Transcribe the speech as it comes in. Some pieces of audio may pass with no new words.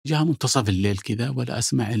جاء منتصف الليل كذا ولا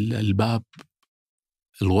أسمع الباب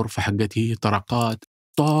الغرفة حقتي طرقات،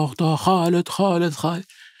 طاخ طاخ، خالد خالد خالد.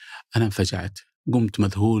 أنا انفجعت، قمت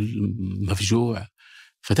مذهول مفجوع،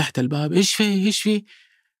 فتحت الباب، إيش في؟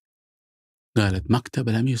 قالت مكتب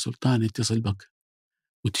الأمير سلطان يتصل بك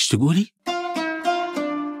وتشتقولي.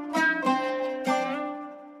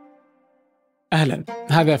 أهلا،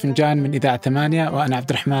 هذا فنجان من إذاعة 8 وأنا عبد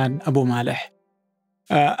الرحمن أبو مالح.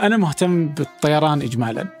 أنا مهتم بالطيران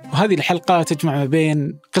إجمالا، وهذه الحلقة تجمع ما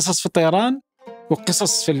بين قصص في الطيران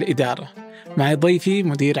وقصص في الإدارة. مع ضيفي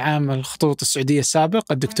مدير عام الخطوط السعودية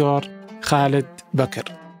السابق الدكتور خالد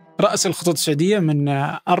بكر، رأس الخطوط السعودية من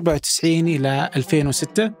 94 إلى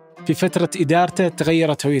 2006. في فترة إدارته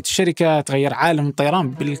تغيرت هوية الشركة، تغير عالم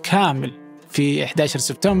الطيران بالكامل في 11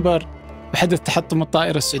 سبتمبر، وحدث تحطم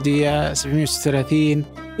الطائرة السعودية 736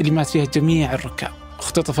 اللي مات فيها جميع الركاب.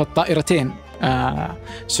 اختطفت طائرتين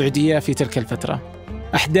سعودية في تلك الفترة.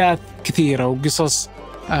 أحداث كثيرة وقصص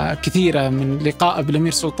كثيرة، من لقاء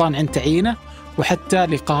بالأمير سلطان عند تعيينه وحتى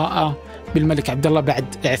لقاء بالملك عبد الله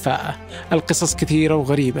بعد إعفائه. القصص كثيرة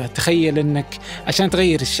وغريبة. تخيل أنك عشان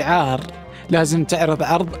تغير الشعار لازم تعرض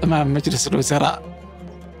عرض أمام مجلس الوزراء.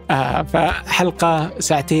 فحلقة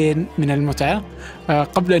ساعتين من المتعة.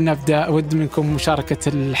 قبل أن نبدأ أود منكم مشاركة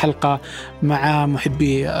الحلقة مع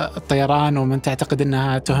محبي الطيران ومن تعتقد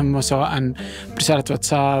أنها تهمه، سواء برسالة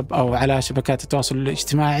واتساب أو على شبكات التواصل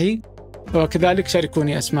الاجتماعي. وكذلك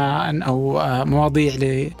شاركوني أسماء أو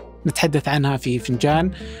مواضيع نتحدث عنها في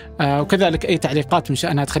فنجان، وكذلك أي تعليقات من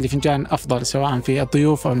شأنها تخلي فنجان أفضل، سواء في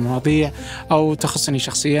الضيوف أو المواضيع أو تخصني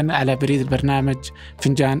شخصيا، على بريد البرنامج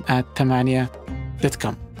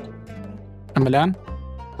فنجان@8.com. أما الآن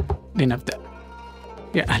لنبدأ.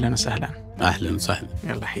 يا أهلا وسهلا. أهلا وسهلا.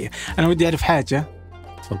 يلا حيا. أنا ودي أعرف حاجة.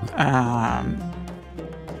 تفضل.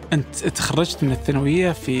 أنت تخرجت من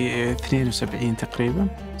الثانوية في 72 تقريبا،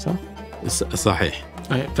 صح؟ صحيح.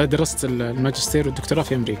 فدرست الماجستير والدكتوراه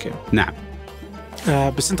في أمريكا. نعم.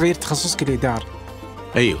 بس أنت غيرت تخصصك الإدارة.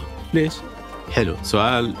 أيوه. ليش؟ حلو،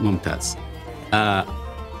 سؤال ممتاز.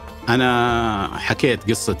 أنا حكيت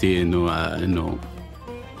قصتي إنه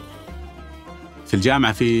في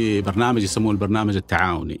الجامعة في برنامج يسموه البرنامج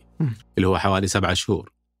التعاوني اللي هو حوالي 7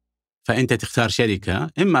 شهور. فأنت تختار شركة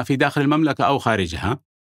إما في داخل المملكة أو خارجها،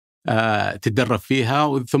 تتدرب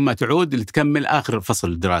فيها ثم تعود لتكمل آخر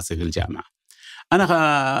فصل دراسي في الجامعة.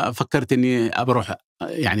 أنا فكرت إني بروح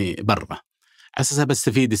يعني برا أساسا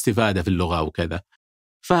بستفيد استفادة في اللغة وكذا.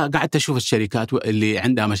 فقعدت أشوف الشركات اللي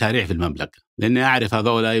عندها مشاريع في المملكة، لأني أعرف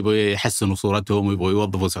هذولا يبغوا يحسنوا صورتهم ويبغوا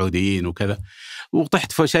يوظفوا سعوديين وكذا.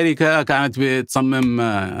 وطحت في شركة كانت بتصمم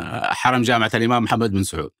حرم جامعة الإمام محمد بن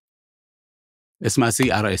سعود اسمها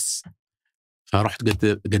CRS. فرحت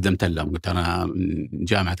قدمت لهم، قلت أنا من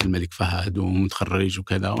جامعة الملك فهد ومتخرج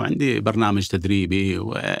وكذا وعندي برنامج تدريبي،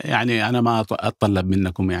 ويعني أنا ما أتطلب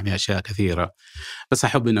منكم يعني أشياء كثيرة، بس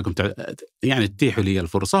أحب أنكم يعني تتيحوا لي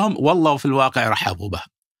الفرصة. هم والله في الواقع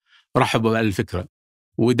رحبوا بالفكرة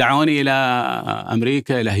ودعوني إلى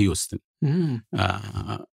أمريكا، إلى هيوستن.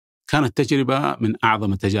 كانت تجربة من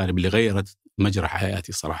أعظم التجارب اللي غيرت مجرى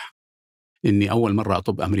حياتي صراحة. إني أول مرة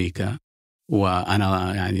أطب أمريكا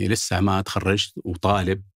وأنا يعني لسه ما تخرجت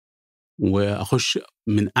وطالب، وأخش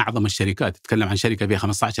من أعظم الشركات. تتكلم عن شركة فيها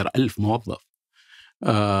 15,000 موظف.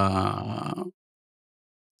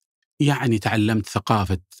 يعني تعلمت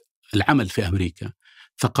ثقافة العمل في أمريكا،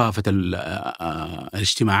 ثقافة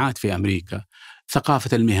الاجتماعات في أمريكا،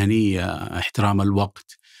 ثقافة المهنية، احترام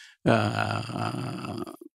الوقت،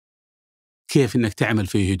 كيف إنك تعمل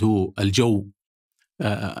في هدوء، الجو،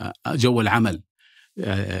 جو العمل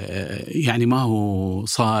يعني ما هو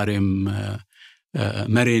صارم،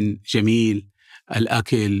 مرن، جميل.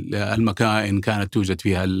 الأكل، المكائن كانت توجد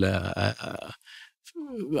فيها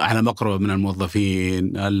على مقربة من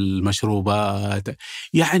الموظفين، المشروبات.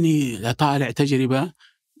 يعني طالع تجربة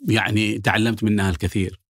يعني تعلمت منها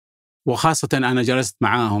الكثير. وخاصة أنا جلست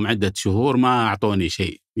معاهم عدة شهور ما أعطوني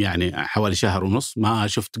شيء، يعني حوالي 1.5 شهر ما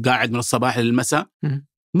شفت، قاعد من الصباح للمساء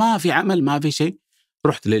ما في عمل ما في شيء.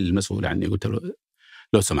 رحت للمسؤول عني قلت له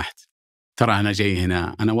لو سمحت ترى أنا جاي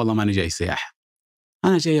هنا، أنا والله ما أنا جاي سياحة،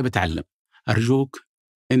 أنا جاي بتعلم، أرجوك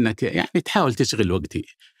إنك يعني تحاول تشغل وقتي.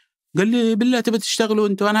 قال لي بالله تبي تشتغلوا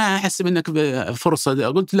أنتوا؟ أنا أحس منك فرصة.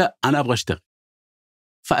 قلت لا أنا أبغى أشتغل،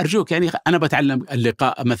 فأرجوك يعني أنا بتعلم.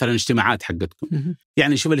 اللقاء مثلا اجتماعات حقتكم،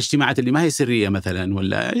 يعني شوف الاجتماعات اللي ما هي سرية مثلا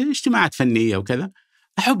ولا اجتماعات فنية وكذا،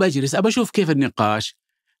 أحب أجلس أبى أشوف كيف النقاش،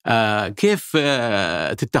 كيف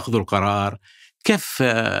تتخذوا القرار، كيف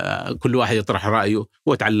كل واحد يطرح رأيه.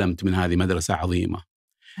 وتعلمت من هذه مدرسة عظيمة،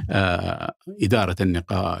 إدارة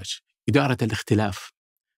النقاش، إدارة الاختلاف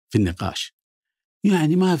في النقاش.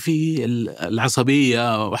 يعني ما في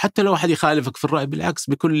العصبية، وحتى لو أحد يخالفك في الرأي بالعكس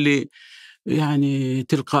بكل يعني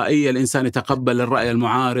تلقائية الإنسان يتقبل الرأي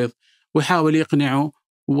المعارض ويحاول يقنعه.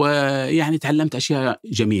 ويعني تعلمت أشياء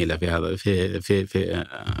جميلة في هذا. في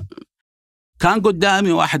كان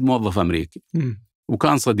قدامي واحد موظف أمريكي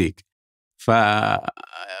وكان صديق،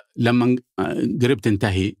 فلما قربت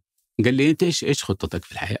انتهي قال لي أنت إيش خطتك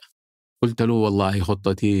في الحياة؟ قلت له والله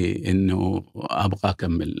خطتي إنه أبغى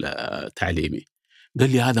أكمل تعليمي.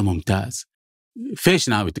 قال لي هذا ممتاز، فيش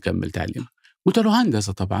ناوي تكمل تعليم؟ قلت له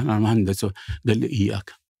هندسة طبعا، أنا مهندس. قال لي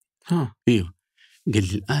إياك. إيوه. قال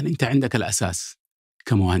لي الآن أنت عندك الأساس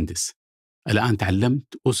كمهندس، الآن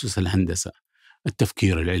تعلمت أسس الهندسة،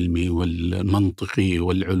 التفكير العلمي والمنطقي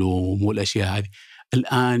والعلوم والأشياء هذه.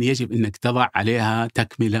 الآن يجب أنك تضع عليها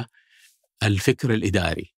تكملة الفكر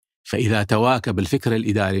الإداري، فإذا تواكب الفكر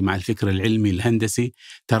الإداري مع الفكر العلمي الهندسي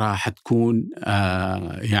ترى حتكون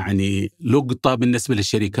يعني لقطة بالنسبة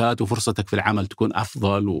للشركات، وفرصتك في العمل تكون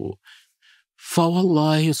أفضل.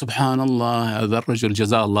 فوالله سبحان الله هذا الرجل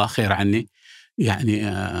جزاه الله خير عني، يعني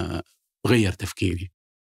غير تفكيري.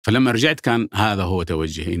 فلما رجعت كان هذا هو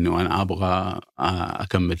توجهي، إنه أنا أبغى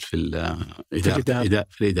أكمل في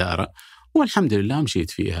الإدارة، والحمد لله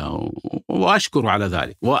مشيت فيها وأشكر على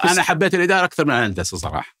ذلك. وأنا حبيت الإدارة أكثر من الهندسة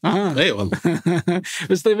صراحة. أي والله.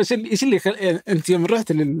 بس طيب إيش اللي أنت يوم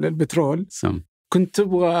رحت للبترول كنت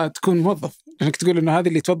تبغى تكون موظف، لأنك تقول إنه هذا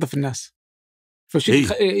اللي توظف الناس،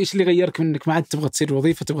 إيش اللي غيرك من إنك ما عاد تبغى تصير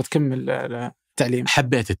وظيفة، تبغى تكمل التعليم؟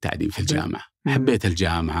 حبيت التعليم في الجامعة. حبيت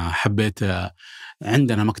الجامعة، حبيت.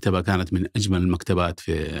 عندنا مكتبة كانت من أجمل المكتبات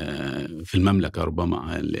في المملكة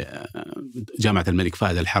ربما، جامعة الملك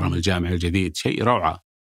فهد الحرم الجامعي الجديد، شيء روعة.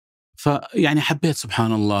 فيعني حبيت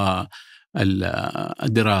سبحان الله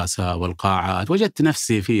الدراسة والقاعات، وجدت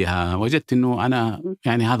نفسي فيها، وجدت أنه أنا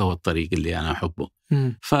يعني هذا هو الطريق اللي أنا أحبه.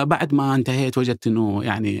 فبعد ما انتهيت وجدت أنه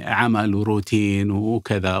يعني عمل وروتين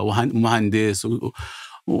وكذا ومهندس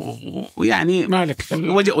ويعني مالك،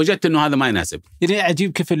 وجدت أنه هذا ما يناسب. يعني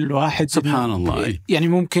عجيب كيف الواحد سبحان الله يعني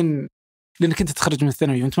ممكن، لأنك أنت تخرج من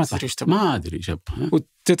الثانوية وأنت ما تدري إيش تبغى، ما أدري شب،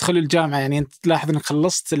 وتدخل الجامعة، يعني أنت تلاحظ أنك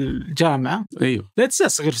خلصت الجامعة. أيوه. لا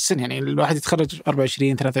تصغر في السن، يعني الواحد يتخرج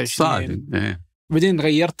 24 23 بعدين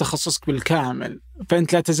غيرت تخصصك بالكامل،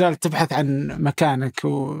 فأنت لا تزال تبحث عن مكانك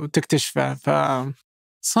وتكتشفه.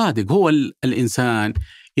 صادق، هو الإنسان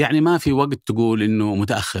يعني ما في وقت تقول إنه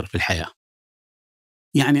متأخر في الحياة.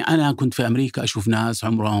 يعني أنا كنت في أمريكا أشوف ناس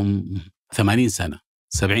عمرهم 80 سنة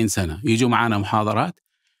 70 سنة يجوا معنا محاضرات،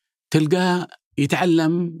 تلقاه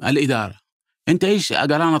يتعلم الإدارة. أنت إيش؟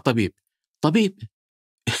 قال أنا طبيب.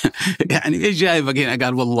 يعني إيش جايبك هنا؟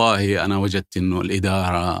 قال والله أنا وجدت إنه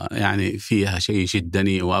الإدارة يعني فيها شيء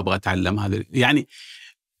يشدني وأبغى أتعلم هذا. يعني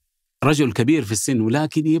رجل كبير في السن،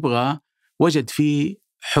 ولكن يبغى، وجد فيه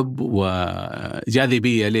حب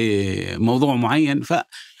وجاذبية لموضوع معين،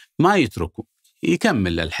 فما يتركه،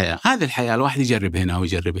 يكمل الحياة. هذه الحياة الواحد يجرب هنا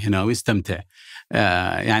ويجرب هنا ويستمتع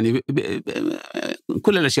يعني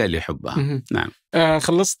كل الأشياء اللي يحبها. نعم.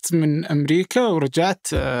 خلصت من أمريكا ورجعت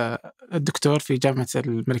الدكتور في جامعة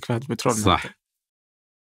الملك فهد البترول. صح.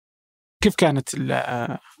 كيف كانت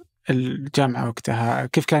الجامعة وقتها؟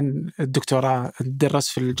 كيف كان الدكتوراه؟ درس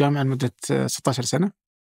في الجامعة لمدة 16 سنة.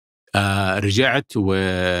 رجعت، وطبعا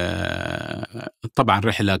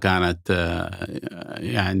رحلة كانت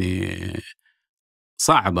يعني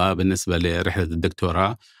صعبة بالنسبة لرحلة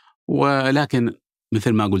الدكتوراه، ولكن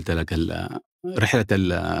مثل ما قلت لك رحلة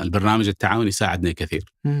البرنامج التعاوني ساعدني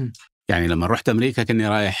كثير. يعني لما رحت أمريكا كني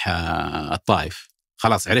رايح الطائف،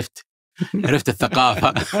 خلاص عرفت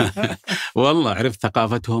الثقافة. والله عرفت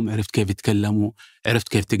ثقافتهم، عرفت كيف يتكلموا، عرفت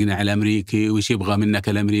كيف تقنع الأمريكي وإيش يبغى منك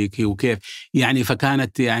الأمريكي وكيف يعني.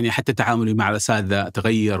 فكانت يعني حتى تعاملي مع الأساتذة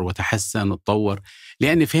تغير وتحسن وتطور،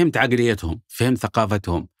 لأني فهمت عقليتهم، فهمت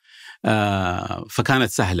ثقافتهم. فكانت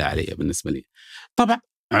سهلة علي بالنسبة لي. طبعا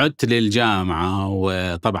عدت للجامعة،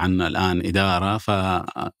 وطبعا الآن إدارة،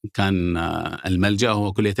 فكان الملجأ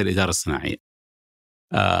هو كلية الإدارة الصناعية.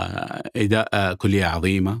 كلية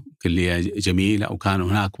عظيمة، كلية جميلة، وكان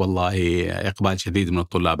هناك والله إقبال شديد من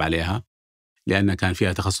الطلاب عليها، لأن كان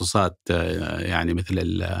فيها تخصصات يعني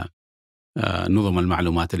مثل نظم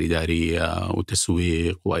المعلومات الإدارية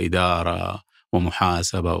وتسويق وإدارة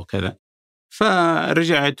ومحاسبة وكذا.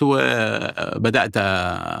 فرجعت وبدأت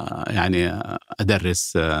يعني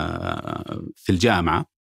أدرس في الجامعة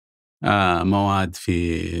مواد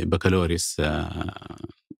في بكالوريوس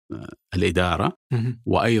الإدارة،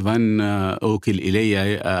 وأيضا أوكل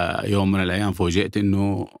إلي يوم من الأيام فوجئت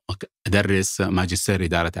أنه أدرس ماجستير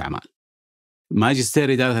إدارة أعمال.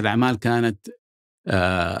 ماجستير إدارة الأعمال كانت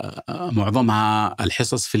معظمها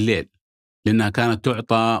الحصص في الليل، لأنها كانت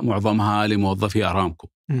تعطى معظمها لموظفي أرامكو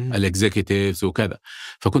الإكزيكتيفز وكذا.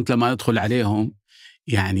 فكنت لما أدخل عليهم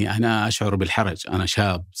يعني أنا أشعر بالحرج، أنا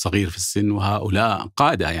شاب صغير في السن وهؤلاء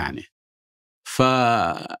قادة يعني.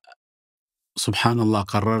 فسبحان الله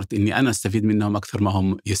قررت أني أنا أستفيد منهم أكثر ما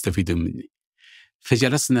هم يستفيدون مني.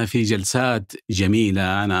 فجلسنا في جلسات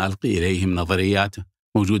جميلة، أنا ألقي إليهم نظريات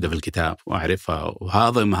موجودة في الكتاب وأعرفها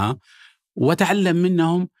وهاضمها وأتعلم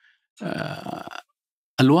منهم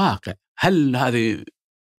الواقع. هل هذه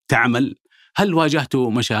تعمل؟ هل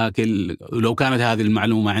واجهتوا مشاكل؟ لو كانت هذه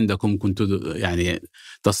المعلومة عندكم كنتوا يعني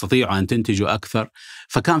تستطيعوا أن تنتجوا أكثر.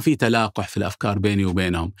 فكان في تلاقح في الأفكار بيني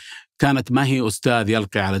وبينهم. كانت ما هي أستاذ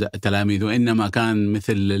يلقي على تلاميذه، إنما كان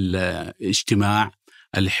مثل الاجتماع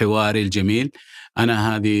الحواري الجميل.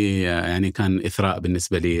 أنا هذه يعني كان إثراء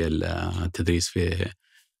بالنسبة لي التدريس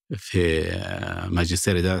في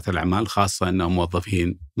ماجستير إدارة الأعمال، خاصة أنهم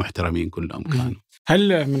موظفين محترمين كلهم كانوا.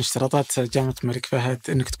 هل من اشتراطات جامعة الملك فهد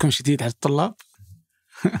أنك تكون شديد على الطلاب؟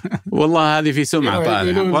 والله هذه في سمعة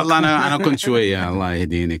طالعة. والله أنا كنت شوية الله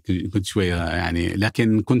يهديني، كنت شوية يعني،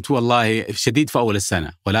 لكن كنت والله شديد في أول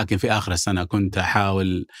السنة، ولكن في آخر السنة كنت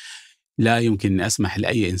أحاول، لا يمكن أسمح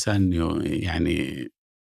لأي إنسان يعني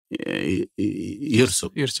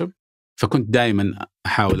يرسب. فكنت دائما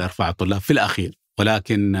أحاول أرفع الطلاب في الأخير،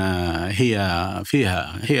 ولكن هي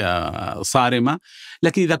صارمة.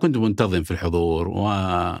 لكن إذا كنت منتظم في الحضور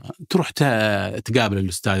وتروح تقابل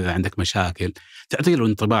الأستاذ إذا عندك مشاكل، تعطي له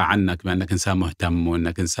انطباع عنك بأنك إنسان مهتم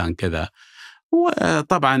وأنك إنسان كذا.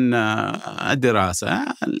 وطبعا الدراسة،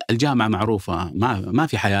 الجامعة معروفة ما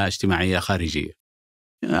في حياة اجتماعية خارجية،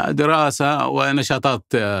 دراسة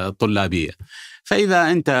ونشاطات طلابية.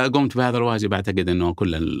 فإذا أنت قمت بهذا الواجب أعتقد أنه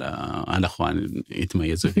كل الأخوان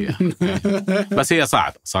يتميزوا فيها. بس هي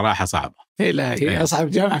صعبة صراحة، صعبة. هي أصعب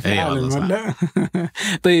جامعة في العالم ولا؟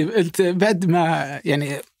 طيب أنت بعد ما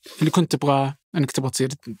يعني اللي كنت تبغاه أنك تبغى تصير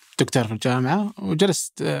دكتور في الجامعة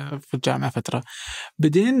وجلست في الجامعة فترة،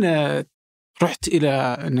 بعدين رحت إلى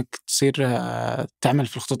أنك تصير تعمل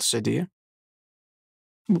في الخطوط السعودية.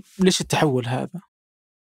 ليش التحول هذا؟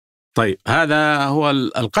 طيب هذا هو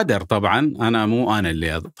القدر طبعا. أنا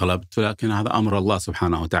اللي طلبت، لكن هذا أمر الله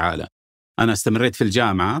سبحانه وتعالى. أنا استمريت في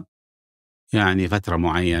الجامعة يعني فترة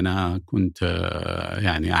معينة، كنت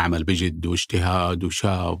يعني أعمل بجد واجتهاد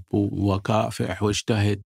وشاب وكافح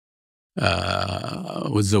واجتهد.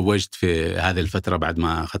 وتزوجت في هذه الفترة بعد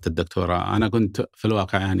ما أخذت الدكتوراه. أنا كنت في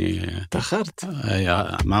الواقع يعني تأخرت،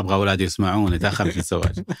 ما أبغى أولادي يسمعوني تأخرت في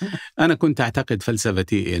الزواج. أنا كنت أعتقد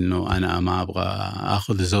فلسفتي إنه أنا ما أبغى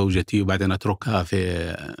أخذ زوجتي وبعدين أتركها في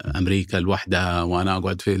أمريكا لوحدها وأنا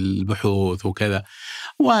أقعد في البحوث وكذا.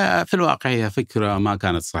 وفي الواقع هي فكرة ما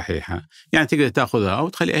كانت صحيحة، يعني تقدر تأخذها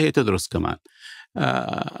وتخليها هي تدرس كمان.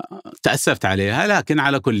 تأسفت عليها، لكن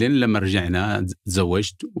على كل لما رجعنا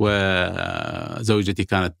تزوجت، وزوجتي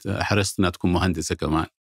كانت حرصت أنها تكون مهندسة كمان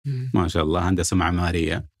ما شاء الله، هندسة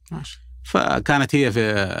معمارية. فكانت هي في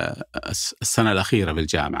السنة الأخيرة في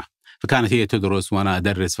الجامعة، فكانت هي تدرس وأنا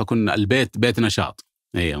أدرس، فكنا البيت بيت نشاط.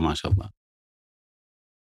 هي ما شاء الله.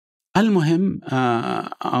 المهم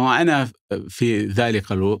أنا في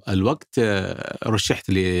ذلك الوقت رشحت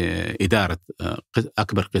لإدارة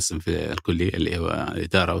أكبر قسم في الكلية اللي هو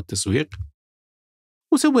الإدارة والتسويق،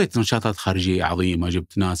 وسويت نشاطات خارجية عظيمة.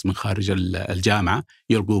 جبت ناس من خارج الجامعة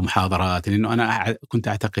يلقوا محاضرات، لأنه أنا كنت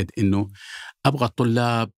أعتقد أنه أبغى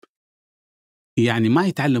الطلاب يعني ما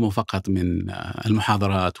يتعلموا فقط من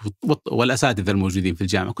المحاضرات والأساتذة الموجودين في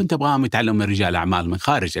الجامعة، كنت أبغاهم يتعلموا من رجال أعمال من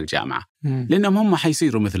خارج الجامعة، لأنهم هم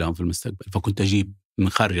حيصيروا مثلهم في المستقبل. فكنت أجيب من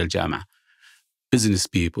خارج الجامعة business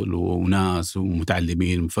people وناس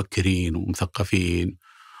ومتعلمين ومفكرين ومثقفين.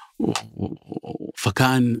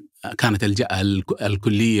 كانت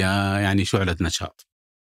الكلية يعني شعلة نشاط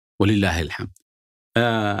ولله الحمد.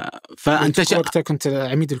 فأنت وقتها كنت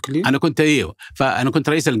عميد الكلية؟ أنا كنت فأنا كنت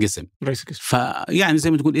رئيس القسم. فيعني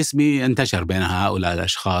زي ما تقول اسمي انتشر بين هؤلاء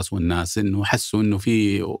الأشخاص والناس، إنه حسوا إنه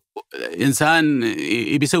في إنسان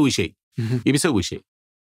يبي يسوي شيء.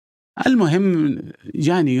 المهم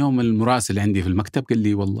جاني يوم المراسل عندي في المكتب قال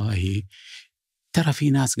لي والله ترى في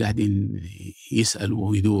ناس قاعدين يسألوا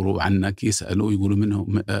ويدوروا عنك، يسألوا ويقولوا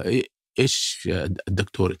منهم إيش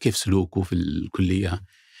الدكتور، كيف سلوكه في الكلية،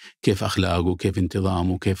 كيف أخلاقه، كيف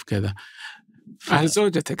انتظامه، كيف كذا. أهل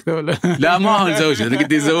زوجتك ذولا؟ لا ما هو زوجتي، أنا قد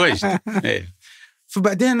تزوجت.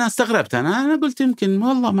 فبعدين أنا استغربت، أنا قلت يمكن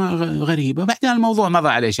والله ما غريبة. بعدين الموضوع مضى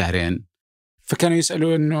عليه شهرين، فكانوا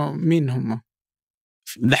يسألوا إنه مين هم.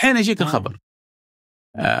 دحين يجيك الخبر.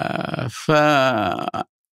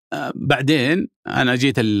 بعدين أنا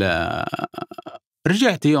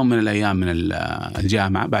رجعت يوم من الأيام من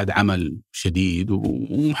الجامعة بعد عمل شديد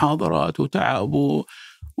ومحاضرات وتعب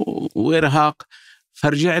وإرهاق.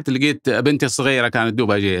 فرجعت لقيت بنتي الصغيرة كانت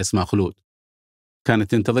دوبها جاية اسمها خلود،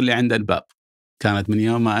 كانت تنتظر لي عند الباب. كانت من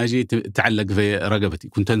يوم ما أجي تعلق في رقبتي،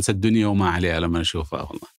 كنت أنسى الدنيا وما عليها لما أشوفها.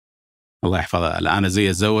 والله الله يحفظها، الآن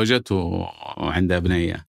زي تزوجت وعندها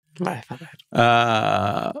بنية الله يحفظها.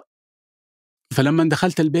 فلما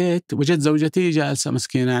دخلت البيت وجدت زوجتي جالسة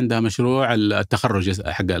مسكينة عندها مشروع التخرج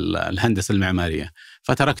حق الهندسة المعمارية.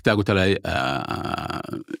 فتركتها قلت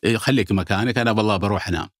لها خليك مكانك، أنا والله بروح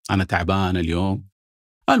أنام، أنا تعبان اليوم.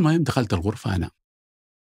 المهم دخلت الغرفة أنام.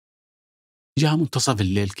 جاء منتصف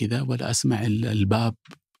الليل كذا ولا أسمع الباب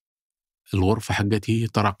الغرفة حقتي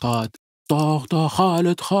طرقات، طاق طاق،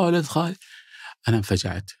 خالد خالد خالد. أنا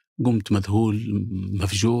انفجعت، قمت مذهول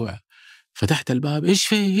مفجوع، فتحت الباب، إيش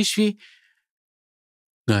فيه؟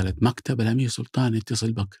 قالت مكتب الأمير سلطان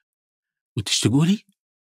يتصل بك. وتشتقولي؟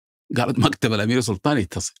 قالت مكتب الأمير سلطان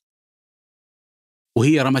يتصل.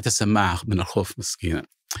 وهي رمت السماعة من الخوف مسكينة.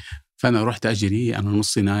 فأنا رحت أجري، أنا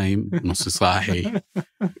نصي نايم نصي صاحي.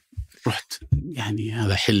 رحت يعني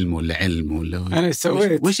هذا حلم ولا علم ولا أنا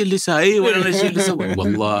سويت وإيش اللي ساوي ولا إيش اللي سوي.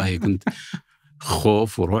 والله كنت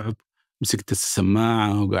خوف ورعب. مسكت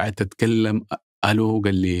السماعة وقعدت أتكلم. ألو،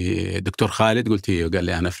 قال لي دكتور خالد. قلت إيه؟ قال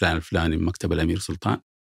لي أنا فلان الفلاني من مكتب الأمير سلطان،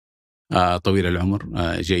 طويل العمر،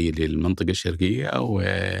 جاي للمنطقة الشرقية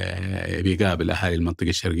وبيقابل أهالي المنطقة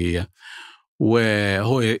الشرقية،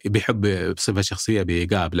 وهو بيحب بصفة شخصية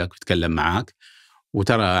بيقابلك ويتكلم معاك،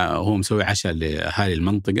 وترى هو مسوي عشاء لأهالي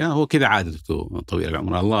المنطقة. هو كذا عادته طويل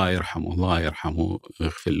العمر، الله يرحمه الله يرحمه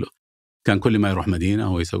ويغفر له. كان كل ما يروح مدينة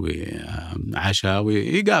هو يسوي عشاء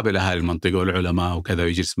ويقابل أهالي المنطقة والعلماء وكذا،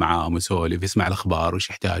 ويجلس معاهم ويسولف، يسمع الأخبار وش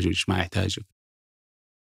يحتاجوا وش ما يحتاجوا.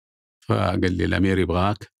 فقال لي الأمير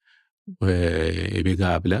يبغاك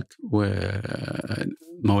وبيقابلك،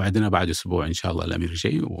 وموعدنا بعد أسبوع إن شاء الله الأمير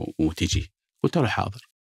جاي وتجي. قلت له حاضر.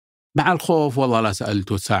 مع الخوف والله لا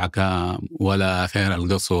سألته الساعة كام ولا فين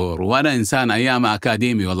القصر، وأنا إنسان أيام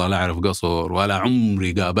أكاديمي والله لا أعرف قصر ولا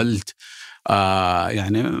عمري قابلت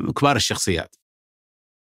يعني كبار الشخصيات.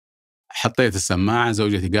 حطيت السماعة،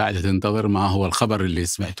 زوجتي قاعدة تنتظر ما هو الخبر اللي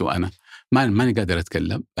سمعته أنا، ماني قادر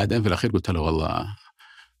أتكلم. بعدين في الأخير قلت له والله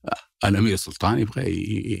الأمير سلطان يبغى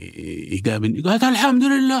يقابلني. قالت الحمد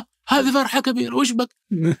لله، هذه فرحة كبيرة، وش بك؟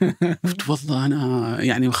 قلت والله أنا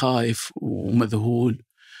يعني خايف ومذهول.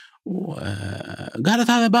 وقالت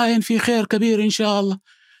هذا باين في خير كبير إن شاء الله،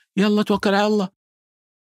 يلا توكل على الله.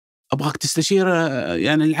 أبغاك تستشير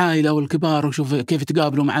يعني العائلة والكبار وشوف كيف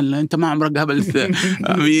تقابلوا مع أنت ما عمرك قابلت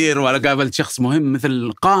أمير ولا قابلت شخص مهم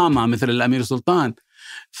مثل قامة مثل الأمير سلطان،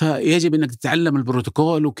 فيجب أنك تتعلم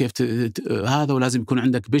البروتوكول وكيف هذا، ولازم يكون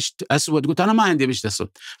عندك بشت أسود. قلت أنا ما عندي بشت أسود،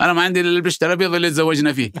 أنا ما عندي البشت الأبيض اللي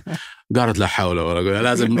تزوجنا فيه. قالت لا حول ولا قوة،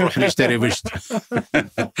 لازم نروح نشتري بشت.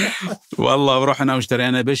 والله ورحنا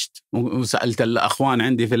واشترينا بشت. وسألت الأخوان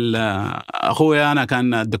عندي في أخويا أنا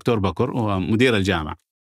كان الدكتور بكر ومدير الجامعة،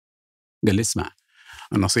 قال لي اسمع،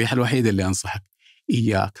 النصيحة الوحيدة اللي أنصحك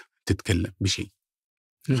إياك تتكلم بشيء،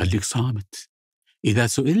 خليك صامت. إذا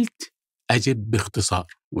سئلت أجب باختصار،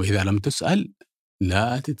 وإذا لم تسأل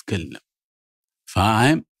لا تتكلم،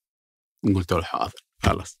 فاهم؟ قلت له حاضر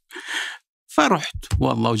خلاص. فرحت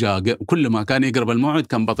والله، وجاء كل ما كان يقرب الموعد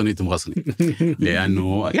كان بطني تمغصني.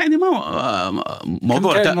 لأنه يعني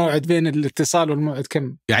موضوع كم كان الموعد بين الاتصال والموعد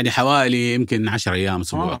كم؟ يعني حوالي يمكن 10 أيام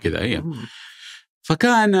أسبوع كذا أيام.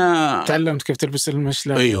 فكان تعلمت كيف تلبس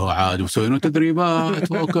المشلة. ايوه عاد، وسوينا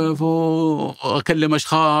تدريبات وكيف واكلم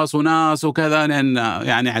اشخاص وناس وكذا، لان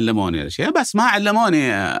يعني علموني الاشياء، بس ما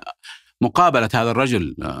علموني مقابله هذا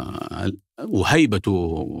الرجل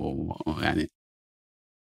وهيبته يعني.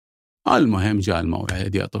 المهم جاء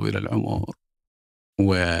الموعد يا طويل العمر،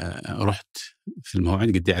 ورحت في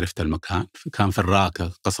الموعد قد عرفت المكان. كان في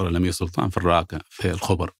الراكة، قصر الأمير سلطان في الراكة في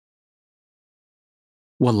الخبر.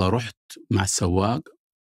 والله رحت مع السواق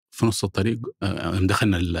في نص الطريق،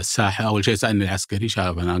 دخلنا الساحة. أول شيء سألني العسكري،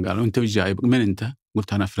 شافنا قال أنت وش جايب؟ من أنت؟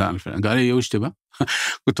 قلت أنا فلان فلان. قال لي وش تبى؟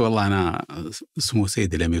 قلت والله أنا اسمه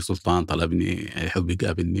سيد الأمير سلطان طلبني يحب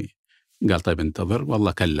يقابلني. قال طيب انتظر.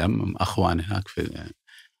 والله كلم أخوان هناك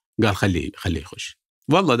قال خليه يخش.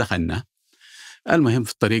 والله دخلنا. المهم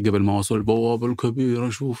في الطريق قبل ما وصل البوابة الكبيرة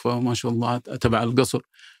أشوفها ما شاء الله تبع القصر،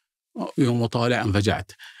 يوم طالع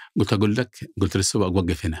انفجعت. قلت للسواق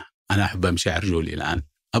وقف هنا، أنا أحب أمشي على رجولي الآن،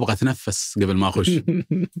 أبغى أتنفس قبل ما أخش.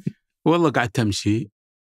 والله قعدت أمشي.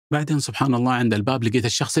 بعدين سبحان الله عند الباب لقيت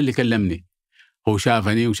الشخص اللي كلمني، هو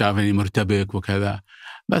شافني مرتبك وكذا،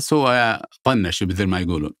 بس هو طنش مثل ما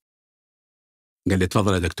يقولون. قال لي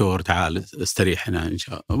تفضل يا دكتور تعال استريح هنا إن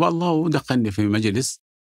شاء الله. والله ودخلني في مجلس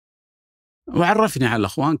وعرفني على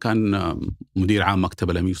الأخوان. كان مدير عام مكتب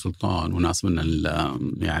الأمير سلطان وناس من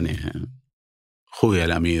يعني أخويا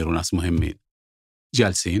الأمير وناس مهمين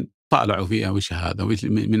جالسين طالعوا فيها وش هذا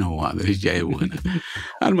من هو هذا ايش جايبه هنا.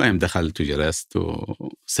 المهم دخلت وجلست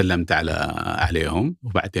وسلمت عليهم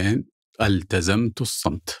وبعدين التزمت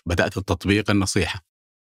الصمت، بدأت التطبيق النصيحة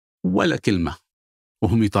ولا كلمة،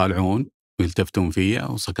 وهم يطالعون ويلتفتون فيا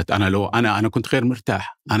وسكت. أنا كنت غير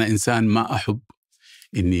مرتاح، أنا إنسان ما أحب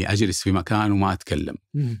إني أجلس في مكان وما أتكلم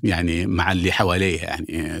يعني مع اللي حواليه،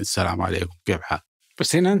 يعني السلام عليكم كيف حال.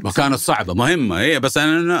 بس هنا وكانت صعبة مهمة هي، بس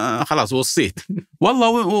أنا خلاص وصيت والله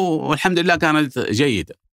والحمد لله كانت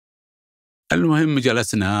جيدة. المهم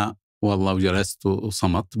جلسنا والله وجلست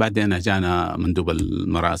وصمت. بعدين جانا مندوب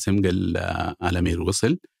المراسم قال الأمير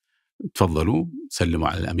وصل، تفضلوا سلموا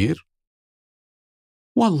على الأمير.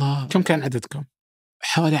 والله كم كان عددكم؟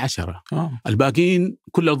 حوالي 10. الباقين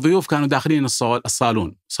كل الضيوف كانوا داخلين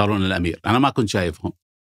صالون الأمير، أنا ما كنت شايفهم.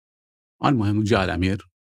 المهم جاء الأمير،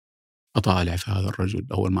 أطالع في هذا الرجل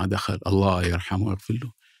أول ما دخل، الله يرحمه ويغفر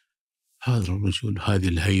له، هذا الرجل، هذه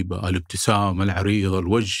الهيبة، الابتسامة العريضة،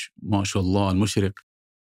 الوجه ما شاء الله المشرق.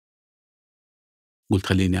 قلت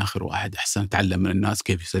خليني آخر واحد أحسن أتعلم من الناس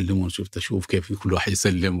كيف يسلمون، أشوف كيف كل واحد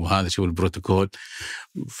يسلم، وهذا شو البروتوكول.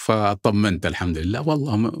 فطمنت الحمد لله.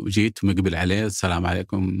 والله جيت مقبل عليه، السلام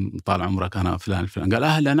عليكم طال عمرك أنا فلان. قال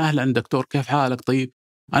أهلا دكتور كيف حالك؟ طيب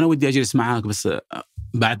أنا ودي أجلس معاك بس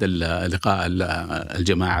بعد اللقاء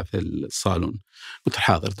الجماعة في الصالون. قلت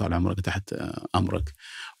حاضر طال عمرك تحت أمرك.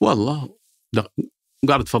 والله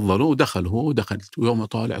قال تفضلوا، ودخلت ويوم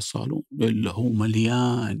طالع الصالون إلا هو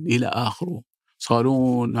مليان إلى آخره،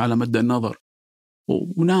 صالون على مدى النظر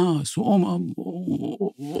وناس وأمم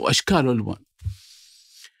وأشكال والوان.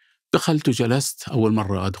 دخلت وجلست، أول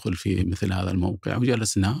مرة أدخل في مثل هذا الموقع،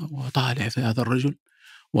 وجلسنا وطالع في هذا الرجل.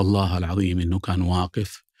 والله العظيم إنه كان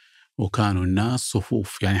واقف، وكانوا الناس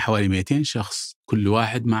صفوف يعني حوالي 200 شخص، كل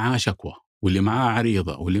واحد معاه شكوى، واللي معاه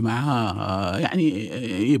عريضة، واللي معاه يعني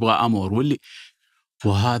يبغى أمر،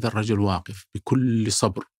 وهذا الرجل واقف بكل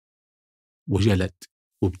صبر وجلد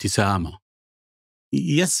وابتسامة،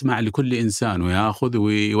 يسمع لكل إنسان ويأخذ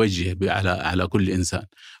ويوجه على كل إنسان.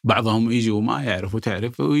 بعضهم يجوا ما يعرفوا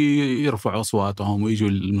تعرف ويرفعوا أصواتهم، ويجوا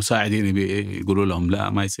المساعدين يقولوا لهم لا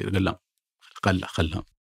ما يصير، قال لا خلهم.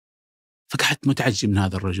 فقعدت متعجب من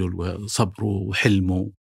هذا الرجل وصبره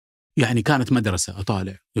وحلمه، يعني كانت مدرسة.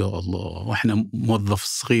 أطالع يا الله، وإحنا موظف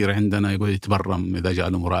صغير عندنا يقول يتبرم إذا جاء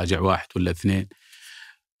له مراجع 1 ولا 2.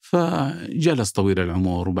 فجلس طويل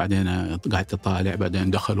العمر، وبعدين قعدت أطالع.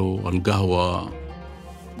 بعدين دخلوا القهوة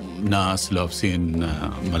ناس لابسين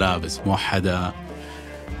ملابس موحدة،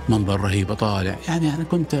 منظر رهيب. أطالع يعني أنا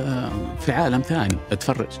كنت في عالم ثاني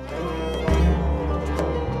أتفرج.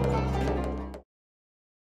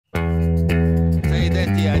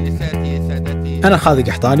 أنا خالد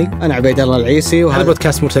قحطاني. أنا عبيد الله العيسي، وهذا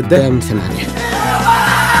بودكاست مرتدة من 8.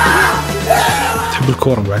 تحب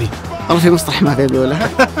الكورة أبو علي؟ والله في مصطلح ما بيقوله.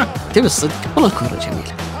 تبي الصدق، والله الكورة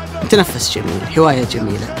جميلة، تنفس جميل، هواية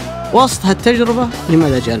جميلة. وسط هالتجربة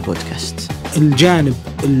لماذا جاء البودكاست؟ الجانب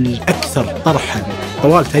الأكثر طرحا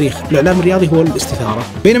طوال تاريخ الإعلام الرياضي هو الاستثارة،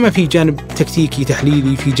 بينما في جانب تكتيكي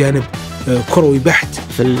تحليلي، في جانب كروي بحت.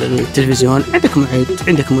 في التلفزيون عندك معد،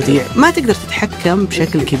 عندك مذيع، ما تقدر تتحكم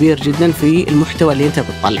بشكل كبير جدا في المحتوى اللي أنت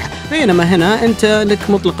بتطلعه. بينما هنا أنت لك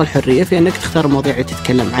مطلق الحرية في أنك تختار المواضيع اللي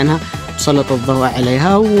تتكلم عنها، تسلط الضوء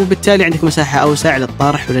عليها، وبالتالي عندك مساحة أوسع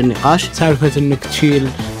للطرح وللنقاش. سالفة أنك تشيل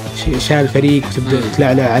شال فريق وتبدأ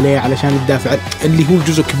تلعلع عليه علشان تدافع، اللي هو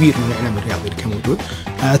جزء كبير من الإعلام الرياضي اللي كان موجود.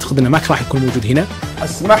 أعتقد أنه ما راح يكون موجود هنا.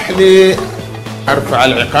 اسمح لي أرفع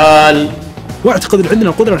العقال. واعتقد ان عندنا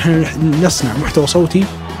القدره نحن نصنع محتوى صوتي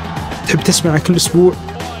تحب تسمعه كل اسبوع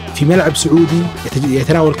في ملعب سعودي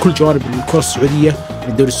يتناول كل جوانب الكره السعوديه،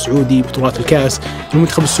 الدوري السعودي، بطولات الكاس،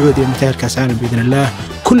 المنتخب السعودي المنتهى كاس عالم باذن الله.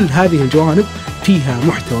 كل هذه الجوانب فيها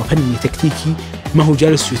محتوى فني تكتيكي ما هو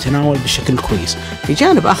جالس يتناول بالشكل الكويس. في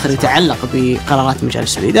جانب آخر يتعلق بقرارات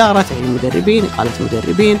مجالس الإدارة، تعيين المدربين، إقالة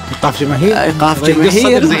المدربين، إيقاف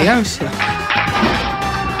جماهير،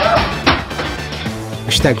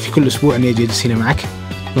 اشتاق في كل أسبوع أني أجلس هنا معك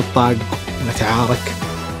نطاق ونتعارك.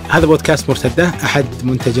 هذا بودكاست مرتدة، أحد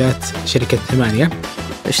منتجات شركة 8.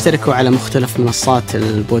 اشتركوا على مختلف منصات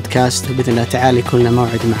البودكاست، وبإذن الله تعالى يكون لنا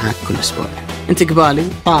موعد معك كل أسبوع. أنت قبالي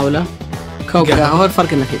طاولة كوب قهوة،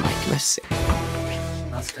 الفرق إنه في مايك بس.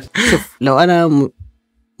 شوف، لو أنا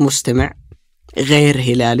مستمع غير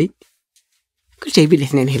هلالي، كل جايبين لي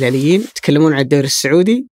 2 هلاليين يتكلمون عن الدوري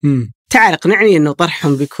السعودي، تعال اقنعني انه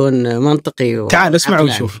طرحهم بيكون منطقي. تعال اسمع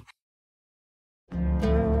وشوف.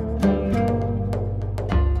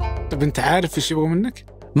 طب انت عارف ايش يبغوا منك؟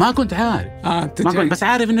 ما كنت عارف. ما كنت بس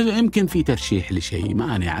عارف انه يمكن في ترشيح لشيء،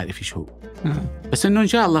 ما انا عارف ايش هو. بس انه ان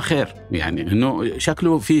شاء الله خير، يعني انه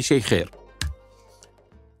شكله في شيء خير.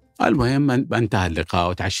 المهم انتهى اللقاء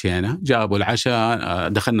وتعشينا، جابوا العشاء،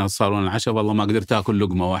 دخلنا الصالون العشاء، والله ما قدرت أكل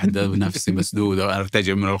لقمة واحدة، نفسي مسدودة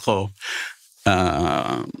وأرتجع من الخوف.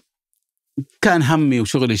 كان همي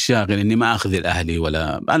وشغلي الشاغل إني ما أخذ الأهلي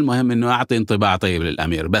ولا، المهم إنه أعطي انطباع طيب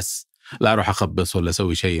للأمير بس، لا أروح أخبص ولا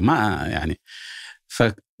أسوي شيء ما يعني.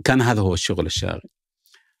 فكان هذا هو الشغل الشاغل.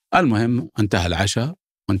 المهم انتهى العشاء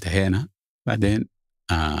وانتهينا، بعدين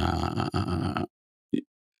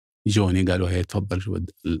جوني قالوا هي تفضل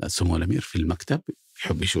سمو الأمير في المكتب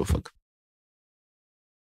يحب يشوفك.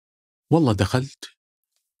 والله دخلت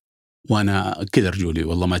وأنا كذا رجولي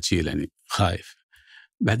والله ما تشيلني خايف.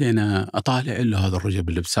 بعدين أطالع إلا هذا الرجل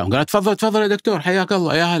باللبسان، قال تفضل تفضل يا دكتور حياك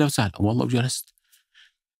الله يا هلا وسهلا. والله وجلست،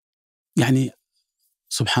 يعني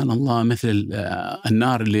سبحان الله مثل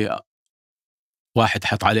النار اللي واحد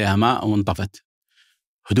حط عليها ماء وانطفت.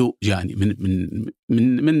 هدوء جاني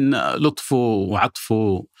من لطفه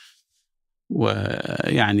وعطفه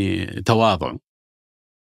ويعني تواضعه.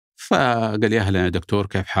 فقال يا أهلا يا دكتور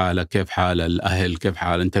كيف حالك، كيف حال الأهل، كيف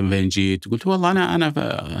حال أنت، من فين جيت؟ قلت والله أنا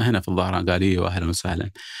هنا في الظاهرة. قال إيه وأهلا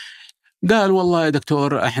وسهلا. قال والله يا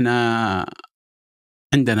دكتور إحنا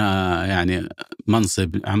عندنا يعني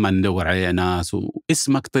منصب عمال ندور عليه ناس،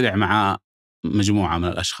 واسمك طلع مع مجموعة من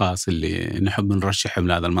الأشخاص اللي نحب نرشحهم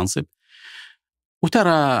لهذا المنصب، وترى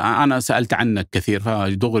أنا سألت عنك كثير.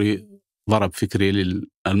 فدغري ضرب فكري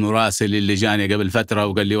للمراسل اللي جاني قبل فترة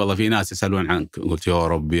وقال لي والله في ناس يسألون عنك. قلت يا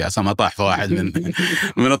ربي عسى ما طاح في واحد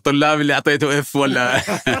من الطلاب اللي أعطيته إف ولا.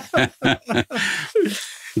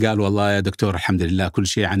 قال والله يا دكتور الحمد لله كل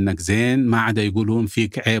شيء عنك زين، ما عدا يقولون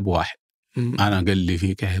فيك عيب واحد. أنا قال لي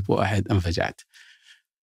فيك عيب واحد، انفجعت.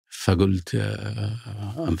 فقلت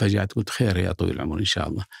انفجعت، قلت خير يا طويل العمر إن شاء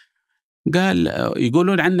الله. قال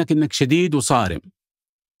يقولون عنك إنك شديد وصارم.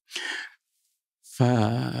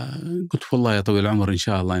 فقلت والله يا طويل العمر إن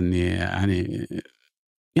شاء الله إني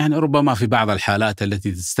يعني ربما في بعض الحالات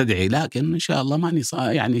التي تستدعي، لكن إن شاء الله ماني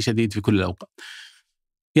يعني شديد في كل الأوقات.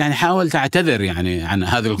 يعني حاولت أعتذر يعني عن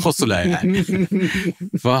هذه الخصلة يعني.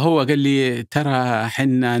 فهو قال لي ترى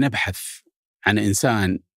حنا نبحث عن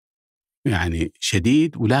إنسان يعني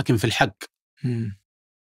شديد ولكن في الحق.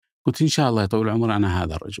 قلت إن شاء الله يا طويل العمر أنا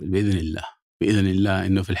هذا الرجل بإذن الله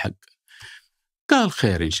إنه في الحق. قال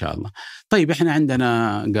خير إن شاء الله. طيب إحنا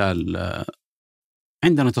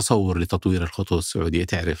عندنا تصور لتطوير الخطوط السعودية،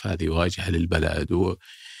 تعرف هذه واجهة للبلد،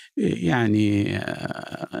 ويعني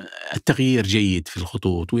التغيير جيد في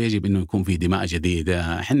الخطوط ويجب أنه يكون في دماء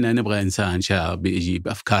جديدة. إحنا نبغى إنسان شاب يجي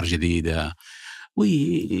بأفكار جديدة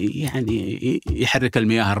ويعني يحرك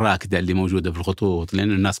المياه الراكدة اللي موجودة في الخطوط،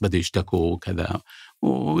 لأن الناس بدأوا يشتكوا وكذا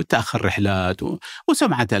وتأخر رحلات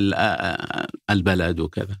وسمعة البلد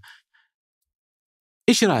وكذا.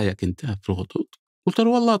 إيش رأيك أنت في الخطوط؟ قلت له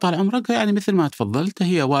والله طال عمرك يعني مثل ما تفضلت،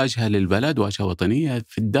 هي واجهة للبلد، واجهة وطنية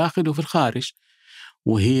في الداخل وفي الخارج،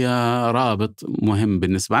 وهي رابط مهم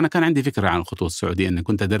بالنسبة. أنا كان عندي فكرة عن الخطوط السعودية، أني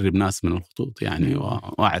كنت أدرب ناس من الخطوط يعني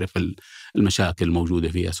وأعرف المشاكل الموجودة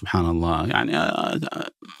فيها. سبحان الله يعني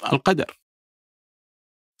القدر.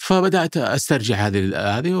 فبدأت أسترجع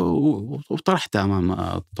هذه وطرحتها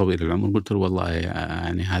أمام طويل العمر. قلت له والله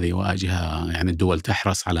يعني هذه واجهة، يعني الدول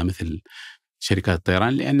تحرص على مثل شركات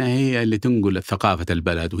الطيران، لأنها هي اللي تنقل ثقافة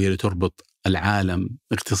البلد، وهي اللي تربط العالم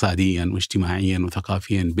اقتصاديا واجتماعيا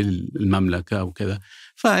وثقافيا بالمملكة وكذا.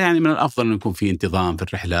 فيعني من الأفضل أن يكون في انتظام في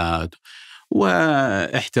الرحلات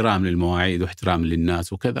واحترام للمواعيد واحترام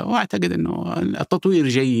للناس وكذا. وأعتقد أنه التطوير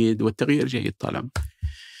جيد والتغيير جيد طالما.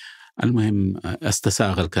 المهم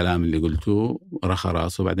استساغ الكلام اللي قلته، رخى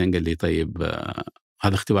راسه. وبعدين قال لي طيب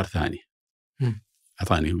هذا اختبار ثاني.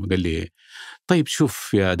 أعطاني وقال لي طيب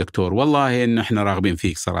شوف يا دكتور، والله إنه إحنا راغبين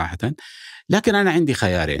فيك صراحة، لكن أنا عندي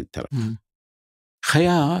خيارين ترى.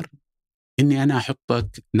 خيار إني أنا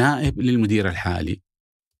أحطك نائب للمدير الحالي،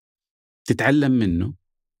 تتعلم منه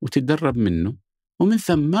وتتدرب منه، ومن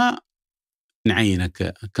ثم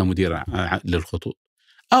نعينك كمدير للخطوط،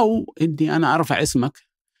 أو إني أنا أرفع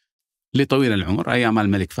اسمك لطويل العمر أيام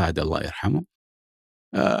الملك فهد الله يرحمه.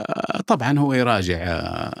 طبعا هو يراجع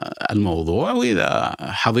الموضوع، وإذا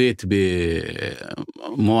حظيت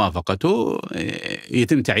بموافقته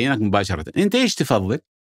يتم تعيينك مباشرة. أنت إيش تفضل؟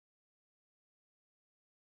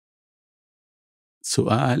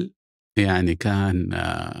 سؤال يعني كان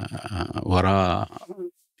وراء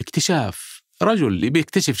اكتشاف رجل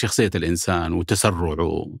بيكتشف شخصية الإنسان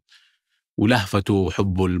وتسرعه ولهفته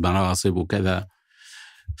وحبه المناصب وكذا.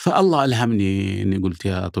 فالله ألهمني أني قلت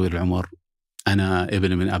يا طويل العمر أنا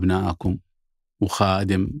ابن من أبنائكم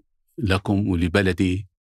وخادم لكم ولبلدي،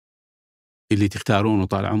 اللي تختارونه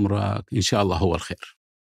طال عمرك إن شاء الله هو الخير.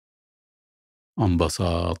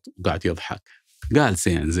 انبسط وقعد يضحك. قال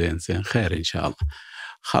زين خير إن شاء الله.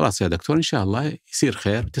 خلاص يا دكتور إن شاء الله يصير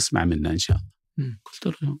خير تسمع منا إن شاء الله.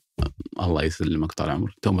 قلت له الله يسلمك طال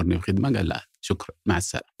عمرك تأمرني بخدمة؟ قال لا شكرا مع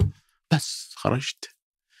السلامة. بس خرجت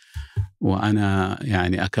وأنا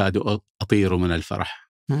يعني أكاد أطير من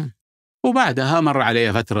الفرح. وبعدها مر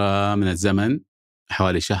علي فترة من الزمن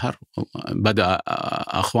حوالي شهر، بدأ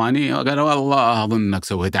أخواني قالوا والله أظنك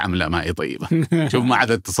سويت عملة مائي طيبة شوف ما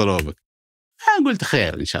عاد اتصلوا بك. قلت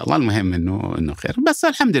خير إن شاء الله، المهم إنه خير. بس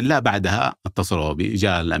الحمد لله بعدها اتصلوا بي،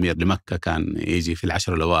 جاء الأمير لمكة، كان يجي في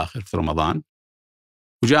العشر الأواخر في رمضان،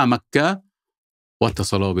 وجاء مكة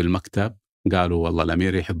واتصلوا بالمكتب قالوا والله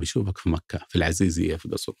الأمير يحب يشوفك في مكة في العزيزية في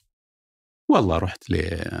قصر. والله رحت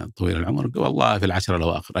لطويل العمر والله في العشر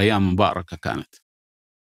الأواخر، أيام مباركة كانت.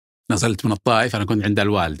 نزلت من الطائف، أنا كنت عند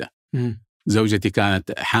الوالدة، زوجتي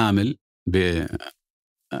كانت حامل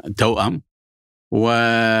بتوأم،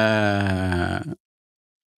 ورحت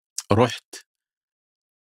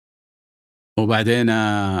وبعدين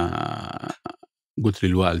قلت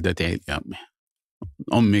للوالدة تعيد يا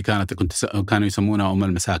أمي كانوا يسمونها أم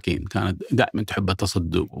المساكين، كانت دائما تحب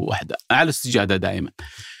تصدق وحدة على السجادة دائما.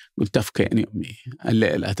 قلت أفكيني أمي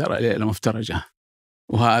الليلة ترى ليلة مفترجة،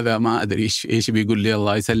 وهذا ما أدري إيش بيقول لي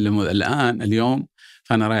الله يسلمه الآن اليوم،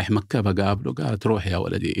 فأنا رايح مكة بقابله. قالت روح يا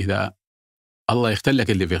ولدي إذا الله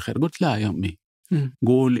يختلك اللي في خير. قلت لا يا أمي،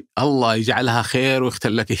 قول الله يجعلها خير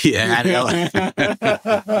ويختلك هي يعني.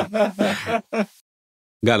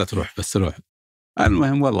 قالت روح بس روح.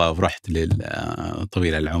 المهم والله رحت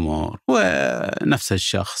لطويل العمر، ونفس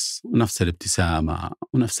الشخص ونفس الابتسامة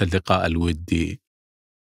ونفس اللقاء الودي.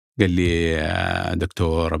 قال لي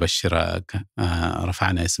دكتور أبشرك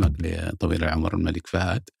رفعنا اسمك لطويل العمر الملك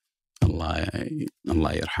فهد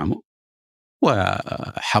الله يرحمه،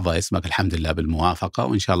 وحظى اسمك الحمد لله بالموافقة،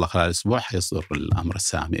 وإن شاء الله خلال أسبوع حيصدر الأمر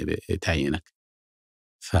السامي بتعيينك،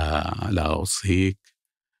 فلا أوصيك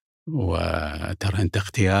وترى أنت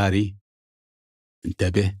اختياري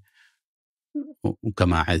انتبه،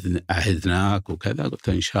 وكما عهدناك وكذا. قلت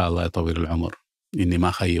إن شاء الله يا طويل العمر إني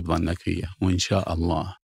ما خيب ظنك فيا، وإن شاء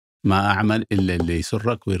الله ما أعمل إلا اللي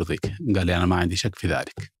يسرك ويرضيك. قال لي أنا ما عندي شك في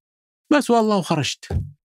ذلك. بس والله وخرجت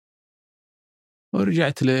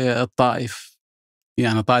ورجعت للطائف،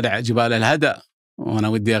 يعني طالع جبال الهدى وأنا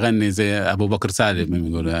ودي أغني زي أبو بكر سالم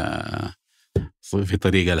يقول في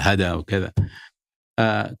طريق الهدى وكذا.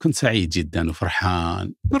 كنت سعيد جدا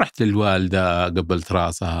وفرحان. ورحت للوالدة قبلت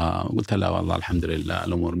راسها وقلت لها والله الحمد لله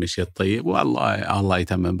الأمور مشيت طيب، والله الله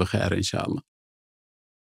يتمم بخير إن شاء الله.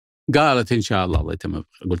 قالت إن شاء الله يتمم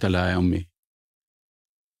بخير. قلت لها يا أمي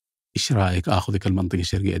إيش رأيك أخذك المنطقة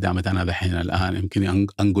الشرقية، دامت أنا دحين الآن يمكن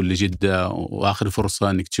أنقل لجدة وآخر فرصة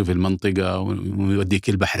أنك تشوف المنطقة ويوديك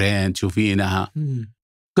البحرين تشوفينها.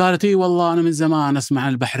 قالت إيه والله أنا من زمان أسمع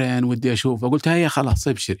البحرين ودي أشوفها. قلت هيا خلاص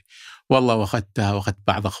ابشري. والله وأخذت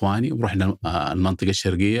بعض أخواني ورحنا المنطقة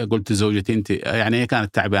الشرقية. قلت لزوجتي أنت يعني هي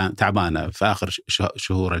كانت تعبانة في آخر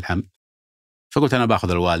شهور الحمل، فقلت أنا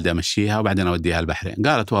باخذ الوالدة أمشيها وبعدين أوديها البحرين.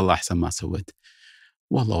 قالت والله أحسن ما سويت.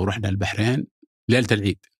 والله ورحنا البحرين ليلة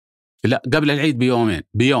العيد، لا قبل العيد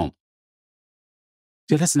بيوم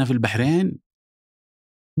جلسنا في البحرين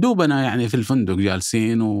دوبنا يعني في الفندق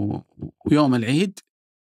جالسين، ويوم العيد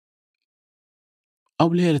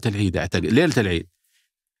أو ليلة العيد أعتقد ليلة العيد،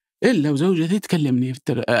 إلا وزوجتي تكلمني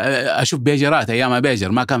أشوف بيجرات، أيام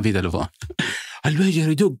بيجر ما كان في تلفون. البيجر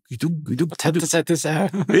يدق تحب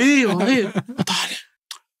 99. ايوه طالع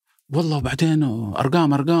والله. وبعدين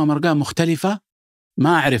ارقام مختلفه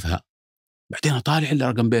ما اعرفها. بعدين طالع الا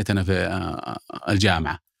رقم بيتنا في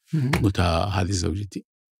الجامعه. قلت هذه زوجتي.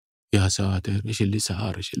 يا ساتر ايش اللي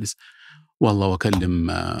صار والله. واكلم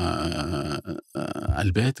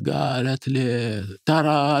البيت قالت لي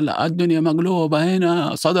ترى الدنيا مقلوبه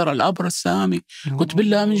هنا، صدر الامر السامي. قلت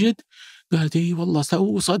بالله من جد؟ قالت اي والله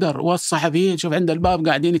سووا صدر، والصحفيين شوف عند الباب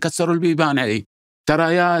قاعدين يكسروا البيبان علي،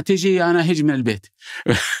 ترى يا تجي انا هج من البيت.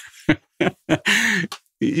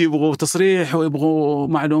 يبغوا تصريح ويبغوا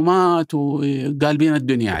معلومات وقالبين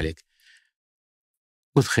الدنيا عليك.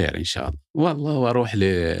 قلت خير ان شاء الله. والله واروح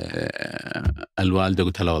للوالده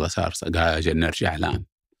قلت لها والله صار اجل نرجع الان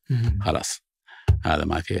خلاص، هذا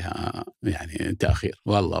ما فيها يعني تاخير.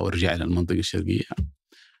 والله ورجعنا المنطقه الشرقيه،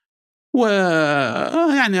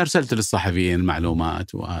 ويعني أرسلت للصحفيين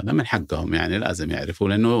المعلومات، وهذا من حقهم يعني لازم يعرفوا،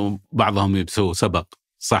 لأنه بعضهم يبسوا سبق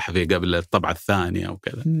صحفي قبل الطبعة الثانية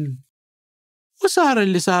وكذا. وصار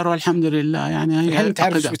اللي صار الحمد لله. يعني الحين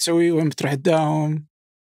تعرف ايش بتسوي وين بتروح تداوم؟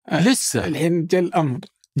 لسه الحين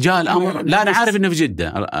جاء الأمر. لا أنا عارف إنه في جدة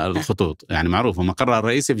الخطوط، يعني معروفة مقرها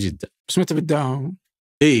الرئيسي في جدة. بس متى بتداوم؟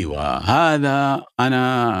 أيوة هذا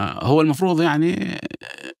أنا هو المفروض يعني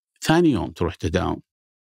ثاني يوم تروح تداوم.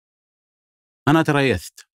 أنا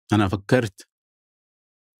تريثت، أنا فكرت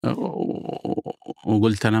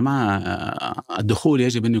وقلت أنا ما الدخول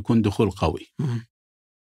يجب أن يكون دخول قوي،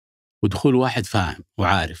 ودخول واحد فاهم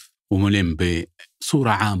وعارف وملم بصورة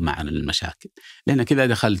عامة عن المشاكل. لأن كذا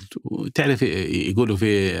دخلت تعرف يقولوا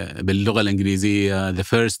باللغة الإنجليزية the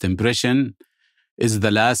first impression is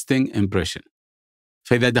the lasting impression.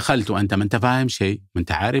 فإذا دخلت وأنت ما أنت فاهم شيء، ما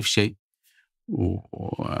أنت عارف شيء،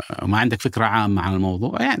 وما عندك فكرة عامة عن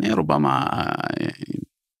الموضوع، يعني ربما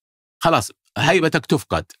خلاص هيبتك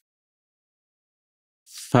تفقد.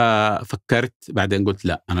 ففكرت بعدين قلت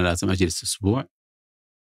لا، أنا لازم أجلس أسبوع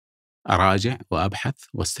أراجع وأبحث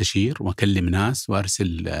واستشير وأكلم ناس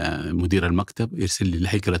وأرسل مدير المكتب يرسل لي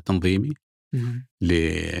الهيكل التنظيمي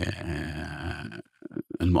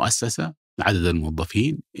للمؤسسة، عدد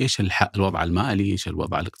الموظفين، إيش الوضع المالي، إيش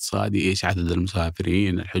الوضع الاقتصادي، إيش عدد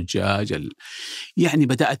المسافرين، الحجاج، يعني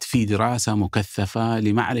بدأت في دراسة مكثفة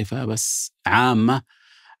لمعرفة بس عامة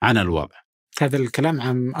عن الوضع. هذا الكلام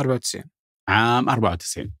عام 94. عام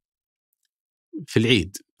 94 في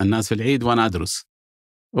العيد، الناس في العيد وأنا أدرس.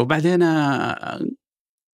 وبعدين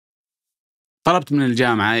طلبت من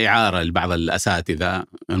الجامعة إعارة لبعض الأساتذة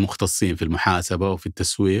المختصين في المحاسبة وفي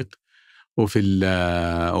التسويق وفي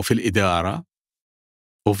الإدارة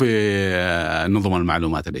وفي نظم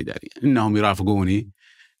المعلومات الإدارية، إنهم يرافقوني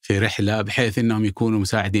في رحلة بحيث إنهم يكونوا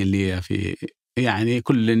مساعدين لي في، يعني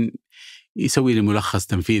كل يسوي لي ملخص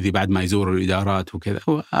تنفيذي بعد ما يزوروا الإدارات وكذا،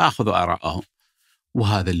 وأخذ آراءهم.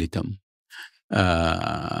 وهذا اللي تم.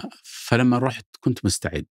 فلما رحت كنت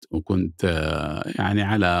مستعد وكنت يعني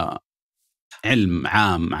على علم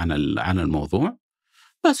عام عن الموضوع،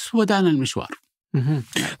 بس ودعنا المشوار.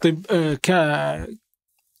 طيب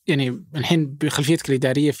يعني الحين بخلفيتك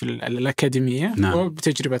الإدارية في الأكاديمية، نعم.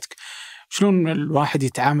 وبتجربتك، شلون الواحد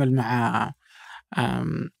يتعامل مع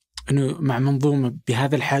إنه مع منظومة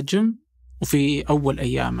بهذا الحجم وفي أول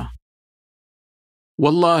أيامه؟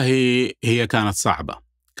 والله هي كانت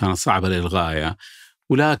صعبة للغاية،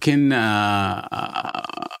 ولكن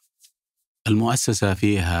المؤسسة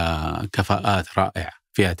فيها كفاءات رائعة،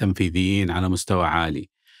 فيها تنفيذيين على مستوى عالي.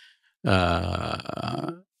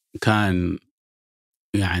 كان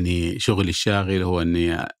يعني شغلي الشاغل هو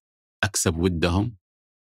أني أكسب ودهم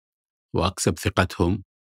وأكسب ثقتهم،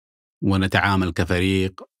 ونتعامل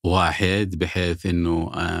كفريق واحد بحيث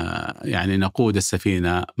أنه يعني نقود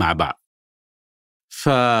السفينة مع بعض.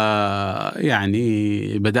 فيعني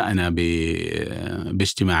بدأنا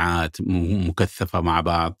باجتماعات مكثفة مع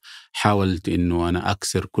بعض. حاولت أنه أنا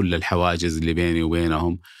أكسر كل الحواجز اللي بيني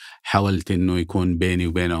وبينهم. حاولت أنه يكون بيني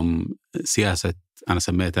وبينهم سياسة، أنا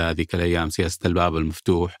سميتها هذيك الأيام سياسة الباب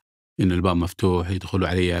المفتوح، إنه الباب مفتوح يدخلوا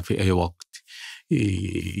علي في أي وقت،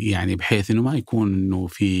 يعني بحيث أنه ما يكون أنه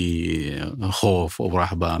في خوف أو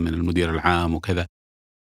رهبة من المدير العام وكذا،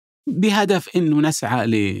 بهدف أنه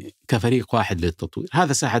نسعى كفريق واحد للتطوير.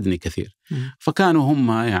 هذا ساعدني كثير. فكانوا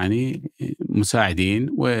هم يعني مساعدين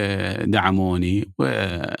ودعموني،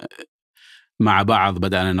 ومع بعض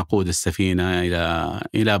بدأنا نقود السفينة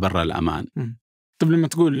إلى بر الأمان. طب لما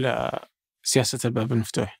تقول سياسة الباب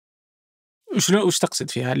المفتوح، وش تقصد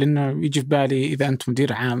فيها؟ لأنه يجي في بالي إذا أنت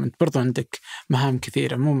مدير عام أنت برضو عندك مهام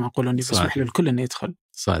كثيرة، مو معقول أني بسمح للكل أن يدخل.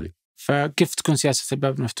 صادق. فكيف تكون سياسة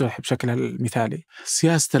الباب المفتوح بشكلها المثالي؟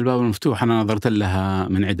 سياسة الباب المفتوح أنا نظرت لها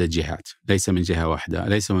من عدة جهات، ليس من جهة واحدة،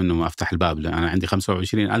 ليس من أنه أفتح الباب. أنا عندي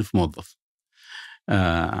 25,000 موظف.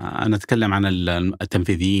 أنا أتكلم عن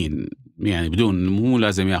التنفيذيين، يعني مو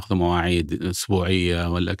لازم يأخذوا مواعيد أسبوعية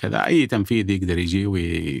ولا كذا، أي تنفيذ يقدر يجي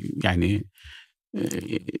ويعني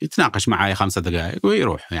يتناقش معي 5 دقائق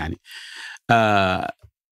ويروح. يعني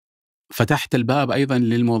فتحت الباب أيضا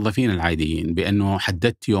للموظفين العاديين، بأنه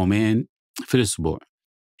حددت يومين في الأسبوع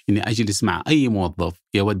إني أجلس مع أي موظف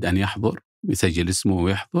يود أن يحضر، يسجل اسمه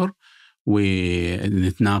ويحضر،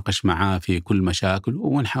 ونتناقش معاه في كل مشاكل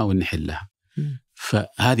ونحاول نحلها.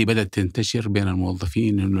 فهذه بدأت تنتشر بين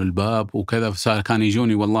الموظفين إنه الباب وكذا. فصار كان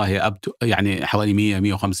يجوني والله يعني حوالي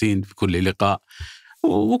 100-150 في كل لقاء،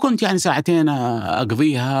 وكنت يعني ساعتين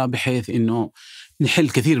أقضيها بحيث إنه نحل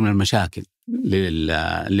كثير من المشاكل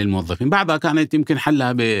للموظفين. بعضها كانت يمكن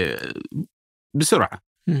حلها بسرعة،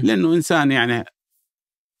 لأنه إنسان يعني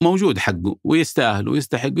موجود حقه ويستاهل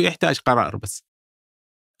ويستحق ويحتاج قرار بس.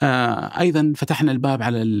 أيضا فتحنا الباب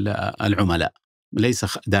على العملاء، ليس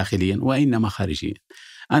داخليا وإنما خارجيا.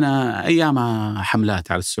 أنا أيام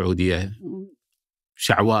حملات على السعودية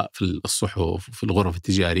شعواء في الصحف في الغرف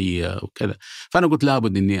التجارية وكذا، فأنا قلت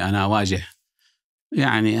لابد أني أنا أواجه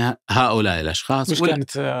يعني هؤلاء الأشخاص. وش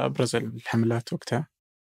كانت أبرز الحملات وقتها؟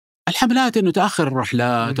 الحملات أنه تأخر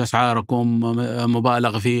الرحلات، أسعاركم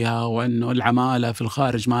مبالغ فيها، وأنه العمالة في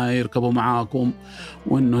الخارج ما يركبوا معاكم،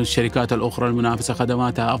 وأنه الشركات الأخرى المنافسة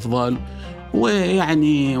خدماتها أفضل،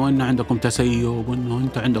 ويعني وأنه عندكم تسيب وأنه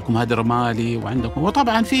أنتم عندكم هدر مالي وعندكم،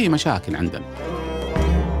 وطبعا في مشاكل عندنا.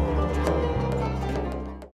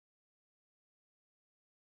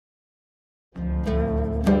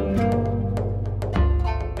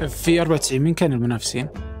 في 94 مين كان المنافسين؟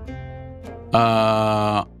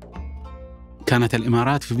 كانت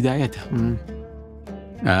الإمارات في بدايتها.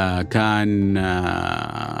 كان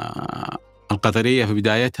القطرية في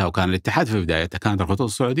بدايتها، وكان الاتحاد في بدايتها. كانت الخطوط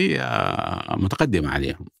السعودية متقدمة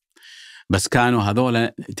عليهم، بس كانوا هذول.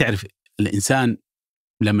 تعرف الإنسان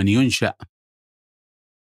لما ينشأ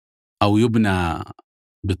أو يبنى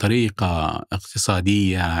بطريقة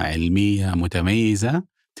اقتصادية علمية متميزة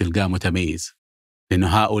تلقاه متميز، لأنه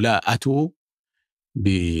هؤلاء أتوا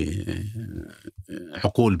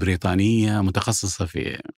بعقول بريطانية متخصصة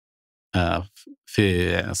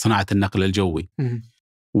في صناعة النقل الجوي.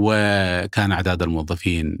 وكان أعداد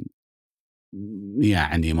الموظفين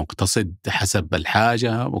يعني مقتصد حسب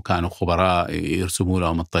الحاجة، وكانوا خبراء يرسموا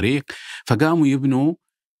لهم الطريق، فقاموا يبنوا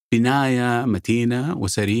بناية متينة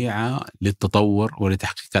وسريعة للتطور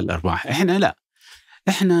ولتحقيق الأرباح. إحنا لا،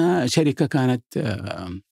 إحنا شركة كانت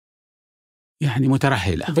يعني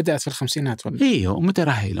مترهلة، بدأت في الخمسينات ولا؟ ايوه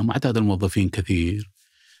مترهلة، وعدد الموظفين كثير.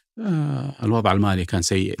 الوضع المالي كان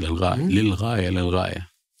سيء للغاية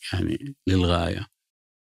يعني للغاية.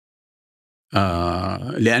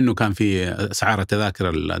 لأنه كان في أسعار التذاكر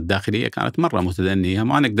الداخلية كانت مرة متدنية،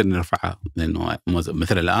 ما نقدر نرفعها، لأنه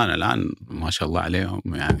مثل الآن ما شاء الله عليهم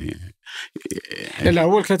يعني.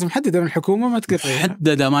 الأول كانت محددة من الحكومة، ما تقدر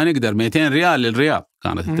محددة، ما نقدر. 200 ريال للرياض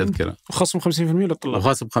كانت التذكرة، وخصم 50% للطلاب،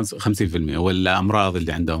 وخصم 50%، والأمراض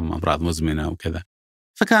اللي عندهم أمراض مزمنة وكذا.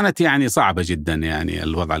 فكانت يعني صعبة جدا يعني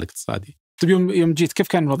الوضع الاقتصادي. طيب يوم جيت كيف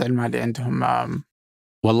كان الوضع المالي عندهم؟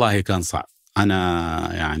 والله كان صعب.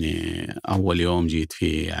 أنا يعني أول يوم جيت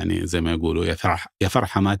فيه يعني زي ما يقولوا يا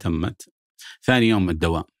فرحة ما تمت. ثاني يوم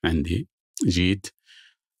الدوام عندي جيت،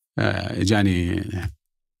 جاني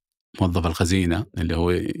موظف الخزينة اللي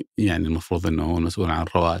هو يعني المفروض أنه هو المسؤول عن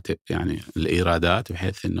الرواتب، يعني الإيرادات،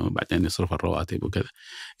 بحيث أنه بعدين يصرف الرواتب وكذا.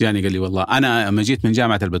 جاني قال لي والله أنا لما جيت من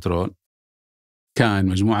جامعة البترول كان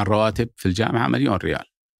مجموع الرواتب في الجامعة 1,000,000 ريال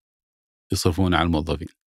يصرفون على الموظفين.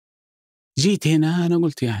 جيت هنا أنا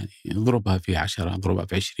قلت يعني اضربها في 10، اضربها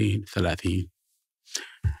في 20، 30.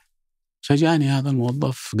 فجاني هذا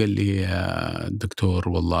الموظف قال لي يا دكتور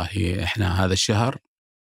والله إحنا هذا الشهر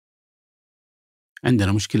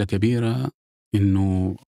عندنا مشكلة كبيرة،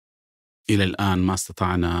 إنه إلى الآن ما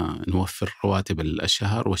استطعنا نوفر رواتب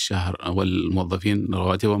الشهر والموظفين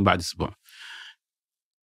رواتبهم بعد أسبوع.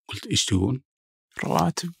 قلت إيش تقول؟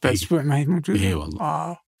 رواتب بعد أسبوع ما هي موجودة؟ إيه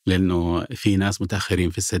والله. لأنه في ناس متأخرين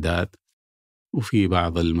في السداد، وفي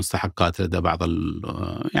بعض المستحقات لدى بعض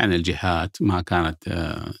يعني الجهات ما كانت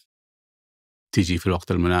تيجي في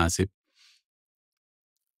الوقت المناسب.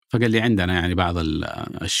 فقال لي عندنا يعني بعض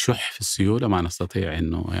الشح في السيولة ما نستطيع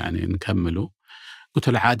إنه يعني نكمله. قلت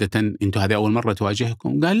له عادة أنتوا هذه أول مرة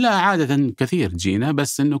تواجهكم؟ قال لا عادة كثير جينا،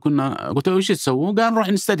 بس إنه كنا. قلت له إيش تسووا؟ قال نروح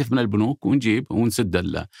نستلف من البنوك ونجيب ونسد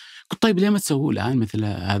قلت طيب ليه ما تسووا الآن مثل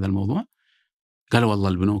هذا الموضوع؟ قال والله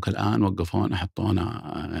البنوك الآن وقفونا حطونا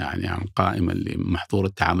يعني عن القائمة اللي محظور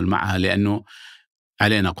التعامل معها، لأنه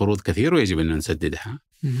علينا قروض كثير ويجب أن نسددها.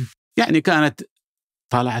 يعني كانت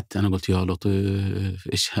طالعت، أنا قلت يا لطيف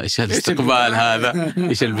إيش الاستقبال هذا،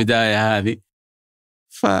 إيش البداية هذه.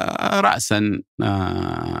 فرأسا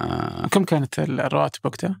كم كانت الرواتب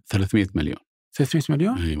وقتها؟ 300 مليون. 300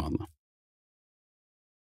 مليون؟ أي والله.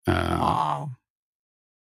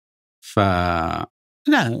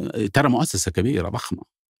 لا ترى مؤسسة كبيرة ضخمة،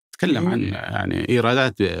 تكلم عن يعني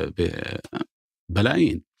إيرادات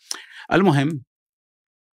بلايين. المهم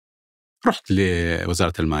رحت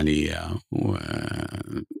لوزارة المالية،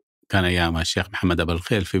 وكان أيامها الشيخ محمد أبو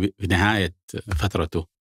الخيل في نهاية فترته.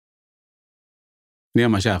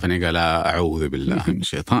 يوم ما شافني قال أعوذ بالله من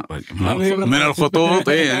الشيطان من الخطوط.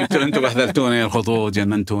 إيه أنتوا بهذلتوني الخطوط،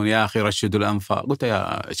 جننتوني يا أخي، رشدوا الأنفاق. قلت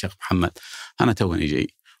يا شيخ محمد أنا توني جاي،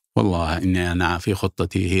 والله إني أنا في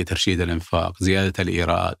خطتي هي ترشيد الإنفاق، زيادة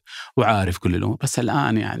الإيراد، وعارف كل الأمور، بس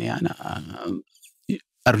الآن يعني أنا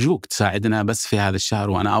أرجوك تساعدنا بس في هذا الشهر،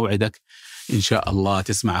 وأنا أوعدك إن شاء الله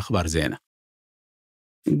تسمع أخبار زينة.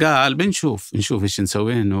 قال بنشوف إيش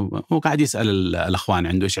نسوي. إنه هو قاعد يسأل الأخوان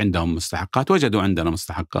عنده إيش عندهم مستحقات، وجدوا عندنا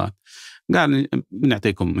مستحقات. قال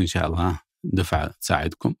بنعطيكم إن شاء الله دفعة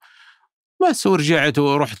تساعدكم. بس ورجعت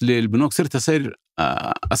ورحت للبنوك، صرت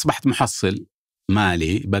أصبحت محصل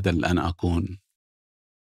مالي بدل أن أكون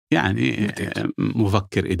يعني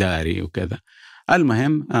مفكر إداري وكذا.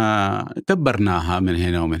 المهم دبرناها من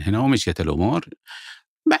هنا ومن هنا ومشيت الأمور.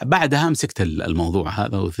 بعدها مسكت الموضوع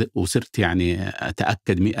هذا وصرت يعني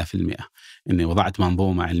أتأكد 100% إني وضعت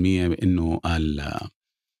منظومة علمية بأنه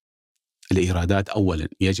الإيرادات أولا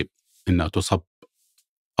يجب أنها تصب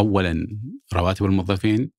أولا رواتب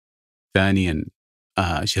الموظفين، ثانيا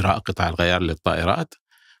شراء قطع الغيار للطائرات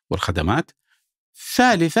والخدمات،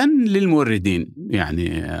 ثالثا للموردين يعني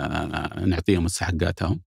نعطيهم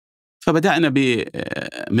مستحقاتهم. فبدأنا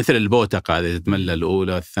بمثل البوتقة هذه تتملى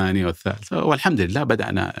الأولى والثانية والثالثة، والحمد لله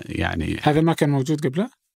بدأنا يعني. هذا ما كان موجود قبله؟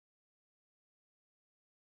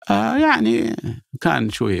 يعني كان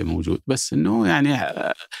شوية موجود، بس إنه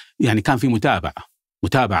يعني كان في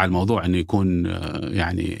متابعة الموضوع إنه يكون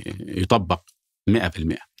يعني يطبق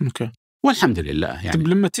 100%. أوكي. والحمد لله يعني. طيب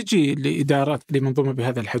لما تجي لإدارات لمنظومة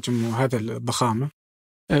بهذا الحجم وهذا الضخامة،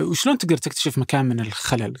 وشلون تقدر تكتشف مكان من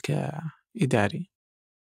الخلل كإداري؟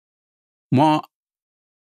 ما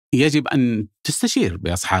يجب أن تستشير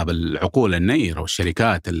بأصحاب العقول النيرة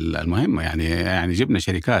والشركات المهمة. يعني جبنا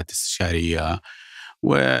شركات استشارية،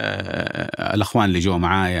 والأخوان اللي جو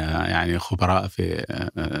معايا يعني خبراء في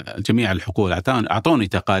جميع الحقول أعطوني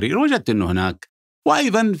تقارير، وجدت أنه هناك.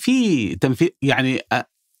 وأيضا في تنفيذ يعني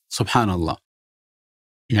سبحان الله،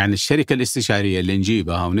 يعني الشركة الاستشارية اللي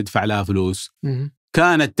نجيبها وندفع لها فلوس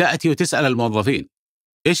كانت تأتي وتسأل الموظفين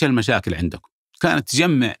إيش المشاكل عندكم، كانت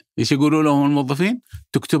تجمع إيش يقولوا لهم الموظفين،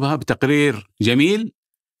 تكتبها بتقرير جميل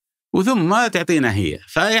وثم تعطينا هي.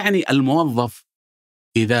 فيعني الموظف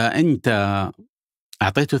إذا أنت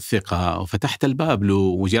أعطيته الثقة وفتحت الباب له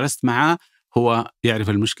وجلست معه، هو يعرف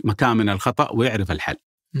مكان من الخطأ ويعرف الحل.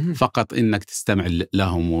 فقط إنك تستمع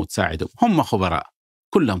لهم وتساعدهم. هم خبراء،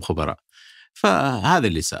 كلهم خبراء. فهذا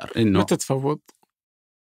اللي صار. إنه متى تفوض؟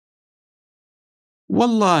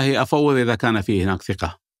 والله أفوض إذا كان فيه هناك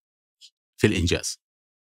ثقة في الإنجاز.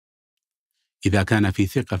 إذا كان في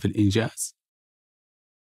ثقة في الإنجاز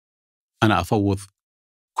أنا أفوض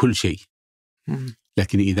كل شيء.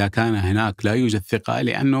 لكن إذا كان هناك لا يوجد ثقة،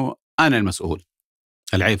 لأنه أنا المسؤول،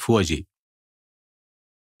 العيب في وجهي.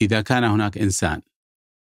 إذا كان هناك إنسان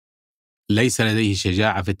ليس لديه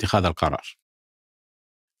شجاعة في اتخاذ القرار،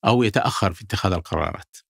 أو يتأخر في اتخاذ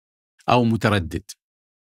القرارات، أو متردد،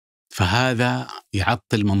 فهذا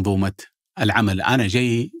يعطل منظومة العمل. أنا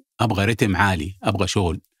جاي أبغى رتم عالي، أبغى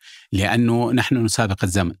شغل، لأنه نحن نسابق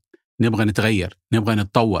الزمن، نبغى نتغير، نبغى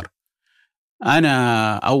نتطور.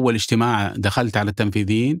 أنا أول اجتماع دخلت على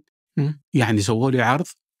التنفيذيين يعني سووا لي عرض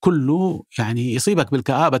كله يعني يصيبك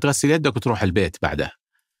بالكآبة، تغسل يدك وتروح البيت بعدها.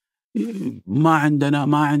 ما عندنا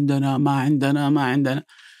ما عندنا ما عندنا ما عندنا،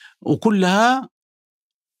 وكلها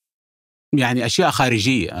يعني أشياء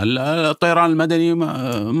خارجية. الطيران المدني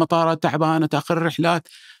مطارات تعبانة، تأخر الرحلات،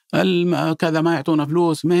 كذا، ما يعطونا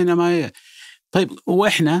فلوس، مهنة ما طيب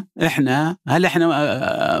وإحنا هل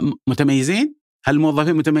إحنا متميزين؟ هل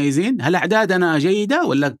الموظفين متميزين؟ هل أعدادنا جيدة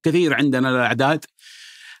ولا كثير عندنا الأعداد؟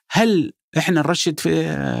 هل إحنا نرشد في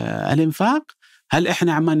الإنفاق؟ هل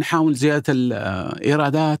إحنا عم نحاول زيادة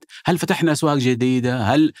الإيرادات؟ هل فتحنا أسواق جديدة؟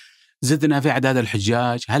 هل زدنا في أعداد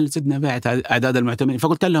الحجاج؟ هل زدنا في أعداد المعتمرين؟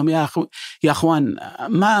 فقلت لهم يا أخوان،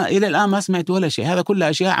 ما إلى الآن ما سمعت ولا شيء. هذا كلها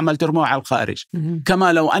أشياء عمال ترموها على الخارج،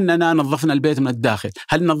 كما لو أننا نظفنا البيت من الداخل.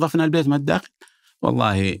 هل نظفنا البيت من الداخل؟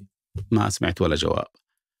 والله ما سمعت ولا جواب.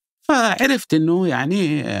 فعرفت أنه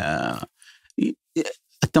يعني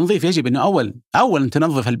التنظيف يجب أنه أولا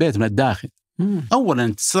تنظف البيت من الداخل،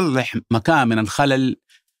 أولا تصلح مكان من الخلل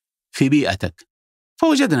في بيئتك.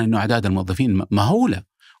 فوجدنا أنه أعداد الموظفين مهولة،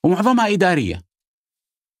 ومعظمها إدارية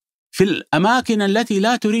في الأماكن التي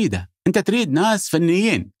لا تريدها. أنت تريد ناس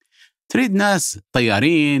فنيين، تريد ناس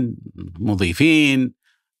طيارين، مضيفين،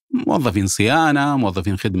 موظفين صيانة،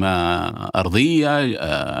 موظفين خدمة أرضية،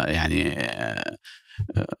 يعني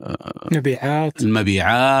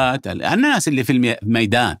المبيعات، الناس اللي في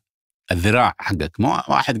الميدان، الذراع حقك. مو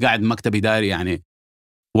واحد قاعد مكتب إداري، يعني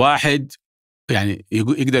واحد يعني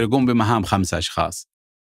يقدر يقوم بمهام 5 أشخاص.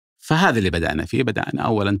 فهذا اللي بدأنا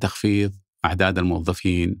أولا تخفيض أعداد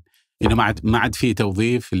الموظفين، إنه ما عاد فيه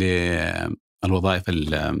توظيف للوظائف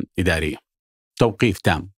الإدارية، توقيف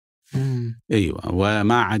تام. أيوة،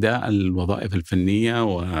 وما عدا الوظائف الفنية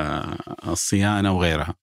والصيانة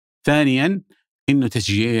وغيرها. ثانيا إنه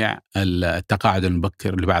تشجيع التقاعد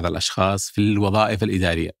المبكر لبعض الأشخاص في الوظائف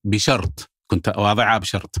الإدارية، بشرط، كنت واضعها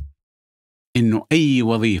بشرط إنه أي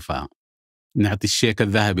وظيفة نعطي الشيك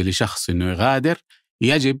الذهبي لشخص إنه يغادر،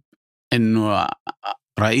 يجب إنه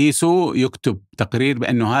رئيسه يكتب تقرير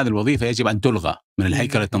بأنه هذه الوظيفة يجب أن تلغى من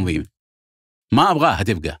الهيكل التنظيمي، ما أبغاها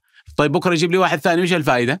تبقى. طيب بكرة يجيب لي واحد ثاني، وش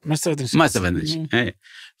الفائدة؟ ما استفدنا شيء.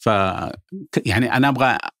 يعني أنا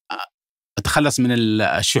أبغى أتخلص من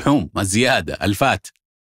الشحوم الزيادة الفات.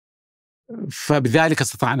 فبذلك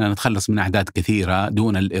استطعنا أن نتخلص من أعداد كثيرة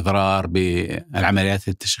دون الإضرار بالعمليات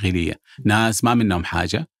التشغيلية. ناس ما منهم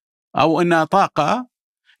حاجة، أو أنها طاقة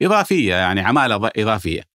إضافية، يعني عمالة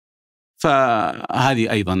إضافية.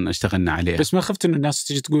 فهذه أيضا اشتغلنا عليها. بس ما خفت إنه الناس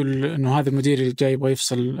تيجي تقول إنه هذا المدير اللي جاي يبغى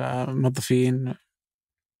يفصل موظفين؟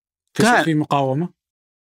 في مقاومة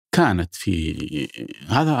كانت في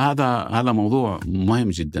هذا موضوع مهم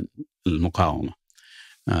جدا، المقاومة.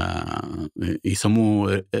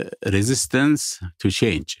 يسموه resistance to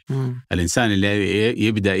change. الإنسان اللي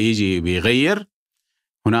يبدأ يجي بيغير،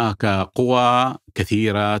 هناك قوى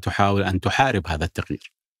كثيرة تحاول أن تحارب هذا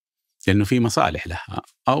التغيير، لأنه في مصالح لها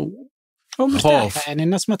أو خوف. يعني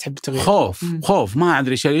الناس ما تحب التغيير. خوف ما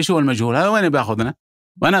أدري إيش هو المجهول، هذا وين بياخذنا؟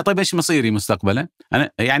 وأنا طيب إيش مصيري مستقبلا؟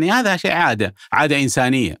 أنا يعني هذا شيء عادة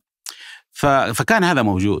إنسانية. فكان هذا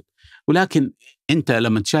موجود. ولكن أنت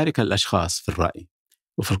لما تشارك الأشخاص في الرأي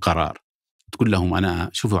وفي القرار، تقول لهم أنا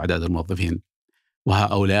شوفوا أعداد الموظفين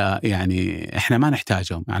وهؤلاء يعني إحنا ما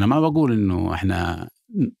نحتاجهم. أنا ما بقول إنه إحنا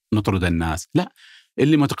نطرد الناس، لا،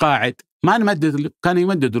 اللي متقاعد ما نمدد، كانوا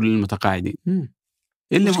يمددوا للمتقاعدين.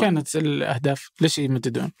 إيش كانت الأهداف؟ ليش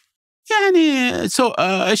يمددون؟ يعني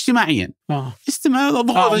اجتماعيا.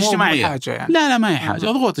 ضغوط اجتماعية. يعني. لا ما هي حاجة،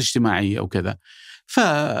 ضغوط اجتماعية وكذا.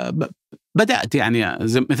 فبدأت يعني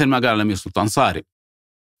مثل ما قال الأمير سلطان صارم،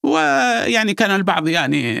 ويعني كان البعض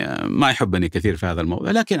يعني ما يحبني كثير في هذا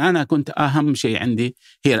الموضوع، لكن أنا كنت أهم شيء عندي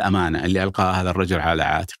هي الأمانة اللي ألقى هذا الرجل على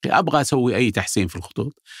عاتقي. أبغى أسوي أي تحسين في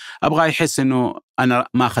الخطوط، أبغى يحس أنه أنا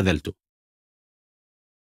ما خذلته.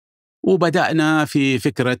 وبدأنا في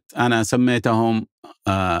فكرة أنا سميتهم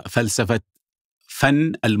فلسفة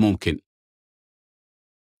فن الممكن.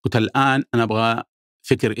 قلت الآن أنا أبغى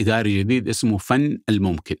فكر إداري جديد اسمه فن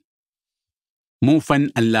الممكن، مو فن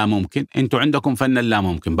اللا ممكن. أنتوا عندكم فن اللا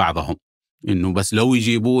ممكن بعضهم، إنه بس لو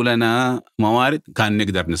يجيبوا لنا موارد كان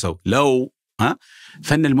نقدر نسوي.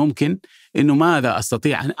 فن الممكن إنه ماذا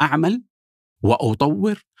أستطيع أن أعمل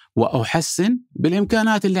وأطور وأحسن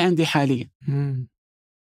بالإمكانات اللي عندي حاليا.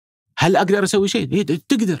 هل أقدر أسوي شيء؟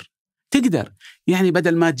 تقدر يعني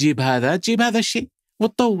بدل ما تجيب هذا الشيء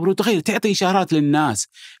وتطور وتغير، تعطي إشارات للناس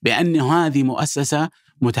بأن هذه مؤسسة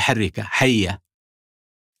متحركة حية،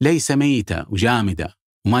 ليس ميتة وجامدة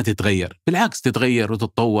وما تتغير، بالعكس تتغير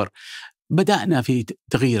وتتطور. بدأنا في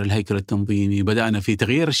تغيير الهيكل التنظيمي، بدأنا في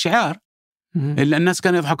تغيير الشعار. إلا الناس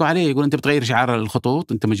كانوا يضحكوا عليه، يقول أنت بتغير شعار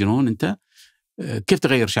الخطوط، أنت مجنون، أنت كيف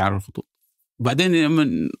تغير شعار الخطوط؟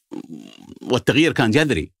 وبعدين والتغيير كان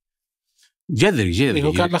جذري.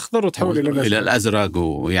 هو كان الأخضر وتحول إلى الأزرق،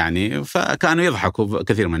 ويعني فكانوا يضحكوا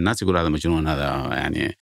كثير من الناس، يقول هذا مجنون،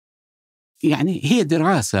 هذا يعني هي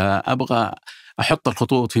دراسة. أبغى أحط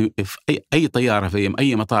الخطوط في أي طيارة في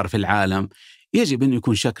أي مطار في العالم، يجب أن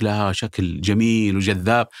يكون شكلها شكل جميل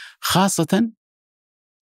وجذاب، خاصة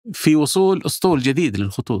في وصول أسطول جديد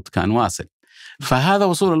للخطوط كان واصل. فهذا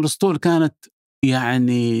وصول الأسطول كانت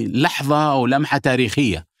يعني لحظة أو لمحة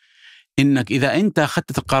تاريخية، إنك إذا أنت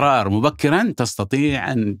أخذت القرار مبكرا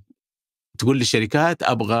تستطيع أن تقول للشركات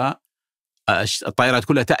أبغى الطائرات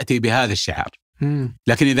كلها تأتي بهذا الشعار.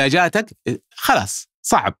 لكن إذا جاتك خلاص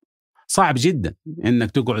صعب جدا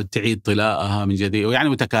إنك تقعد تعيد طلاءها من جديد، ويعني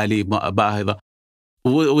وتكاليف باهظة،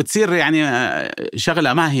 وتصير يعني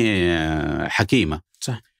شغلة ما هي حكيمة.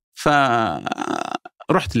 صح.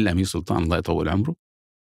 فرحت للأمير سلطان الله يطول عمره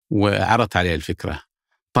وعرضت عليه الفكرة.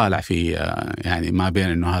 طالع في يعني ما بين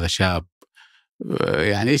إنه هذا شاب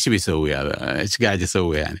يعني إيش بيسوي هذا، إيش قاعد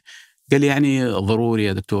يسوي يعني. قال لي يعني ضروري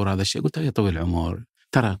يا دكتور هذا الشيء. قلت له يا طويل العمر،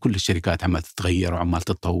 ترى كل الشركات عمال تتغير وعمال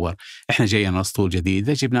تتطور، إحنا جاينا أسطول جديد،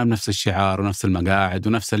 إذا جبنا بنفس الشعار ونفس المقاعد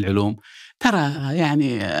ونفس العلوم، ترى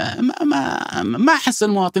يعني ما أحس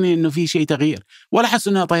المواطنين إنه في شيء تغيير، ولا أحس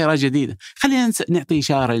إنها طائرة جديدة. خلينا نعطي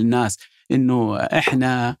إشارة للناس إنه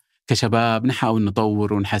إحنا كشباب نحاول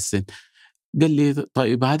نطور ونحسن. قال لي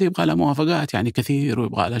طيب هذه يبغى لها موافقات يعني كثير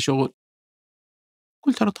ويبغى لها شغل.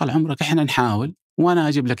 قلت له طال عمرك إحنا نحاول، وأنا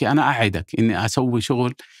أجيب لك، أنا أعدك إني أسوي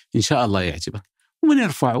شغل إن شاء الله يعجبك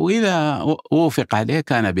ونرفع، وإذا وافق عليه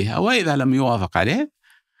كان بها، وإذا لم يوافق عليه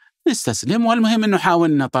نستسلم، والمهم إنه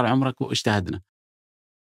حاولنا طال عمرك واجتهدنا.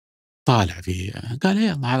 طالع فيه قال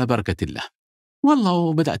يلا على بركة الله. والله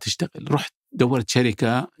وبدأت أشتغل، رحت دورت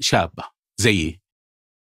شركة شابة زيي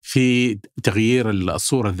في تغيير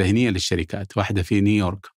الصورة الذهنية للشركات، واحدة في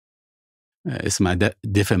نيويورك اسمها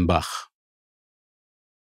ديفنباخ،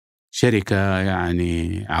 شركة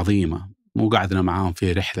يعني عظيمة. وقعدنا معاهم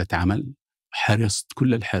في رحلة عمل، حرصت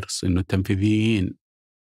كل الحرص إنه التنفيذيين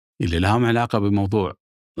اللي لهم علاقة بموضوع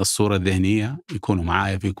الصورة الذهنية يكونوا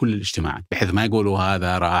معايا في كل الاجتماعات، بحيث ما يقولوا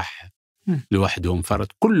هذا راح لوحدهم فرد،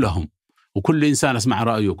 كلهم، وكل إنسان أسمع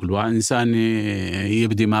رأيه، كل إنسان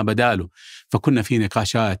يبدي ما بداله. فكنا في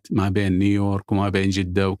نقاشات ما بين نيويورك وما بين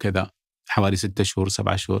جدة وكذا، حوالي 6 شهور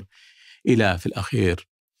 7 شهور، إلى في الأخير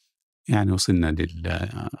يعني وصلنا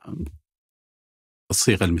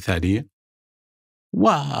للصيغة المثالية،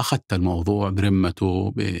 وأخذت الموضوع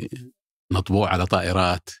برمته بمطبوع على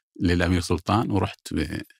طائرات للأمير سلطان، ورحت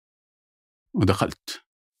ودخلت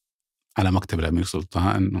على مكتب الأمير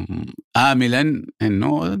سلطان آملا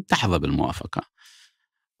أنه تحظى بالموافقة.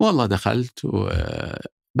 والله دخلت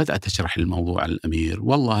وبدأت أشرح الموضوع على الأمير،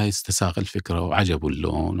 والله استساغ الفكرة وعجبه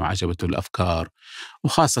اللون وعجبته الأفكار،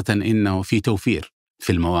 وخاصة أنه في توفير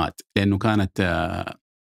في المواد، لأنه كانت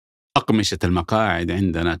أقمشة المقاعد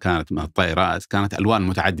عندنا كانت من الطائرات كانت ألوان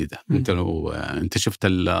متعددة. أنت شفت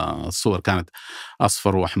الصور كانت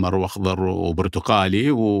أصفر وأحمر وأخضر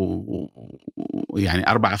وبرتقالي ويعني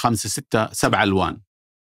 4 5 6 7 ألوان.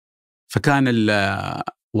 فكان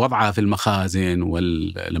وضعها في المخازن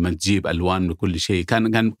ولما تجيب ألوان لكل شيء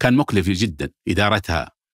كان مكلف جدا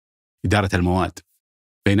إدارتها، إدارة المواد.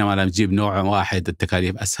 بينما لما تجيب نوع واحد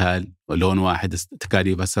التكاليف أسهل، ولون واحد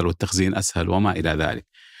التكاليف أسهل، والتخزين أسهل وما إلى ذلك.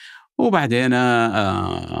 وبعدين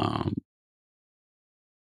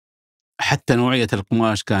حتى نوعية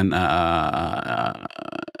القماش كان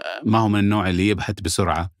ما هو من النوع اللي يبحث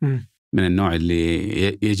بسرعة، من النوع اللي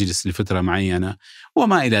يجلس لفترة معينة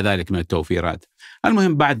وما إلى ذلك من التوفيرات.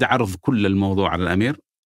 المهم بعد عرض كل الموضوع على الأمير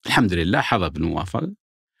الحمد لله حظى بالموافقة.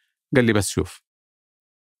 قال لي بس شوف،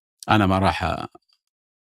 أنا ما راح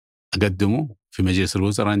أقدمه في مجلس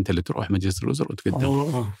الوزراء، أنت اللي تروح مجلس الوزراء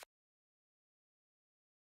وتقدمه.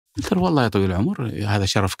 قلت له والله يا طويل العمر هذا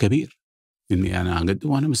شرف كبير إني أنا أقدم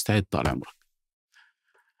وأنا مستعد طال عمرك.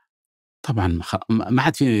 طبعا ما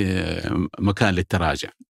عاد في مكان للتراجع.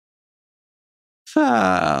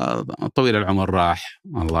 فطويل العمر راح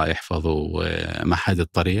الله يحفظه ومهد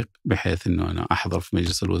الطريق بحيث أنه أنا أحضر في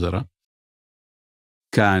مجلس الوزراء.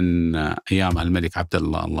 كان أيام الملك عبد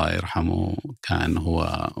الله يرحمه كان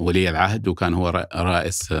هو ولي العهد، وكان هو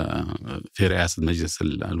رئيس في رئاسة مجلس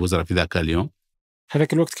الوزراء في ذاك اليوم.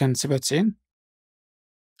 هذاك الوقت كان 97؟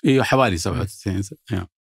 ايوه حوالي 97.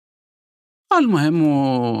 المهم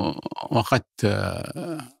واخذت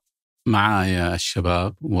معايا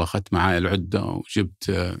الشباب واخذت معايا العدة وجبت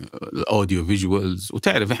الاوديو فيجوالز،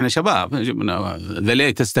 وتعرف احنا شباب جبنا ذا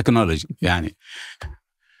ليتست تكنولوجي. يعني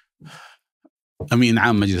امين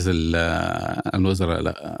عام مجلس الوزراء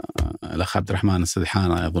الاخ عبد الرحمن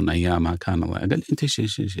السدحانة اظن ايامها كان، الله قال لي انت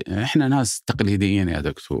ايش احنا ناس تقليديين يا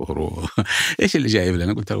دكتور ايش اللي جايب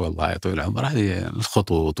لنا؟ قلت له والله يا طويل العمر هذه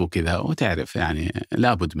الخطوط وكذا، وتعرف يعني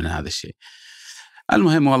لابد من هذا الشيء.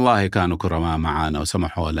 المهم والله كانوا كرماء معنا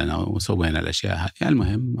وسمحوا لنا وسوينا الاشياء هذه.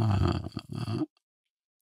 المهم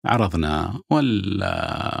عرضنا، والملك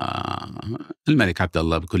عبد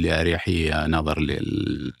الله بكل أريحية نظر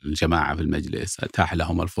للجماعة في المجلس، أتاح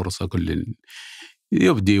لهم الفرصة كل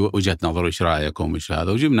يبدي وجهة نظر إيش رأيكم إيش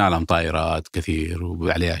هذا، وجبنا لهم طائرات كثير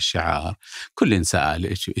وعليها الشعار، كل سأل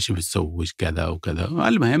إيش بتسوي إيش كذا وكذا.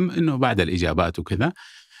 المهم إنه بعد الإجابات وكذا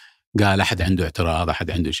قال أحد عنده اعتراض،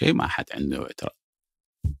 أحد عنده شيء، ما أحد عنده اعتراض.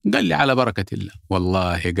 قال لي على بركة الله.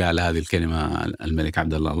 والله قال هذه الكلمة الملك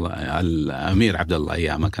عبد الله الأمير عبد الله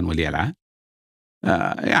أيام كان ولي العهد.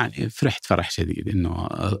 يعني فرحت فرح شديد إنه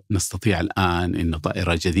نستطيع الآن إنه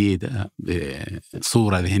طائرة جديدة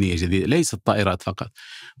بصورة ذهنية جديدة، ليست طائرات فقط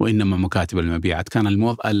وإنما مكاتب المبيعات. كان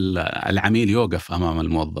العميل يوقف أمام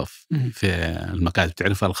الموظف في المكاتب،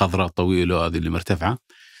 تعرفها الخضراء الطويلة هذه اللي مرتفعة،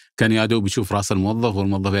 كان يادوب يشوف راس الموظف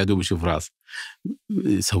والموظف يادوب يشوف راس.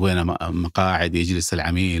 سوينا مقاعد يجلس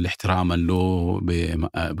العميل احتراما له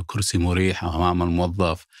بكرسي مريح أمام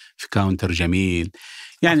الموظف في كاونتر جميل.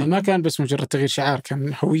 يعني ما كان بس مجرد تغيير شعار،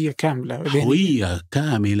 كان هوية كاملة، هوية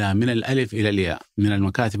كاملة من الألف إلى الياء، من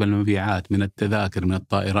المكاتب المبيعات، من التذاكر، من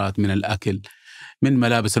الطائرات، من الأكل، من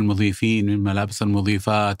ملابس المضيفين، من ملابس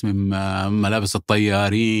المضيفات، من ملابس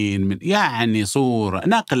الطيارين، من يعني صورة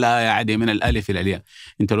نقلة يعني من الألف إلى الياء.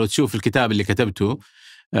 أنت لو تشوف الكتاب اللي كتبته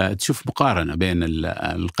تشوف مقارنة بين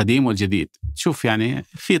القديم والجديد، تشوف يعني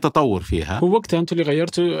في تطور فيها. هو وقتها أنتوا اللي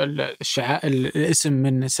غيرتوا الاسم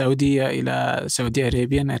من السعودية إلى سعودية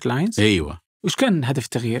أريبيان إيرلاينز؟ أيوة. وش كان هدف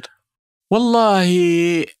التغيير؟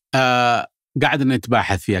 والله قاعدة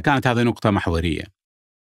نتباحث فيها، كانت هذه نقطة محورية.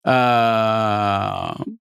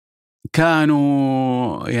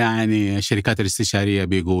 كانوا يعني الشركات الاستشارية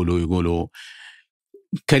يقولوا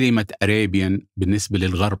كلمة أريبيان بالنسبة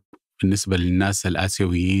للغرب، بالنسبة للناس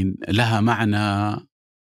الآسيويين لها معنى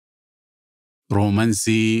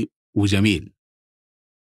رومانسي وجميل.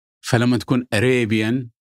 فلما تكون أريبيان،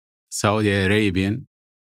 سعودية أريبيان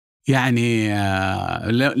يعني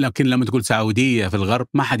لكن لما تقول سعودية في الغرب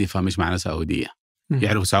ما حد يفهم إيش معنى سعودية.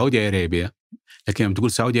 يعرفوا سعودية أريبيا، لكن لما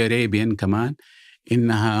تقول سعودية أريبيان كمان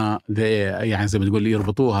إنها يعني زي ما تقول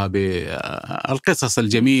يربطوها بالقصص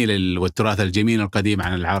الجميلة والتراث الجميل القديم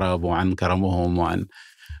عن العرب وعن كرمهم وعن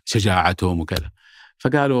شجاعتهم وكذا.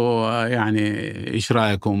 فقالوا يعني إيش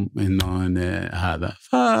رأيكم إنه هذا؟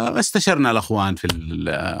 فاستشرنا الأخوان في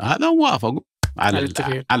هذا ووافقوا على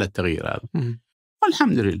التغيير هذا.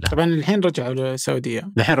 والحمد لله. طبعا الحين رجعوا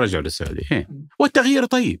للسعودية. إيه. والتغيير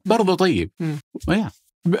طيب برضو طيب.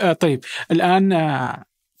 طيب الآن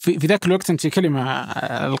في ذاك الوقت أنت كلمة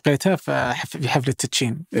لقيتها في حفل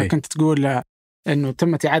التدشين، فكنت تقول أنه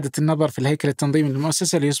تمت إعادة النظر في الهيكل التنظيمي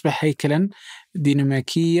للمؤسسة ليصبح هيكلا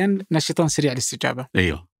ديناميكيا نشطا سريع الاستجابة.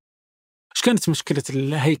 أيوه. إيش كانت مشكلة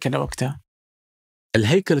الهيكل وقتها؟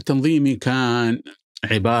 الهيكل التنظيمي كان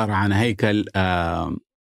عبارة عن هيكل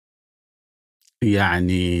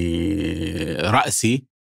يعني رأسي،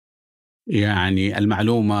 يعني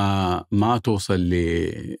المعلومة ما توصل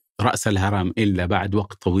لرأس الهرم إلا بعد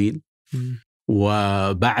وقت طويل.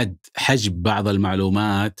 وبعد حجب بعض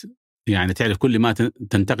المعلومات، يعني تعرف كل ما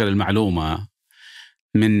تنتقل المعلومة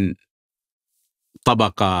من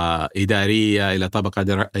طبقة إدارية إلى طبقة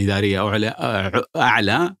إدارية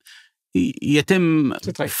أعلى يتم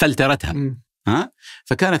فلترتها.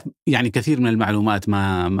 فكانت يعني كثير من المعلومات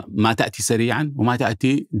ما تأتي سريعا وما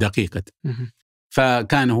تأتي دقيقة.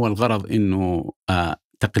 فكان هو الغرض إنه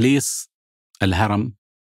تقليص الهرم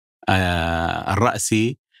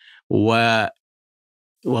الرأسي،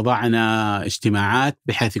 ووضعنا اجتماعات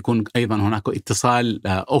بحيث يكون أيضا هناك اتصال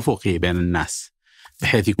أفقي بين الناس،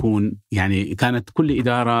 بحيث يكون يعني كانت كل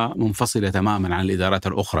إدارة منفصلة تماما عن الإدارات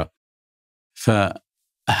الأخرى.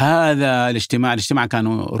 فهذا الاجتماع كان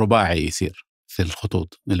رباعي يصير في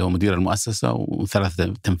الخطوط، اللي هو مدير المؤسسة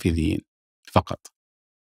وثلاثة تنفيذيين فقط.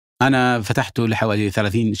 أنا فتحته لحوالي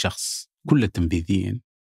 30 شخص كل التنفيذيين.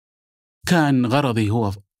 كان غرضي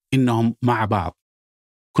هو إنهم مع بعض،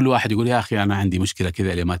 كل واحد يقول يا أخي أنا عندي مشكلة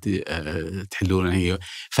كذا اللي ما تحلونها هي.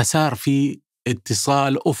 فصار في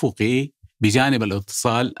اتصال أفقي بجانب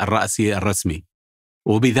الاتصال الرأسي الرسمي،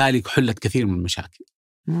 وبذلك حلت كثير من المشاكل.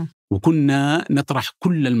 وكنا نطرح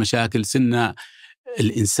كل المشاكل. سنة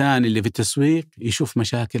الإنسان اللي في التسويق يشوف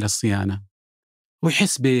مشاكل الصيانة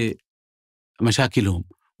ويحس بمشاكلهم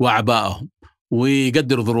وأعبائهم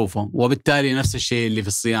ويقدر ظروفهم، وبالتالي نفس الشيء اللي في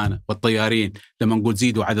الصيانة والطيارين. لما نقول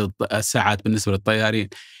زيدوا عدد الساعات بالنسبة للطيارين،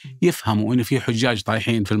 يفهموا إنه في حجاج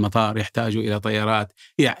طايحين في المطار يحتاجوا إلى طيارات.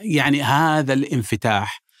 يعني هذا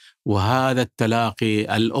الانفتاح وهذا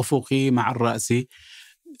التلاقي الأفقي مع الرأسي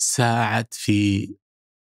ساعد في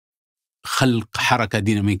خلق حركة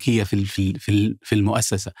ديناميكية في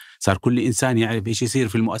المؤسسة. صار كل إنسان يعرف إيش يصير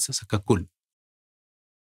في المؤسسة ككل.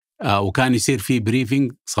 وكان يصير في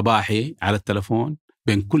بريفينج صباحي على التلفون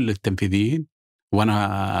بين كل التنفيذيين،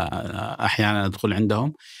 وأنا أحيانا أدخل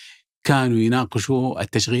عندهم. كانوا يناقشوا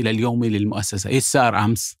التشغيل اليومي للمؤسسة. إيش صار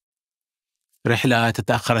أمس؟ رحلة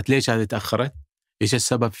تتأخرت، ليش هذه تأخرت؟ إيش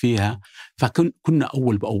السبب فيها؟ فكنا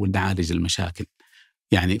أول بأول نعالج المشاكل.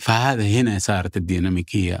 يعني فهذا هنا صارت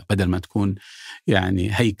الديناميكية، بدل ما تكون يعني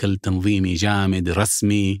هيكل تنظيمي جامد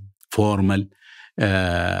رسمي فورمال،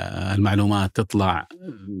 المعلومات تطلع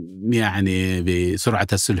يعني بسرعة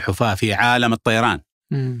السلحفاة في عالم الطيران.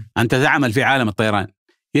 أنت تعمل في عالم الطيران،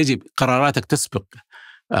 يجب قراراتك تسبق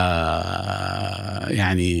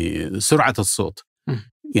يعني سرعة الصوت.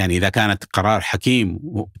 يعني إذا كانت قرار حكيم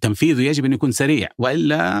وتنفيذه يجب أن يكون سريع،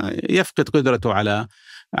 وإلا يفقد قدرته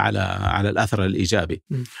على الأثر الإيجابي.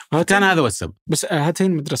 كان هذا هو السبب. بس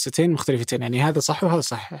هاتين مدرستين مختلفتين، يعني هذا صح وهذا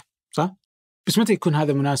صح؟ بس متى يكون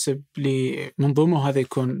هذا مناسب لمنظومة وهذا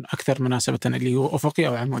يكون أكثر مناسبة اللي هو أفقي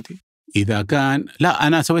أو عمودي؟ إذا كان لا،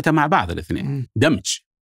 أنا سويتها مع بعض الاثنين دمج.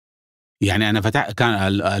 يعني أنا كان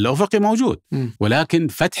الأفقي موجود، ولكن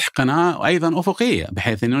فتح قناة أيضا أفقية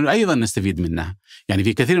بحيث أنه أيضا نستفيد منها. يعني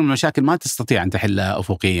في كثير من المشاكل ما تستطيع أن تحلها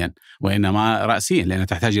أفقيا وإنما رأسيا، لأنها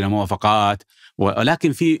تحتاج إلى موافقات.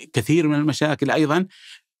 ولكن في كثير من المشاكل أيضا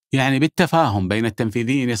يعني بالتفاهم بين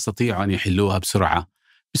التنفيذيين يستطيعوا أن يحلوها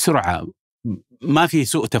بسرعة. ما في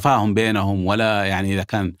سوء تفاهم بينهم، ولا يعني إذا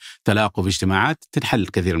كان تلاقوا في اجتماعات تنحل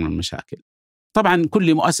كثير من المشاكل. طبعا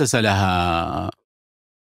كل مؤسسة لها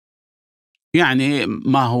يعني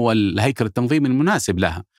ما هو الهيكل التنظيمي المناسب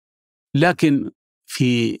لها، لكن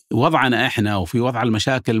في وضعنا إحنا وفي وضع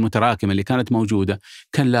المشاكل المتراكمة اللي كانت موجودة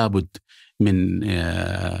كان لابد من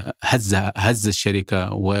هز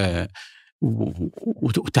الشركة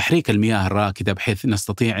وتحريك المياه الراكدة بحيث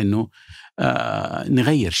نستطيع أنه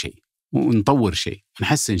نغير شيء ونطور شيء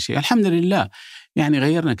ونحسن شيء. الحمد لله يعني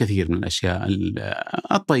غيرنا كثير من الأشياء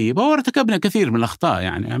الطيبة، وارتكبنا كثير من الأخطاء.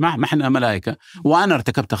 يعني ما احنا ملائكة، وأنا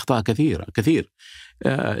ارتكبت أخطاء كثير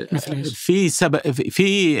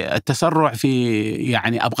في التسرع، في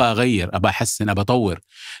يعني أبغى أغير، أبغى أحسن، أبغى أطور.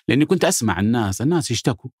 لأني كنت أسمع الناس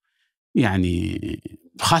يشتكوا، يعني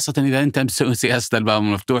خاصة إذا أنت مسوي سياسة الباب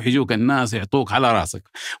المفتوح، يجوك الناس يعطوك على راسك،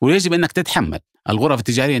 ويجب أنك تتحمل. الغرف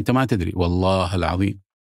التجارية أنت ما تدري، والله العظيم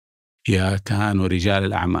يا كانوا رجال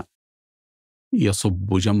الأعمال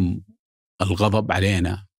يصبوا جنب الغضب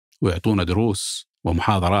علينا ويعطونا دروس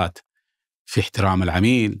ومحاضرات في احترام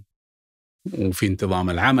العميل وفي انتظام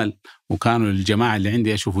العمل. وكانوا الجماعة اللي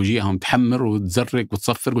عندي أشوف وجيههم تحمر وتزرق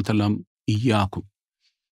وتصفر، قلت لهم إياكم،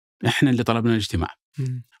 إحنا اللي طلبنا الاجتماع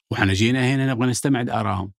وإحنا جينا هنا نبغى نستمع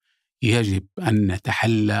لآرائهم. يجب أن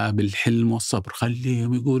نتحلى بالحلم والصبر،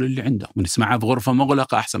 خليهم يقولوا اللي عندهم، ونسمعها في غرفة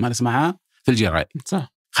مغلقة أحسن ما نسمعها في الجرائد.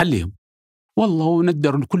 صح. خليهم والله،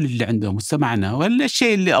 وندر كل اللي عندهم واستمعنا، ولا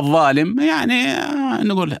الشيء اللي الظالم يعني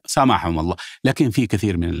نقول سامحهم الله. لكن في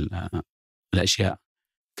كثير من الأشياء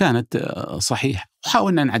كانت صحيحة،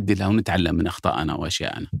 وحاولنا نعدلها ونتعلم من أخطائنا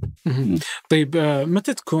وأشياءنا. طيب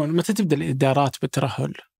متى تبدأ الإدارات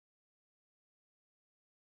بالترهل؟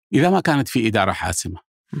 إذا ما كانت في إدارة حاسمة،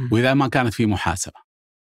 وإذا ما كانت في محاسبة.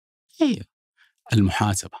 هي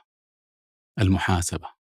المحاسبة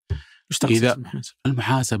إذا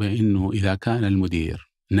المحاسبة إنه إذا كان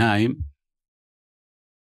المدير نايم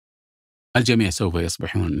الجميع سوف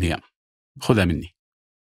يصبحون نيام، خذها مني.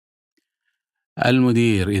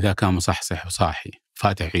 المدير إذا كان مصحصح وصاحي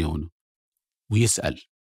فاتح عيونه ويسأل.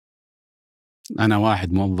 أنا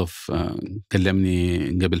واحد موظف كلمني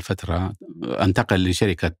قبل فترة، انتقل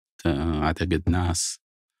لشركة أعتقد ناس،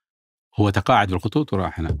 هو تقاعد في الخطوط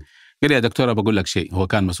وراح هناك. قال لي يا دكتور بقول لك شيء، هو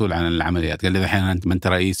كان مسؤول عن العمليات. قال لي الحين أنت ما أنت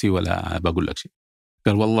رئيسي ولا بقول لك شيء.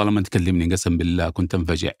 قال والله لما تكلمني قسم بالله كنت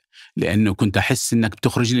انفجع، لأنه كنت أحس إنك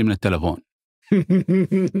بتخرج لي من التلفون.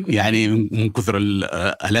 يعني من كثر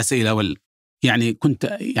الأسئلة يعني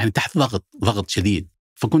كنت يعني تحت ضغط شديد،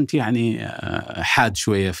 فكنت يعني حاد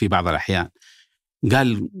شوية في بعض الأحيان.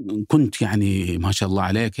 قال كنت يعني ما شاء الله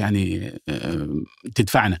عليك يعني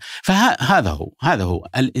تدفعنا. فهذا هو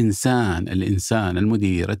الإنسان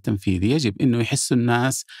المدير التنفيذي يجب أنه يحس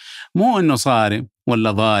الناس، مو أنه صارم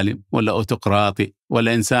ولا ظالم ولا أوتقراطي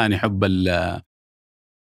ولا إنسان يحب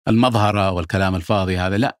المظهرة والكلام الفاضي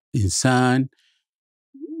هذا. لا، إنسان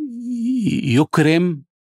يكرم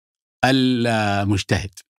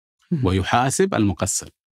المجتهد ويحاسب المقصر.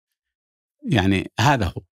 يعني هذا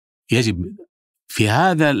هو يجب في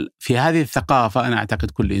هذه الثقافة. أنا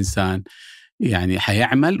أعتقد كل إنسان يعني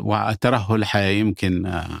حيعمل، والترهل يمكن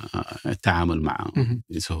التعامل معه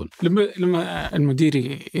بسهولة. لما المدير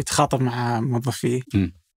يتخاطب مع موظفيه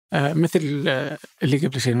مثل اللي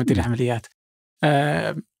قبل شيء مدير العمليات،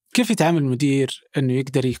 كيف يتعامل المدير أنه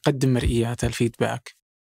يقدر يقدم مرئيات الفيدباك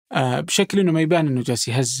بشكل أنه ما يبان أنه جالس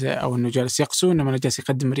يهزأ أو أنه جالس يقسو، إنما جالس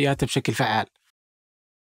يقدم مرئياته بشكل فعال؟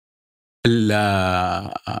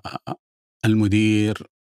 المدير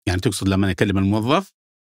يعني تقصد لما يكلم الموظف؟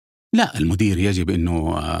 لا، المدير يجب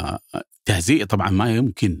أنه تهزئ. طبعا ما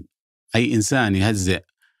يمكن أي إنسان يهزئ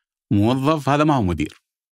موظف، هذا ما هو مدير،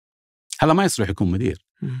 هذا ما يصلح يكون مدير.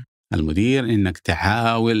 المدير إنك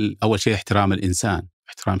تحاول أول شيء احترام الإنسان،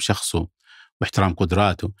 احترام شخصه واحترام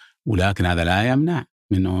قدراته، ولكن هذا لا يمنع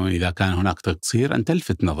منه إذا كان هناك تقصير أن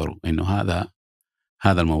تلفت نظره إنه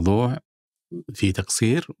هذا الموضوع فيه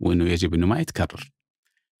تقصير، وإنه يجب إنه ما يتكرر،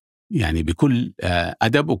 يعني بكل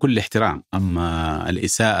أدب وكل احترام. أما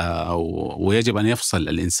الإساءة ويجب أن يفصل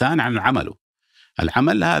الإنسان عن عمله.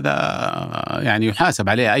 العمل هذا يعني يحاسب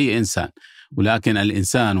عليه أي إنسان، ولكن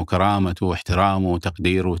الإنسان وكرامته واحترامه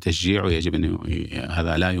وتقديره وتشجيعه يجب أن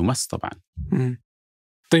هذا لا يمس طبعا.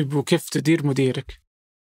 طيب وكيف تدير مديرك؟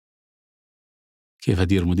 كيف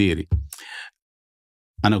أدير مديري؟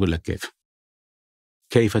 أنا أقول لك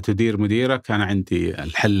كيف تدير مديرك. أنا عندي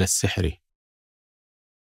الحل السحري،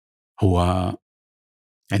 هو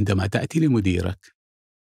عندما تأتي لمديرك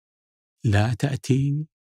لا تأتي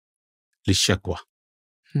للشكوى.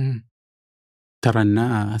 ترى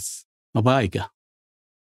الناس مضايقة،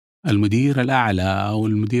 المدير الأعلى أو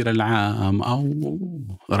المدير العام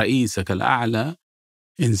أو رئيسك الأعلى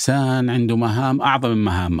إنسان عنده مهام أعظم من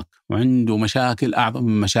مهامك، وعنده مشاكل أعظم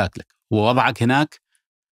من مشاكلك، ووضعك هناك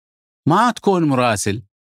ما تكون مراسل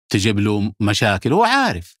تجيب له مشاكل، هو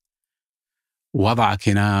عارف وضعك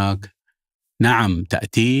هناك. نعم،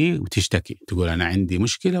 تأتي وتشتكي، تقول أنا عندي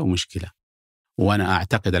مشكلة ومشكلة، وأنا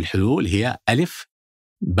أعتقد الحلول هي ألف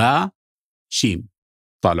باء شيم.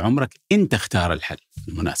 طال عمرك أنت اختار الحل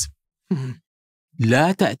المناسب.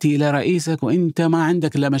 لا تأتي إلى رئيسك وأنت ما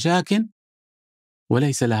عندك لا مشاكل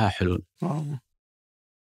وليس لها حلول.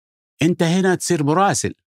 أنت هنا تصير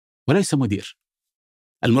مراسل وليس مدير.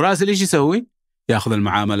 المراسل إيش يسوي؟ يأخذ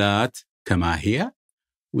المعاملات كما هي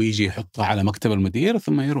ويجي يحطها على مكتب المدير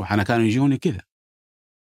ثم يروح. أنا كانوا يجوني كذا،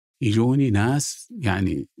 يجوني ناس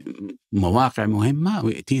يعني مواقع مهمة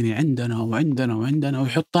ويأتيني عندنا وعندنا وعندنا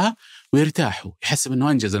ويحطها ويرتاحوا، يحسب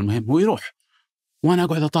أنه أنجز المهم ويروح، وأنا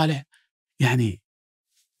أقعد أطالع يعني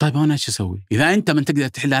طيب أنا إيش أسوي؟ إذا أنت من تقدر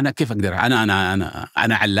تحل أنا كيف أقدر؟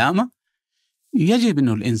 أنا علامة. يجب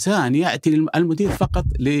أنه الإنسان يأتي المدير فقط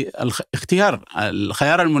لاختيار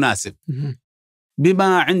الخيار المناسب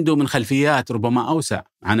بما عنده من خلفيات ربما أوسع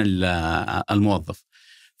عن الموظف.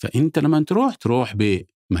 فأنت لما تروح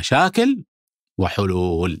بمشاكل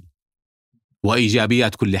وحلول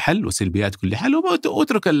وإيجابيات كل حل وسلبيات كل حل،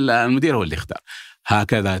 واترك المدير هو اللي يختار.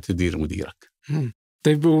 هكذا تدير مديرك.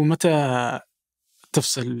 طيب ومتى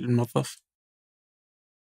تفصل الموظف؟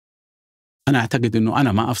 أنا أعتقد أنه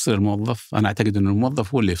أنا ما أفصل الموظف، أنا أعتقد أنه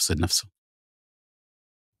الموظف هو اللي يفصل نفسه.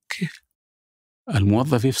 كيف؟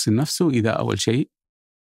 الموظف يفصل نفسه إذا أول شيء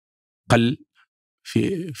قل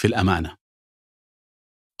في الأمانة،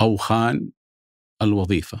 أو خان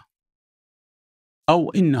الوظيفة،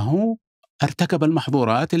 أو إنه ارتكب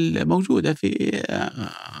المحظورات الموجودة في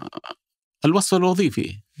الوصف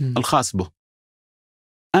الوظيفي الخاص به.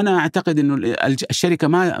 أنا أعتقد إنه الشركة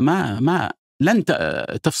ما لن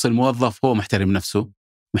تفصل موظف هو محترم نفسه،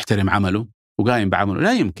 محترم عمله وقايم بعمله،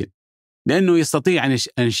 لا يمكن، لأنه يستطيع أن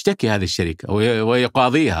يشتكي هذه الشركة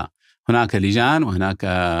ويقاضيها. هناك لجان وهناك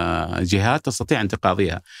جهات تستطيع أن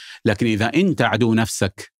تقاضيها. لكن إذا أنت عدو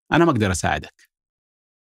نفسك أنا ما أقدر أساعدك.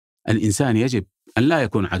 الإنسان يجب أن لا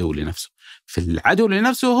يكون عدو لنفسه، في العدو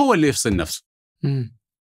لنفسه هو اللي يفصل نفسه.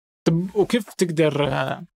 طب وكيف تقدر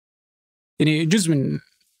يعني جزء من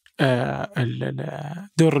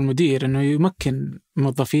دور المدير أنه يمكن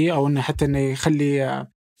موظفيه أو أنه حتى أنه يخلي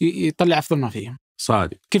يطلع أفضل ما فيهم؟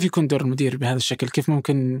 صادق. كيف يكون دور المدير بهذا الشكل؟ كيف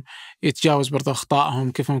ممكن يتجاوز برضو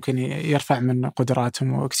أخطائهم؟ كيف ممكن يرفع من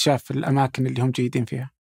قدراتهم واكتشاف الأماكن اللي هم جيدين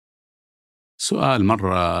فيها؟ سؤال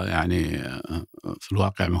مرة يعني في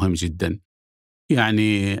الواقع مهم جدا.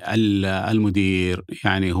 يعني المدير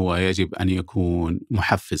يعني هو يجب أن يكون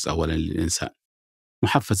محفز أولا للإنسان،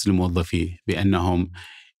 محفز للموظفين بأنهم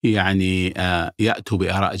يعني يأتوا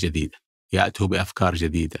بآراء جديدة، يأتوا بأفكار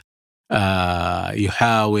جديدة،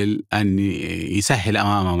 يحاول أن يسهل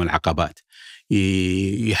أمامهم العقبات،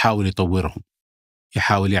 يحاول يطورهم،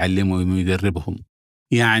 يحاول يعلمهم ويدربهم.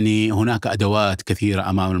 يعني هناك أدوات كثيرة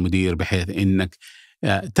أمام المدير بحيث أنك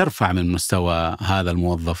ترفع من مستوى هذا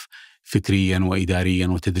الموظف فكريا وإداريا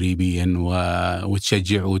وتدريبيا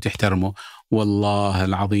وتشجعه وتحترمه. والله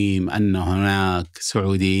العظيم أن هناك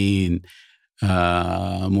سعوديين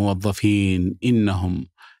موظفين إنهم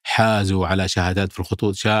حازوا على شهادات في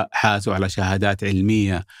الخطوط، حازوا على شهادات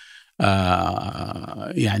علمية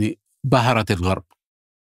يعني بهرت الغرب.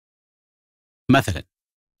 مثلا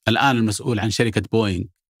الآن المسؤول عن شركة بوينغ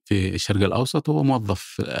في الشرق الأوسط هو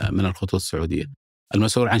موظف من الخطوط السعودية.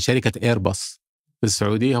 المسؤول عن شركة إيرباص في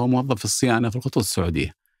السعودية هو موظف في الصيانة في الخطوط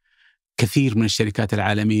السعودية. كثير من الشركات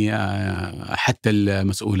العالمية حتى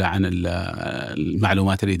المسؤولة عن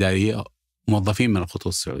المعلومات الإدارية موظفين من الخطوط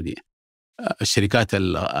السعودية. الشركات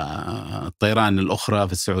الطيران الأخرى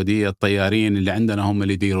في السعودية الطيارين اللي عندنا هم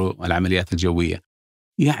اللي يديروا العمليات الجوية.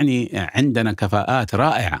 يعني عندنا كفاءات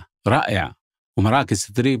رائعة ومراكز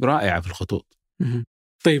تدريب رائعة في الخطوط.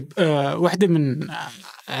 طيب واحدة من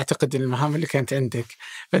أعتقد المهام اللي كانت عندك،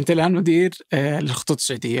 فأنت الآن مدير للخطوط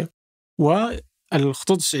السعودية،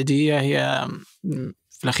 والخطوط السعودية هي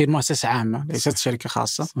في الأخير مؤسسة عامة ليست شركة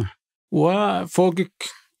خاصة. صح. وفوقك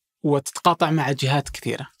وتتقاطع مع جهات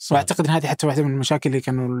كثيرة. صح. وأعتقد أن هذه حتى واحدة من المشاكل اللي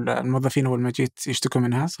كانوا الموظفين أول ما جيت يشتكوا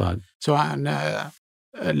منها. صح. سواء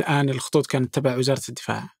الآن الخطوط كانت تبع وزارة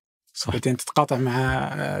الدفاع، بعدين تتقاطع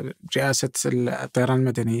مع رئاسة الطيران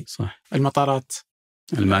المدني. صح. المطارات،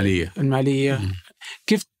 المالية.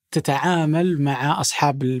 كيف تتعامل مع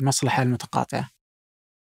أصحاب المصلحة المتقاطعة؟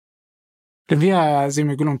 كان فيها زي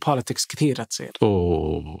ما يقولون politics كثيرة تصير.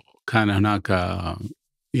 كان هناك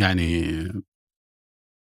يعني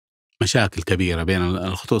مشاكل كبيرة بين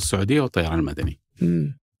الخطوط السعودية والطيران المدني.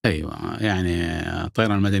 أيوة، يعني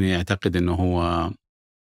الطيران المدني يعتقد أنه هو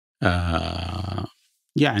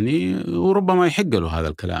يعني وربما يحق له هذا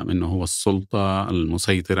الكلام أنه هو السلطة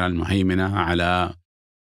المسيطرة المهيمنة على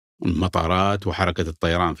المطارات وحركة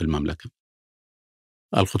الطيران في المملكة.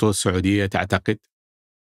 الخطوط السعودية تعتقد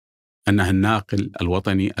أنها الناقل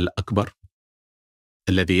الوطني الأكبر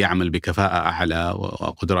الذي يعمل بكفاءة أعلى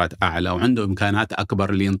وقدرات أعلى وعنده إمكانات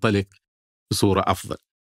أكبر لينطلق بصورة أفضل.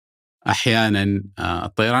 أحيانا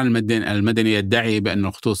الطيران المدني يدعي بأن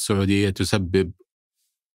الخطوط السعودية تسبب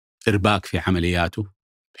إرباك في عملياته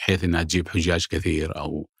بحيث أنها تجيب حجاج كثير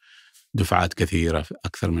أو دفعات كثيرة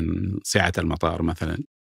أكثر من سعة المطار. مثلا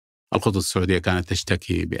الخطوط السعودية كانت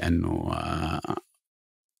تشتكي بأنه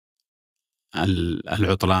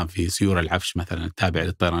العطلان في سيور العفش مثلا التابع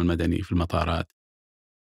للطيران المدني في المطارات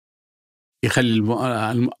يخلي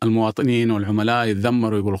المواطنين والعملاء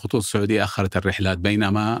يتذمروا ويقولوا الخطوط السعودية أخرت الرحلات،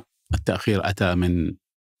 بينما التأخير أتى من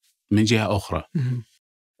جهة أخرى.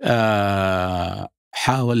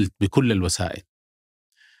 حاولت بكل الوسائل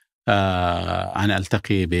أنا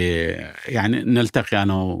ألتقي يعني نلتقي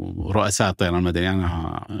أنا ورؤساء الطيران المدني.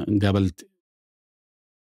 أنا قابلت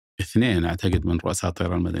 2 أعتقد من رؤساء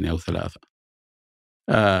الطيران المدني أو 3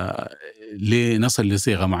 لنصل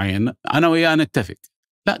لصيغة معينة أنا وياه نتفق،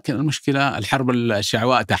 لكن المشكلة الحرب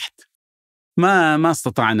الشعواء تحت ما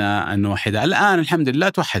استطعنا أن نوحدها. الآن الحمد لله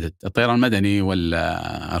توحدت الطيران المدني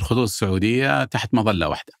والخطوط السعودية تحت مظلة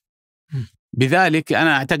واحدة. بذلك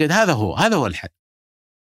أنا أعتقد هذا هو الحل.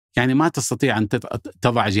 يعني ما تستطيع أن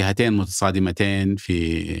تضع جهتين متصادمتين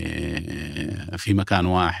في مكان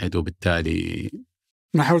واحد، وبالتالي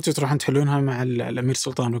ما حاولتوا تروحون تحلونها مع الأمير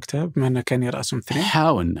سلطان وقتها بما أنه كان يرأسهم 2؟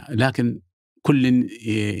 حاولنا، لكن كل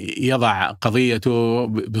يضع قضيته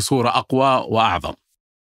بصورة أقوى وأعظم،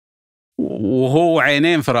 وهو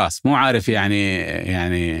عينين في راس مو عارف يعني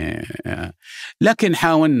لكن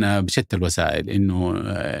حاولنا بشتى الوسائل إنه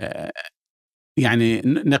يعني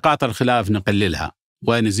نقاط الخلاف نقللها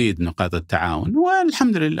ونزيد نقاط التعاون،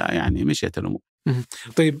 والحمد لله يعني مشيت الأمور.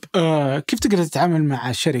 طيب كيف تقدر تتعامل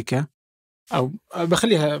مع شركة، أو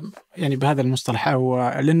بخليها يعني بهذا المصطلح، أو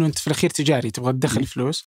لأنه أنت في الأخير تجاري تبغى تدخل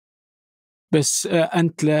فلوس، بس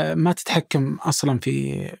أنت ما تتحكم أصلا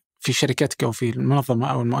في شركتك أو في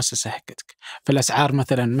المنظمة أو المؤسسة حقتك، فالأسعار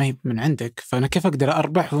مثلا ما هي من عندك، فأنا كيف أقدر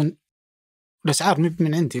أربح الأسعار ما هي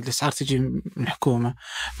من عندي، الأسعار تجي من الحكومة.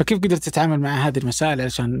 فكيف قدرت تتعامل مع هذه المسائل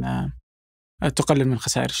عشان تقلل من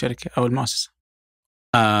خسائر الشركة أو المؤسسة؟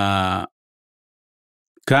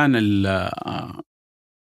 كان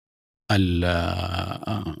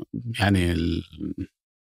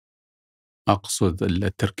أقصد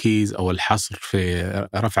التركيز أو الحصر في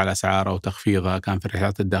رفع الأسعار أو تخفيضها كان في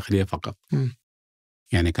الرحلات الداخلية فقط.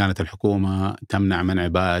 يعني كانت الحكومة تمنع منع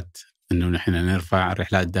بات أنه نحن نرفع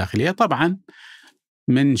الرحلات الداخلية، طبعا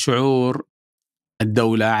من شعور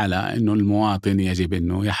الدولة على أنه المواطن يجب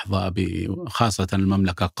أنه يحظى خاصة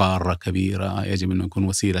المملكة قارة كبيرة، يجب أنه يكون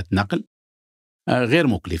وسيلة نقل غير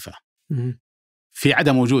مكلفة. في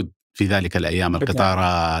عدم وجود في ذلك الأيام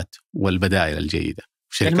القطارات والبدائل الجيدة،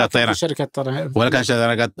 شركات طيران ولا كان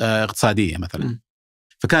شركات اقتصادية مثلا.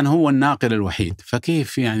 فكان هو الناقل الوحيد.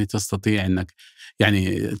 فكيف يعني تستطيع أنك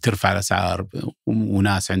يعني ترفع الأسعار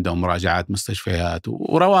وناس عندهم مراجعات مستشفيات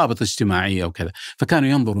وروابط اجتماعية وكذا؟ فكانوا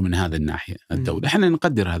ينظروا من هذا الناحية الدولة. احنا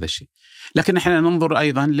نقدر هذا الشيء، لكن احنا ننظر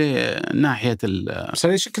أيضا لناحية بس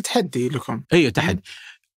هذا شكل تحدي لكم. أي تحدي.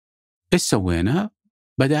 إيش سوينا؟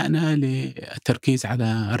 بدأنا للتركيز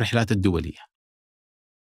على الرحلات الدولية.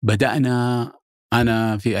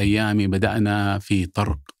 أنا في أيامي بدأنا في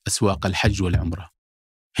طرق أسواق الحج والعمرة.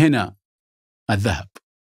 هنا الذهب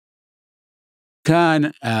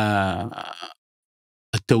كان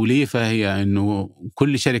التوليفة هي أنه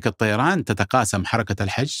كل شركة طيران تتقاسم حركة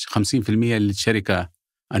الحج 50% للشركة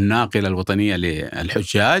الناقلة الوطنية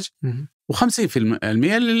للحجاج و50%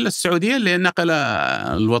 للسعودية للنقلة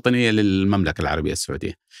الوطنية للمملكة العربية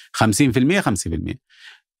السعودية. 50%.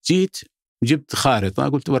 جبت خارطة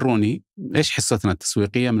قلت وروني إيش حصتنا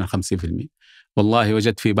التسويقية من 50%. والله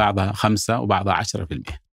وجدت في بعضها 5 وبعضها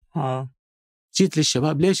 10%. جيت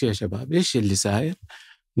للشباب، ليش يا شباب ليش اللي ساير؟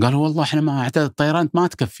 قالوا والله احنا ما أعداد الطيران ما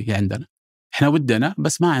تكفي عندنا، احنا ودنا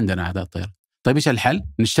بس ما عندنا أعداد طيران. طيب ايش الحل؟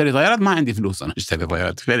 نشتري طيارات. ما عندي فلوس أنا أشتري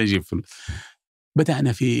طيارات، فين أجيب فلوس؟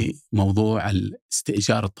 بدأنا في موضوع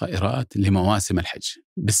استئجار الطائرات لمواسم الحج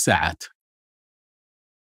بالساعات،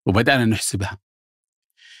 وبدأنا نحسبها.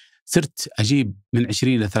 صرت أجيب من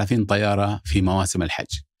 20 إلى 30 طيارة في مواسم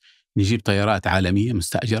الحج. نجيب طيارات عالمية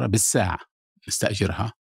مستأجرة بالساعة،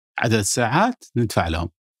 نستأجرها، عدد الساعات ندفع لهم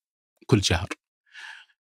كل شهر.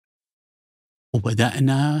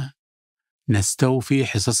 وبدأنا نستوفي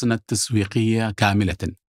حصصنا التسويقية كاملة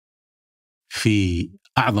في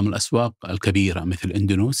أعظم الأسواق الكبيرة مثل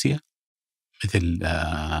إندونيسيا، مثل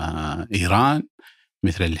إيران،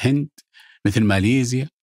 مثل الهند، مثل ماليزيا،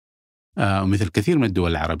 ومثل كثير من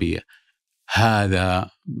الدول العربية. هذا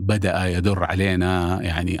بدأ يدر علينا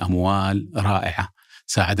يعني أموال رائعة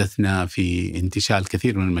ساعدتنا في انتشال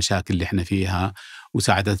كثير من المشاكل اللي احنا فيها،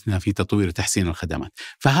 وساعدتنا في تطوير وتحسين الخدمات.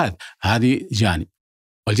 هذه جانب.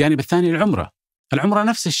 والجانب الثاني العمرة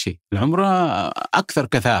نفس الشيء. العمرة أكثر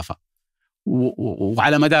كثافة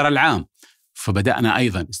وعلى مدار العام. فبدأنا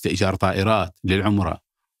أيضا استئجار طائرات للعمرة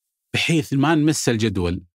بحيث ما نمس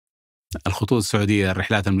الجدول. الخطوط السعودية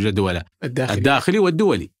الرحلات المجدولة الداخلي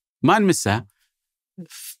والدولي ما نمسها،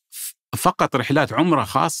 فقط رحلات عمرة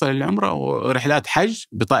خاصة للعمرة ورحلات حج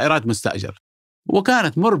بطائرات مستأجرة،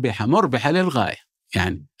 وكانت مربحة للغاية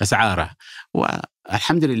يعني أسعارها،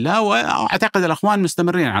 والحمد لله. وأعتقد الأخوان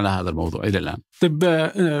مستمرين على هذا الموضوع إلى الآن. طيب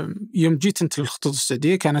يوم جيت أنت للخطوط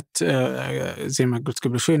السعودية كانت زي ما قلت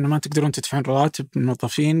قبل شوي إنه ما تقدرون تدفعون رواتب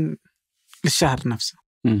الموظفين للشهر نفسه.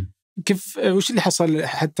 كيف وش اللي حصل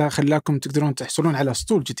حتى خلاكم تقدرون تحصلون على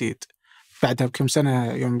أسطول جديد بعدها بكم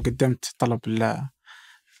سنة يوم قدمت طلب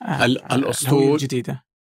الأسطول الجديدة؟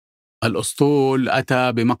 الأسطول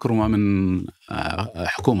أتى بمكرمة من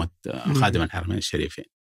حكومة خادم الحرمين الشريفين.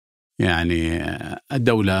 يعني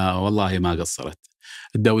الدولة والله ما قصرت.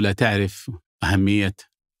 الدولة تعرف أهمية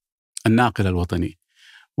الناقل الوطني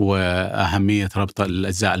وأهمية ربط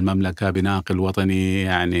الأجزاء المملكة بناقل وطني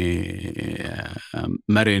يعني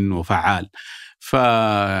مرن وفعال.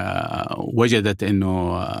 فوجدت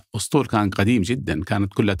أنه أسطول كان قديم جدا،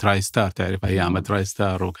 كانت كلها تراي ستار، تعرف أيام تراي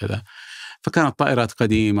ستار وكذا، فكانت طائرات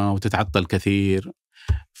قديمة وتتعطل كثير.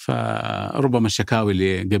 فربما الشكاوي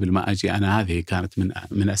اللي قبل ما أجي أنا هذه كانت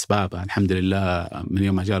من أسبابها. الحمد لله من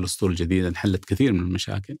يوم ما جاء الأسطول الجديد انحلت كثير من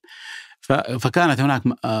المشاكل. فكانت هناك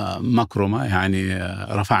مكرمة، يعني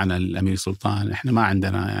رفعنا الأمير سلطان، إحنا ما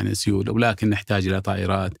عندنا يعني سيولة ولكن نحتاج إلى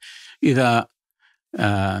طائرات إذا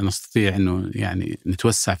نستطيع أنه يعني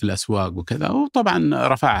نتوسع في الأسواق وكذا. وطبعا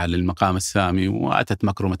رفعها للمقام السامي، وأتت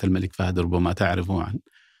مكرمة الملك فهد ربما تعرفوا عن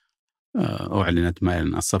أعلنت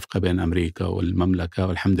الصفقة بين أمريكا والمملكة،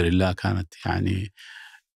 والحمد لله كانت يعني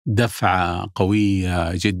دفعة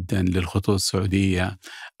قوية جدا للخطوط السعودية.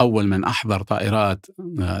 أول من أحضر طائرات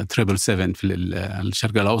 777 في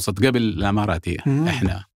الشرق الأوسط قبل الأماراتية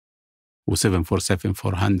إحنا،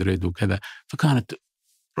 و747-400 وكذا. فكانت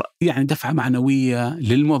يعني دفعة معنوية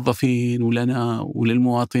للموظفين ولنا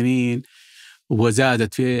وللمواطنين،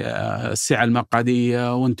 وزادت في السعة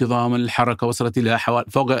المقعدية وانتظام الحركة، وصلت إلى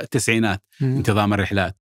فوق 90 انتظام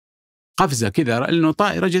الرحلات. قفزة كذا لأنه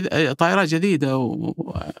طائرة جديدة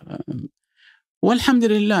والحمد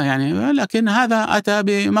لله يعني. لكن هذا أتى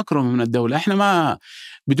بمكرمة من الدولة. إحنا ما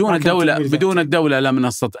بدون الدولة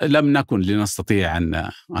لم نكن لنستطيع أن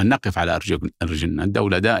نقف على أرجلنا.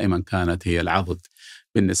 الدولة دائما كانت هي العضد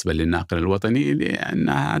بالنسبة للناقل الوطني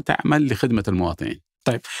لأنها تعمل لخدمة المواطنين.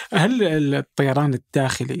 طيب هل الطيران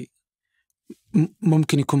الداخلي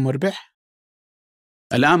ممكن يكون مربح؟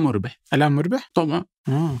 الآن مربح طبعا.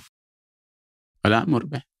 الآن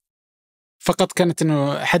مربح. فقط كانت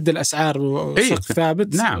إنه حد الأسعار وسقف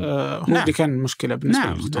ثابت. نعم. هو اللي كان المشكلة بالنسبة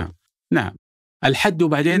للخطوط. نعم. الحد.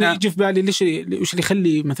 وبعدين يجي في بالي وش اللي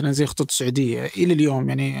يخلي مثلا زي الخطوط السعودية إلى اليوم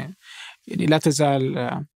يعني لا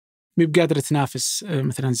تزال مي بقادرة تنافس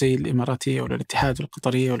مثلا زي الإماراتية ولا الاتحاد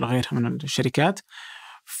القطرية ولا غيرها من الشركات.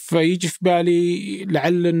 فيجي في بالي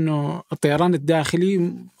لعل إنه الطيران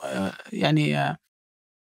الداخلي يعني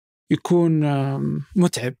يكون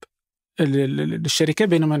متعب للشركة،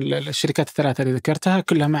 بينما الشركات الثلاثة اللي ذكرتها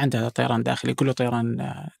كلها ما عندها طيران داخلي، كله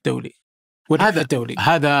طيران دولي.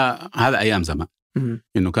 هذا أيام زمان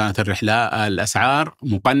إنه كانت الرحلة الأسعار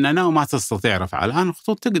مقننة وما تستطيع رفعها. الآن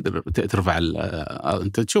الخطوط تقدر ترفع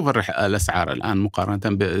أنت تشوف الأسعار الآن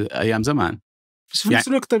مقارنة بأيام زمان. بس في نفس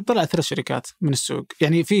الوقت طلعت 3 شركات من السوق،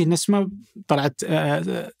 يعني فيه نسمة طلعت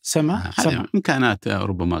سما إمكانات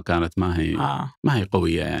ربما كانت ما هي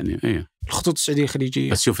قوية يعني. إيه. الخطوط السعودية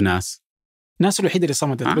خليجية، بس شوف ناس الوحيدة اللي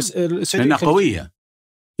صمدت. بس السعودية لأنها قوية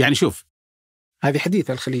يعني. شوف هذه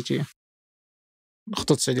حديثة الخليجية،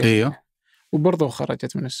 الخطوط السعودية. أيوه. وبرضه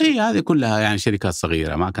خرجت من السوق. هذه كلها يعني شركات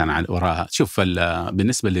صغيرة ما كان وراها. شوف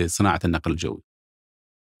بالنسبة لصناعة النقل الجوي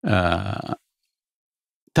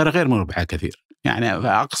ترى غير مربحة كثير يعني.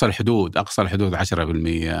 أقصى الحدود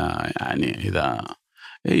 10% يعني إذا.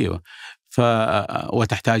 أيوه.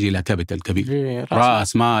 وتحتاج إلى كابيتال كبير،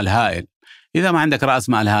 رأس مال هائل. إذا ما عندك رأس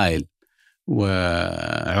مال هائل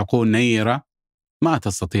وعقول نيرة ما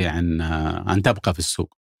تستطيع أن تبقى في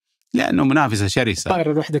السوق، لأنه منافسة شرسة.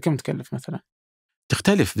 الطائرة الواحدة كم تكلف مثلا؟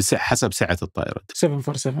 تختلف حسب سعة الطائرة.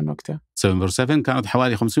 747 وقتها 747 كانت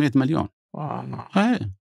حوالي 500 مليون.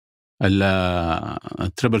 ال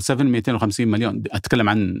 777 250 مليون. أتكلم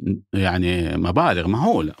عن يعني مبالغ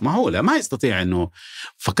مهولة ما يستطيع أنه.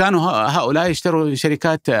 فكانوا هؤلاء يشتروا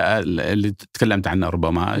شركات اللي تكلمت عنها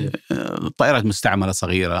ربما طائرات مستعملة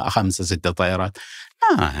صغيرة 5-6 طائرات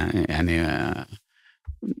يعني.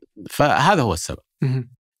 فهذا هو السبب.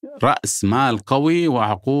 رأس مال قوي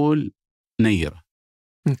وعقول نيرة.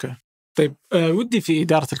 أوكي. طيب ودي في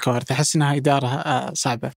إدارة الكوارث، أحس أنها إدارة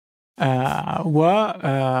صعبة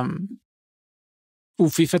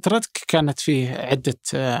وفي فترتك كانت فيه عدة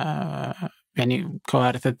يعني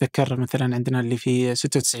كوارث. أتذكر مثلا عندنا اللي في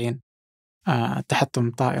 96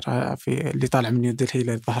 تحطم طائرة في اللي طالع من نيودلهي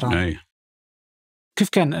للظهران. كيف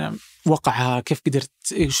كان وقعها؟ كيف قدرت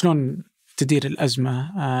شلون تدير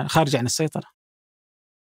الأزمة خارج عن السيطرة؟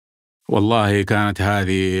 والله كانت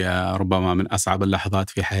هذه ربما من أصعب اللحظات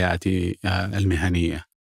في حياتي المهنية.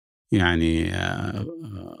 يعني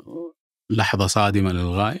لحظة صادمة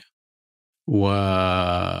للغاية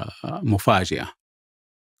ومفاجئة.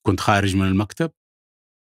 كنت خارج من المكتب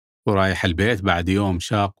ورايح البيت بعد يوم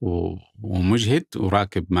شاق ومجهد،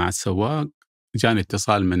 وراكب مع السواق جاني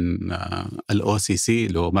اتصال من الOCC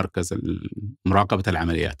اللي هو مركز مراقبة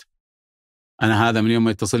العمليات. أنا هذا من يوم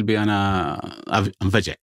ما يتصل بي أنا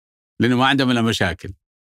انفجع، لأنه ما عندهم إلا مشاكل.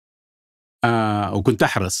 وكنت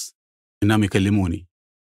أحرص إنهم يكلموني.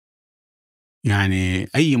 يعني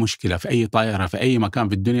أي مشكلة في أي طائرة في أي مكان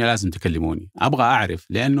في الدنيا لازم تكلموني، أبغى أعرف،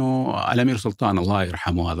 لأنه الأمير سلطان الله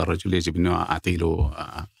يرحمه هذا الرجل يجب أنه أعطي له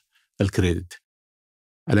الكريدت.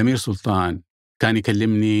 الأمير سلطان كان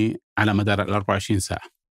يكلمني على مدار 24 ساعة.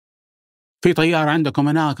 في طيارة عندكم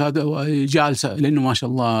هناك جالسة، لأنه ما شاء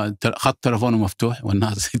الله خط تلفونه مفتوح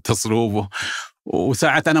والناس يتصلوا،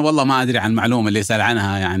 وساعة أنا والله ما أدري عن المعلومة اللي سأل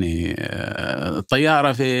عنها. يعني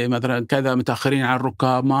الطيارة في مثلا كذا متأخرين على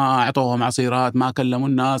الركاب، ما أعطوهم عصيرات، ما كلموا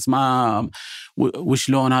الناس، ما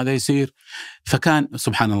وشلون هذا يصير. فكان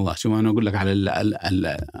سبحان الله، شو أنا أقول لك على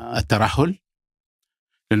الترهل،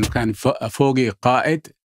 لأنه كان فوقي قائد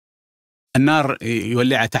النار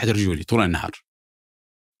يولعها تحت رجولي طول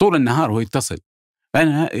النهار هو يتصل.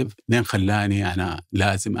 فأنا لين خلاني أنا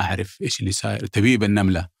لازم أعرف إيش اللي صاير، تبيب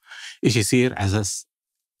النملة إيش يصير، على أساس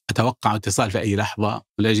أتوقع اتصال في أي لحظة،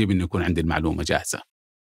 ولا يجب أن يكون عندي المعلومة جاهزة.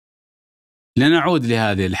 لنعود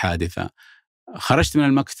لهذه الحادثة. خرجت من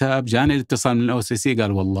المكتب، جاني الاتصال من الOCC،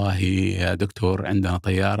 قال والله يا دكتور عندنا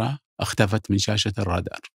طيارة اختفت من شاشة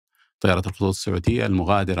الرادار، طيارة الخطوط السعودية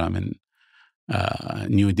المغادرة من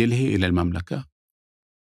نيودلهي إلى المملكة.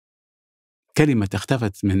 كلمة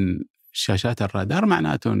اختفت من شاشات الرادار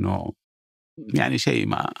معناته أنه يعني شيء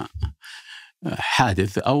ما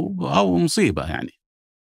حادث أو مصيبة. يعني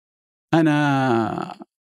أنا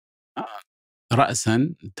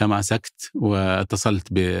رأسا تماسكت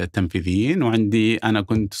واتصلت بالتنفيذيين، وعندي أنا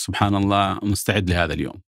كنت سبحان الله مستعد لهذا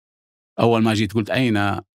اليوم. أول ما جيت قلت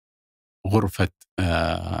أين غرفة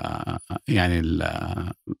يعني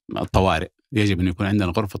الطوارئ؟ يجب أن يكون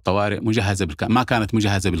عندنا غرفة طوارئ مجهزة بالكامل. ما كانت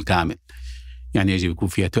مجهزة بالكامل، يعني يجب يكون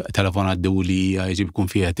فيها تلفونات دولية، يجب يكون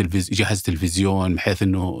فيها جهاز تلفزيون، بحيث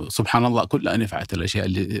أنه سبحان الله كلها نفعت الأشياء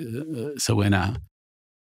اللي سويناها.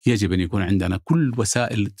 يجب أن يكون عندنا كل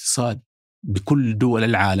وسائل الاتصال بكل دول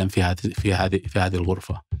العالم في هذه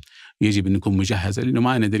الغرفة. يجب أن نكون مجهزة، لأنه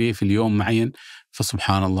ما ندري في اليوم معين.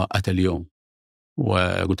 فسبحان الله أتى اليوم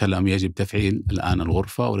وقلت لهم يجب تفعيل الآن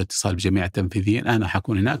الغرفة والاتصال بجميع التنفيذيين، أنا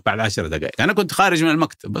حكون هناك بعد 10 دقائق. أنا كنت خارج من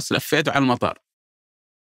المكتب بس لفيت على المطار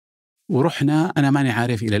ورحنا. أنا ماني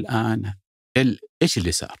عارف إلى الآن إيش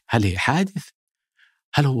اللي صار. هل هي حادث؟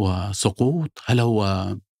 هل هو سقوط؟ هل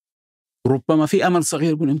هو ربما في أمل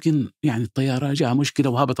صغير يقول يمكن يعني الطيارة جاء مشكلة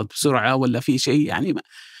وهبطت بسرعة، ولا في شيء يعني ما.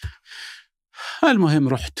 المهم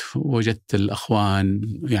رحت وجدت الأخوان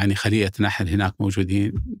يعني خلية نحل هناك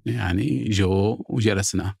موجودين، يعني جو،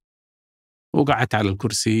 وجلسنا وقعدت على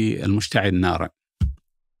الكرسي المشتعل نارا.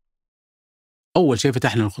 أول شيء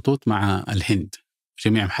فتحنا الخطوط مع الهند،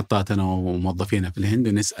 جميع محطاتنا وموظفينا في الهند،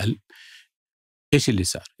 ونسأل إيش اللي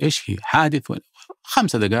صار، إيش هي حادث.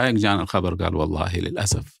 5 دقائق جانا الخبر، قال والله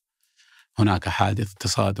للأسف هناك حادث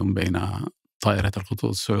تصادم بين طائرة الخطوط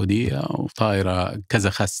السعودية وطائرة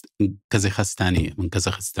كازاخستانية من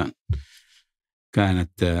كازاخستان.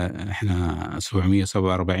 كانت احنا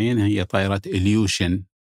 747، هي طائرة إليوشن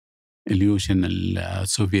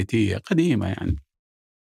السوفيتية قديمة يعني،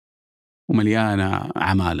 ومليانة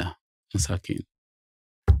عمالة مساكين.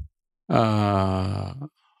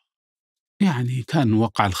 يعني كان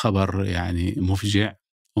وقع الخبر يعني مفجع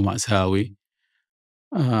ومأساوي.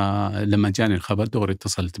 لما جاني الخبر دغري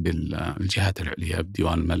اتصلت بالجهات العليا،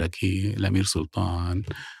 بالديوان الملكي، الأمير سلطان،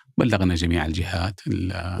 بلغنا جميع الجهات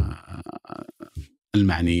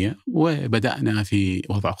المعنية، وبدأنا في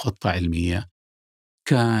وضع خطة علمية.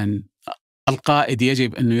 كان القائد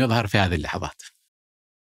يجب أنه يظهر في هذه اللحظات.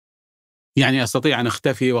 يعني أستطيع أن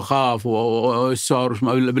أختفي وخاف والسور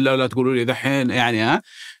بالله لا تقولوا لي دحين يعني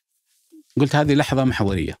قلت هذه لحظة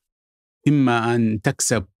محورية، إما أن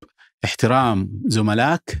تكسب احترام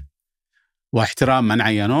زملائك واحترام من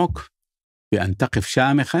عينوك بأن تقف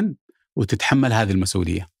شامخا وتتحمل هذه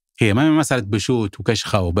المسؤولية. هي ما مسألة بشوت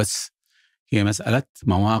وكشخة وبس، هي مسألة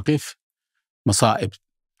مواقف، مصائب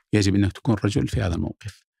يجب أنك تكون رجل في هذا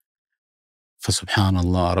الموقف. فسبحان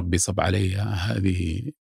الله ربي صب علي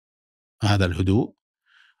هذا الهدوء،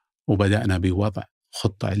 وبدأنا بوضع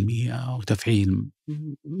خطة علمية وتفعيل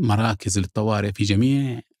مراكز للطوارئ في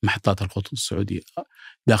جميع محطات الخطوط السعودية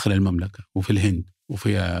داخل المملكة وفي الهند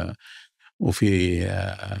وفي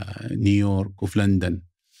نيويورك وفي لندن،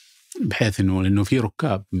 بحيث إنه في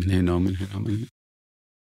ركاب من هنا ومن هنا ومن هنا.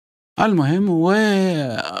 المهم،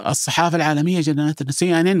 والصحافة العالمية جنتنا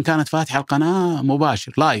CNN كانت فاتحة القناة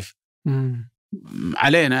مباشر لايف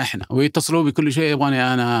علينا إحنا، ويتصلوا بكل شيء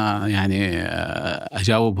يبغوني أنا يعني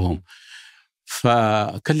أجاوبهم.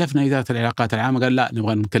 فكلفنا إدارة العلاقات العامة، قال لا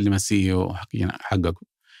نبغى نكلم CEO حقكم.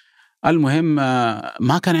 المهم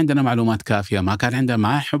ما كان عندنا معلومات كافية، ما كان عندنا،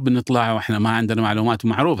 ما نحب نطلع وإحنا ما عندنا معلومات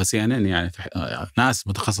معروفة. CNN يعني ناس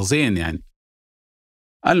متخصصين يعني.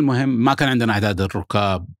 المهم ما كان عندنا أعداد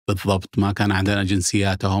الركاب بالضبط، ما كان عندنا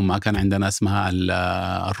جنسياتهم، ما كان عندنا اسماء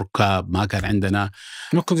الركاب، ما كان عندنا.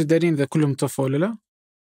 ما كنتوا دارين إذا كلهم توفوا ولا لا؟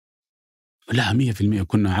 لا 100%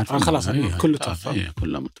 كنا عارفين. خلاص كله توفى.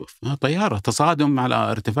 كله متوفى. طيارة تصادم على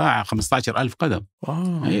ارتفاع 15,000 قدم.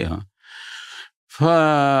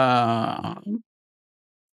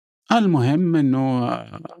 المهم أنه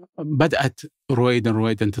بدأت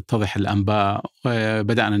رويدا تتضح الأنباء،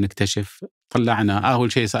 وبدأنا نكتشف. طلعنا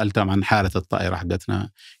أول شيء سألتهم عن حالة الطائرة حقتنا،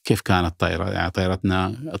 كيف كانت طائرة، يعني طائرتنا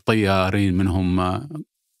الطيارين منهم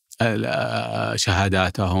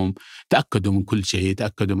شهاداتهم، تأكدوا من كل شيء،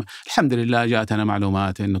 الحمد لله جاءتنا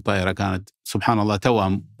معلومات إنه الطائرة كانت سبحان الله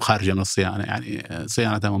توها خارجة من الصيانة، يعني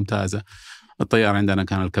صيانتها ممتازة. الطيار عندنا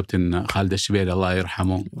كان الكابتن خالد الشبيلي الله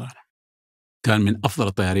يرحمه، كان من أفضل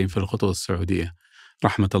الطيارين في الخطوط السعودية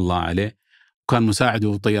رحمة الله عليه، وكان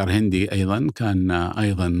مساعده طيار هندي أيضا، كان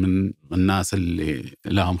أيضا من الناس اللي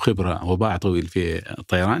لهم خبرة وباع طويل في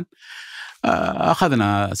الطيران.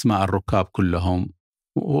 أخذنا أسماء الركاب كلهم،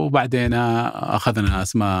 وبعدين أخذنا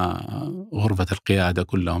أسماء غرفة القيادة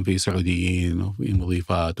كلهم، في سعوديين وفي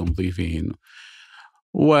مضيفات ومضيفين.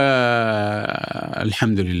 والحمد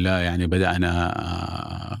لله يعني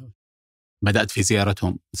بدأت في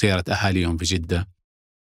زيارتهم، زيارة أهاليهم في جدة،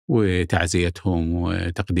 وتعزيتهم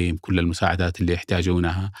وتقديم كل المساعدات اللي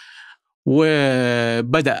يحتاجونها.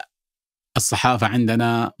 وبدأ الصحافة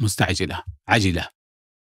عندنا مستعجلة عجلة،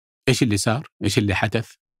 إيش اللي صار؟ إيش اللي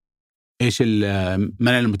حدث؟ من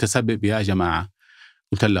المتسبب يا جماعة؟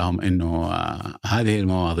 قلت لهم إنه هذه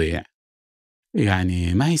المواضيع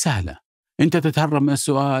يعني ما هي سهلة، أنت تتهرب من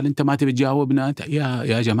السؤال، أنت ما تبي تجاوبنا.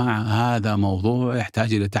 يا جماعة هذا موضوع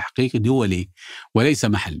يحتاج إلى تحقيق دولي وليس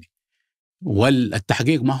محلي،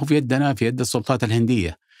 والتحقيق ما هو في يدنا، في يد السلطات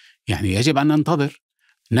الهندية. يعني يجب أن ننتظر.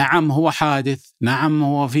 نعم هو حادث، نعم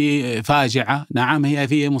هو في فاجعة، نعم هي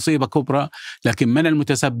في مصيبة كبرى، لكن من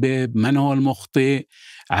المتسبب، من هو المخطئ،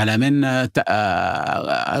 على من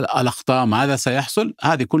الأخطاء، ماذا سيحصل؟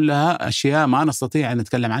 هذه كلها أشياء ما نستطيع أن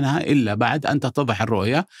نتكلم عنها إلا بعد أن تتضح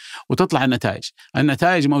الرؤية وتطلع النتائج.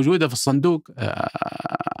 النتائج موجودة في الصندوق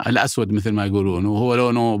الأسود مثل ما يقولون، وهو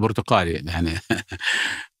لونه برتقالي يعني.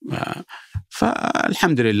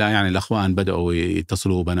 فالحمد لله يعني الأخوان بدأوا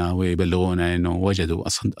يتصلوا بنا ويبلغونا إنه وجدوا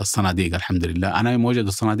الصناديق. الحمد لله أنا يوم وجدوا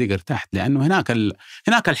الصناديق ارتحت، لأنه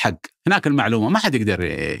هناك الحق، هناك المعلومة ما حد يقدر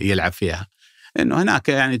يلعب فيها، إنه هناك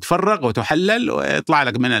يعني تفرغ وتحلل ويطلع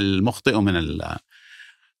لك من المخطئ ومن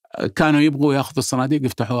كانوا يبغوا يأخذوا الصناديق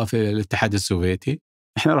يفتحوها في الاتحاد السوفيتي،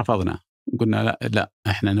 إحنا رفضنا، قلنا لا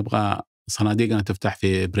إحنا نبغى صناديقنا تفتح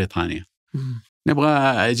في بريطانيا،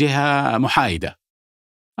 نبغى جهة محايدة.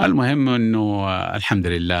 المهم أنه الحمد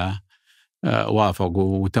لله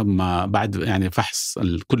وافقوا، وتم بعد يعني فحص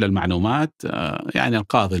كل المعلومات. يعني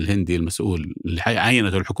القاضي الهندي المسؤول اللي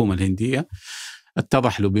عينته الحكومة الهندية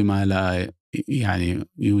اتضح له بما لا يعني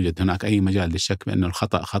يوجد هناك أي مجال للشك بأنه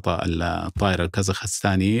الخطأ خطأ الطائرة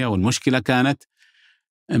الكازاخستانية، والمشكلة كانت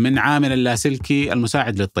من عامل اللاسلكي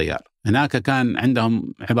المساعد للطيار. هناك كان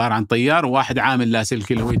عندهم عبارة عن طيار وواحد عامل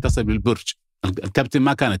لاسلكي اللي هو يتصل بالبرج، الكابتن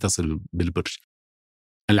ما كان يتصل بالبرج،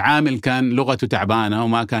 العامل كان لغته تعبانة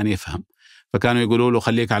وما كان يفهم، فكانوا يقولوا له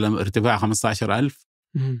خليك على ارتفاع 15,000،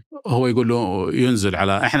 هو يقول له ينزل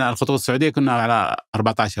على، احنا الخطوط السعودية كنا على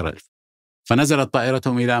 14,000، فنزلت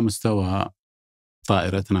طائرتهم إلى مستوى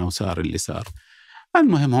طائرتنا وصار اللي صار.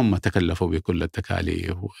 المهم هم تكلفوا بكل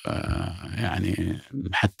التكاليف، يعني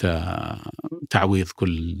حتى تعويض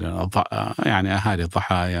كل يعني أهالي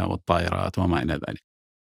الضحايا والطائرات وما إلى ذلك.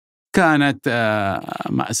 كانت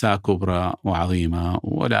مأساة كبرى وعظيمة،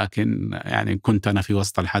 ولكن يعني كنت أنا في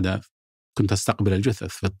وسط الحدث، كنت أستقبل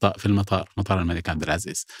الجثث في المطار، مطار الملك عبد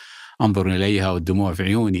العزيز، أنظر إليها والدموع في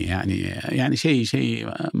عيوني، يعني شيء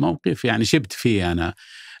موقف يعني شبت فيه أنا.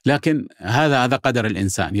 لكن هذا قدر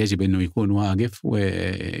الإنسان، يجب أنه يكون واقف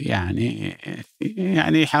ويعني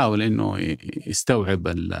يحاول أنه يستوعب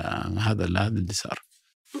هذا اللي صار.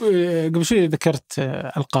 قبل شوي ذكرت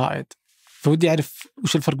القائد، فودي أعرف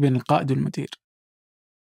وش الفرق بين القائد والمدير؟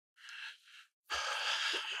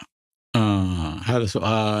 هذا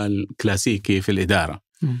سؤال كلاسيكي في الإدارة،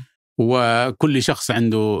 وكل شخص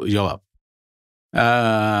عنده جواب.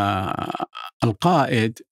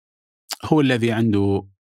 القائد هو الذي عنده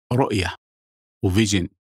رؤية وفيجن،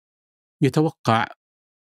 يتوقع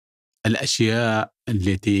الأشياء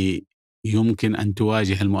التي يمكن أن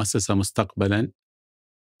تواجه المؤسسة مستقبلا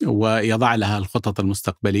ويضع لها الخطط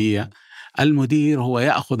المستقبلية. المدير هو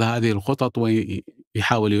يأخذ هذه الخطط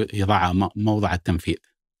ويحاول يضعها موضع التنفيذ.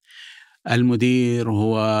 المدير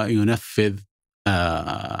هو ينفذ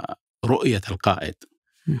رؤية القائد،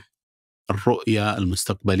 الرؤية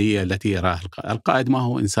المستقبلية التي يراها القائد. القائد ما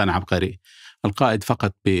هو إنسان عبقري، القائد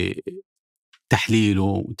فقط بتحليله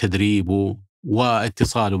وتدريبه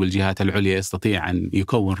واتصاله بالجهات العليا يستطيع أن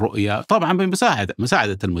يكون رؤية، طبعا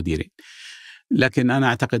بمساعدة المديرين. لكن أنا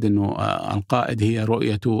أعتقد أنه القائد هي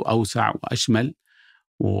رؤيته أوسع وأشمل،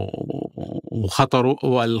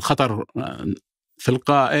 والخطر في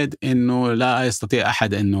القائد أنه لا يستطيع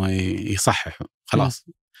أحد أنه يصححه خلاص.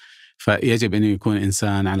 فيجب أن يكون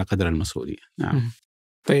إنسان على قدر المسؤولية. نعم.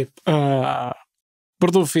 طيب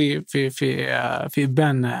برضو في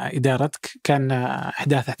إبان إدارتك كان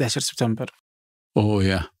أحداث 11 سبتمبر.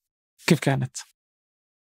 يا كيف كانت؟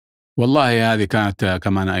 والله هذه كانت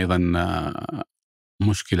كمان أيضا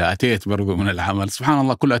مشكلة. أتيت برضو من العمل، سبحان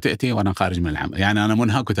الله، كل أتيتي وأنا خارج من العمل، يعني أنا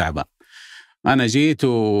منهك وتعبان. أنا جيت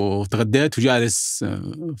وتغديت وجالس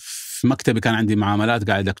في مكتبي، كان عندي معاملات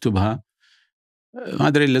قاعد أكتبها، ما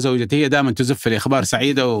أدري إلا زوجتي هي دائما تزف لي أخبار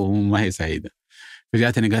سعيدة وما هي سعيدة.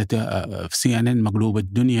 فجاتني قالت في CNN مقلوب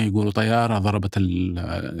الدنيا، يقولوا طيارة ضربت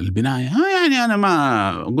البناية. يعني أنا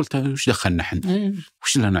ما قلت وش دخلنا احنا،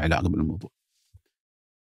 وش لنا علاقة بالموضوع.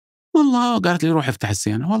 والله قالت لي روح افتح CNN.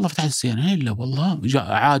 والله فتحت CNN، إلا والله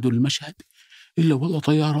عادوا المشهد، إلا والله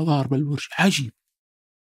طيارة ضاربة البرج. عجيب،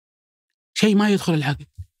 شيء ما يدخل العقل.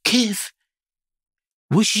 كيف؟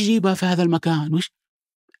 وش يجيبها في هذا المكان؟ وش؟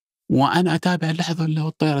 وأنا أتابع اللحظة اللي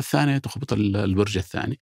الطيارة الثانية تخبط البرج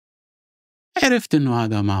الثاني. عرفت إنه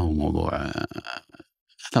هذا ما هو موضوع،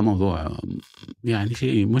 هذا موضوع يعني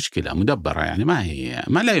شيء مشكلة مدبرة، يعني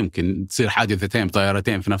ما لا يمكن تصير حادثتين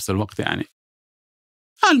طيارتين في نفس الوقت يعني.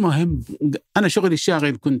 المهم أنا شغلي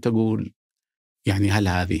الشاغل كنت أقول يعني هل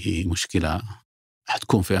هذه مشكلة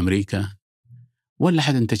حتكون في أمريكا ولا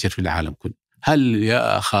حتنتشر في العالم كله؟ هل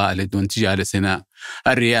يا خالد وانت جالس هنا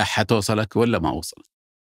الرياح حتوصلك ولا ما وصلت؟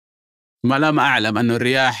 ما أعلم أنه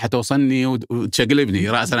الرياح حتوصلني وتشقلبني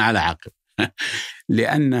رأسا على عقب.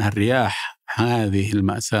 لأن الرياح هذه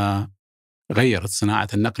المأساة غيرت صناعة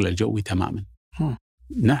النقل الجوي تماما.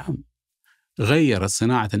 نعم، غيرت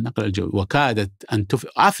صناعة النقل الجوي، وكادت أن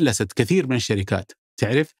أفلست كثير من الشركات.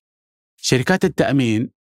 تعرف شركات التأمين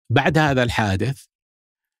بعد هذا الحادث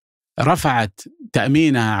رفعت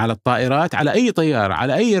تأمينها على الطائرات، على أي طيارة،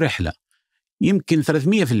 على أي رحلة، يمكن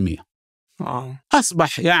 300%.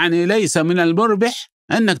 أصبح يعني ليس من المربح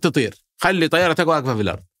أنك تطير، خلي طيارتك واقفة في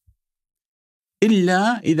الأرض،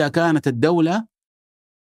 إلا إذا كانت الدولة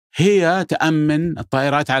هي تأمن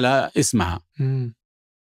الطائرات على اسمها.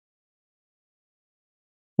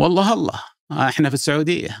 والله إحنا في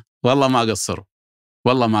السعودية والله ما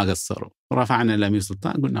قصروا، رفعنا الأمير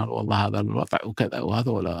سلطان قلنا والله هذا الوضع وكذا،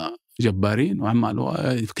 وهذول جبارين وعمال.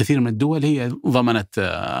 في كثير من الدول هي ضمنت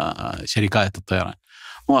شركات الطيران.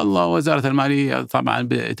 والله وزارة المالية طبعا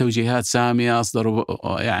بتوجيهات سامية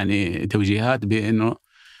أصدروا يعني توجيهات بأنه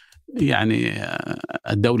يعني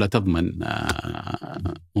الدولة تضمن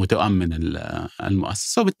وتؤمن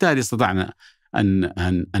المؤسسة، وبالتالي استطعنا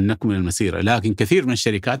أن نكمل المسيرة. لكن كثير من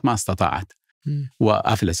الشركات ما استطاعت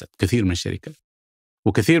وأفلست كثير من الشركات،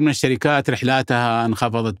 وكثير من الشركات رحلاتها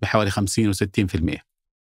انخفضت بحوالي 50 و60%.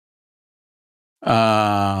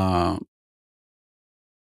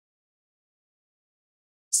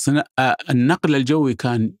 النقل الجوي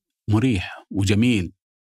كان مريح وجميل.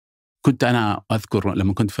 كنت أنا أذكر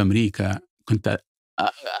لما كنت في أمريكا كنت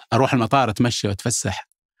أروح المطار أتمشى وأتفسح،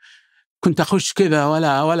 كنت أخش كذا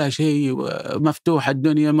ولا شيء، مفتوح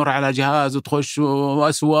الدنيا، مر على جهاز وتخش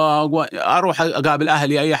وأسواق، أروح أقابل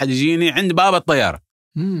أهلي أي أحد يجيني عند باب الطيارة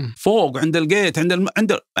فوق عند الجيت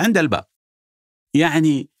عند الباب.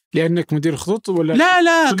 يعني لأنك مدير خطوط ولا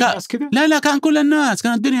لا كان كل الناس،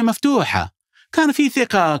 كانت الدنيا مفتوحة، كان في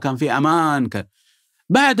ثقة، كان في أمان.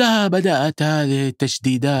 بعدها بدأت هذه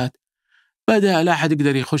التشديدات، بدأ لا أحد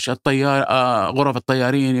يقدر يخش الطيار، غرف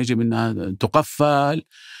الطيارين يجب أنها تقفل،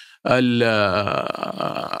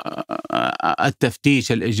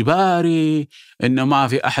 التفتيش الإجباري، إنه ما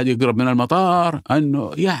في أحد يقرب من المطار،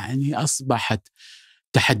 أنه يعني أصبحت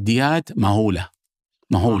تحديات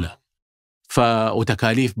مهولة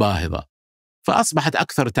وتكاليف باهظة، فأصبحت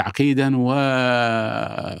أكثر تعقيدا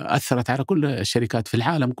وأثرت على كل الشركات في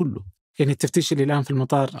العالم كله. يعني التفتيش اللي الآن في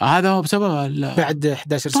المطار هذا هو بسبب بعد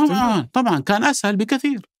 11 سبتمبر. طبعا كان أسهل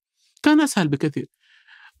بكثير.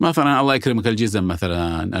 مثلا الله يكرمك الجزم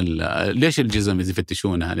مثلا، ليش الجزم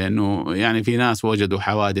يفتشونها؟ لأنه يعني في ناس وجدوا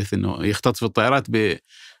حوادث إنه يختطف في الطائرات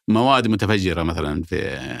بمواد متفجرة مثلا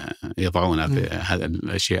يضعونها في هذا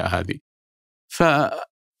الأشياء هذه.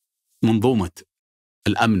 فمنظومة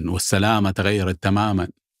الأمن والسلامة تغيرت تماما،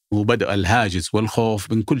 وبدأ الهاجس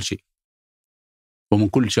والخوف من كل شيء ومن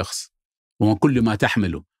كل شخص ومن كل ما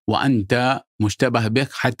تحمله، وأنت مشتبه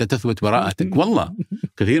بك حتى تثبت براءتك. والله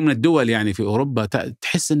كثير من الدول يعني في أوروبا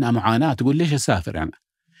تحس إنها معاناة، تقول ليش أسافر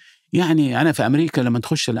يعني أنا في أمريكا لما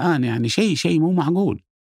تخش الآن يعني شيء مو معقول،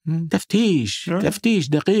 تفتيش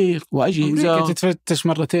دقيق وأجهزة تتفتش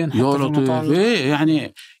مرتين حتى في المطار.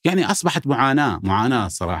 يعني أصبحت معاناة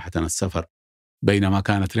صراحة السفر، بينما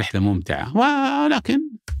كانت رحلة ممتعة. ولكن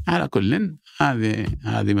على كل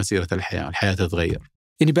هذه مسيرة الحياة تتغير.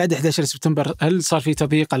 يعني بعد 11 سبتمبر هل صار في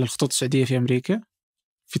تضييق على الخطوط السعودية في أمريكا؟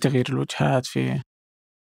 في تغيير الوجهات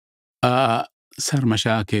صار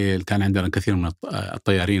مشاكل. كان عندنا كثير من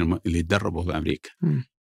الطيارين اللي يتدربوا في أمريكا.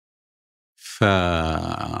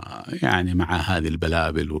 يعني مع هذه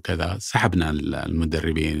البلابل وكذا سحبنا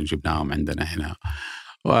المدربين وجبناهم عندنا هنا.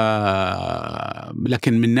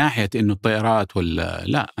 لكن من ناحية إنه الطيارات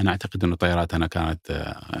لا، أنا أعتقد إنه الطيارات أنا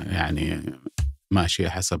كانت يعني ماشية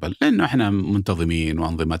حسب، لأنه إحنا منتظمين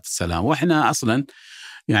وأنظمة السلام، وإحنا أصلا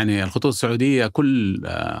يعني الخطوط السعودية كل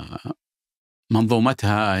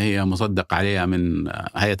منظومتها هي مصدق عليها من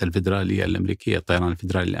هيئة الفيدرالية الأمريكية، الطيران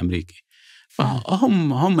الفيدرالي الأمريكي.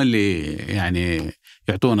 هم اللي يعني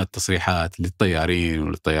يعطونا التصريحات للطيارين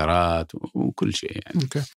وللطيارات وكل شيء يعني.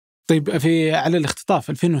 أوكي. طيب على الاختطاف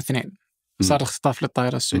 2002 صار اختطاف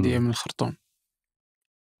للطائرة السعودية من الخرطوم،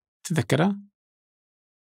 تذكرها؟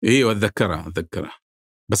 ايوه اتذكرها،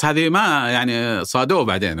 بس هذه ما يعني صادوه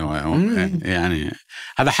بعدين يعني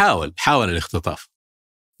هذا حاول الاختطاف،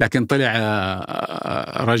 لكن طلع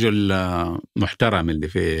رجل محترم اللي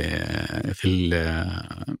في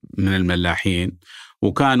من الملاحين،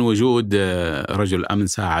 وكان وجود رجل أمن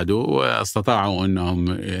ساعده، واستطاعوا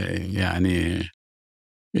أنهم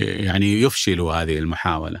يعني يفشلوا هذه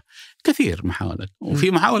المحاولة. كثير محاولات،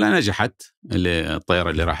 وفي محاولة نجحت، الطيارة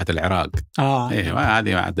اللي راحت العراق. ايوه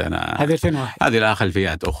هذه عندنا، هذه 2001. هذه لها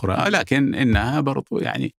خلفيات أخرى، لكن إنها برضو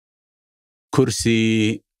يعني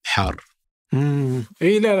كرسي حار.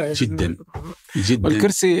 اي لا جدا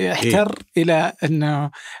والكرسي احتر إلى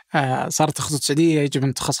أنه صارت الخطوط السعودية يجب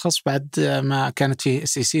أن تخصص بعد ما كانت في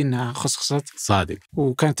السيسي أنها خصصت. صادق.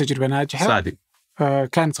 وكانت تجربة ناجحة. صادق.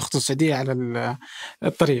 كانت الخطوط السعودية على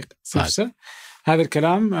الطريق نفسه. هذا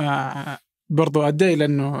الكلام برضو أدى إلى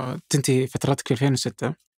أنه تنتهي فترتك في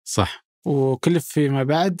 2006. صح. وكلف فيما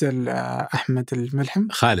بعد أحمد الملحم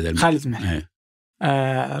خالد الملحم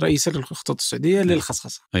رئيس الخطوط السعودية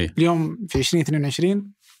للخصخصة. اليوم في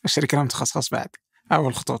 2022 الشركة لم تخصص بعد، أو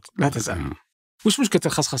الخطوط لا تزال. وش مشكلة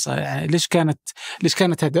الخصخصة؟ يعني ليش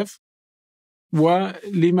كانت هدف،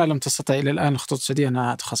 ولما لم تستطع إلى الآن الخطوط السعودية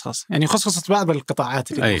أنها تخصص؟ يعني خصصت بعض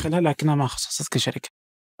القطاعات اللي داخلها لكنها ما خصصت كشركة.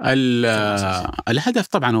 الهدف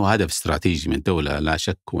طبعا هو هدف استراتيجي من دولة لا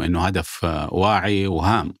شك، وأنه هدف واعي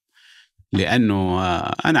وهام، لأنه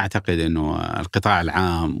أنا أعتقد أنه القطاع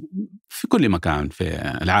العام في كل مكان في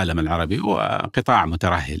العالم العربي هو قطاع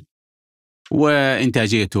مترهل،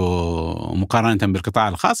 وإنتاجيته مقارنة بالقطاع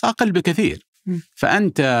الخاص أقل بكثير.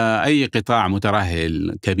 فأنت أي قطاع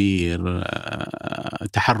مترهل كبير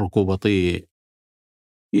تحركه بطيء،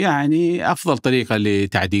 يعني أفضل طريقة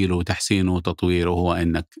لتعديله وتحسينه وتطويره هو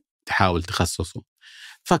أنك تحاول تخصصه.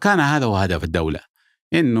 فكان هذا هو هدف الدولة،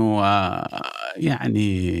 أنه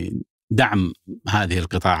يعني دعم هذه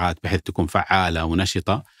القطاعات بحيث تكون فعالة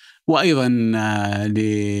ونشطة، وأيضا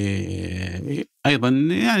أيضا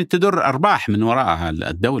يعني تدر أرباح من وراءها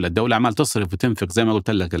الدولة عمال تصرف وتنفق، زي ما قلت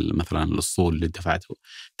لك مثلا الأصول اللي دفعته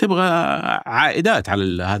تبغى عائدات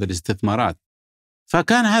على هذا الاستثمارات.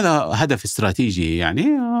 فكان هذا هدف استراتيجي يعني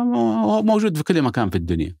موجود في كل مكان في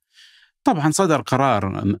الدنيا. طبعا صدر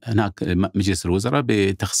قرار هناك مجلس الوزراء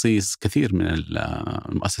بتخصيص كثير من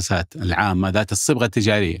المؤسسات العامة ذات الصبغة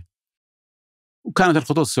التجارية، وكانت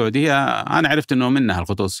الخطوط السعودية أنا عرفت أنه منها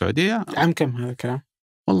الخطوط السعودية. عام كم هذا الكلام؟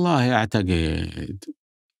 والله أعتقد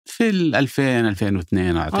في 2000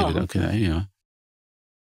 2002 أعتقد كذا. أيوة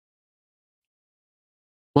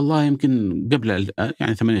والله يمكن قبل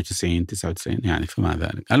يعني 98 99 يعني فما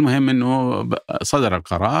ذلك. المهم انه صدر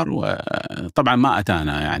القرار، وطبعا ما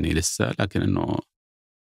اتانا يعني لسه، لكن انه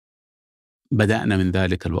بدأنا من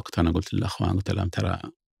ذلك الوقت. انا قلت للاخوان، قلت لهم ترى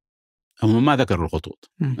هم ما ذكروا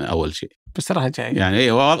الخطوط اول شيء، بس تراها جاي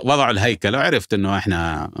يعني وضعوا الهيكل وعرفت انه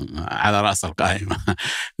احنا على راس القائمه.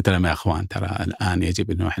 قلت لهم يا اخوان ترى الان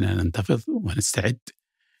يجب انه احنا ننتفض ونستعد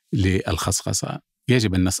للخصخصه.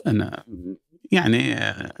 يجب ان يعني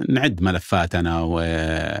نعد ملفاتنا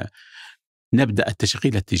ونبدا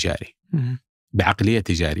التشغيل التجاري بعقليه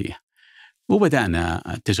تجاريه.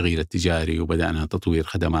 وبدانا التشغيل التجاري، وبدانا تطوير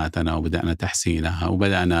خدماتنا، وبدانا تحسينها،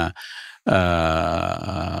 وبدانا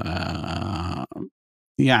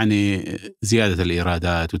يعني زيادة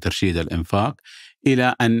الإيرادات وترشيد الإنفاق،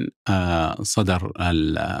 إلى أن صدر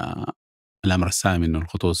الأمر السامي من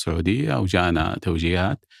الخطوط السعودية وجاءنا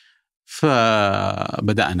توجيهات،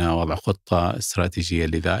 فبدأنا وضع خطة استراتيجية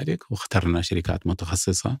لذلك، واخترنا شركات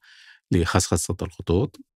متخصصة لخصخصة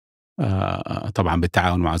الخطوط، طبعا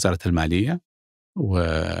بالتعاون مع وزارة المالية،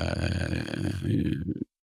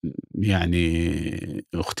 ويعني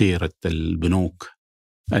اختيرت البنوك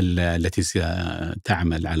التي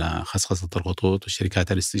تعمل على خصخصة الخطوط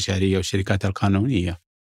والشركات الاستشارية والشركات القانونية.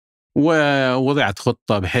 ووضعت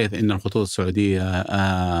خطة بحيث أن الخطوط السعودية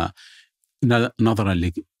نظرا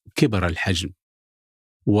لكبر الحجم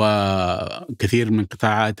وكثير من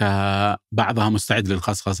قطاعاتها بعضها مستعد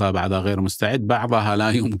للخصخصة، بعضها غير مستعد، بعضها لا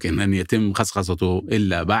يمكن أن يتم خصخصته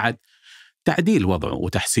إلا بعد تعديل وضعه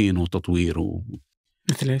وتحسينه وتطويره.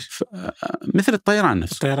 مثل إيش؟ مثل الطيران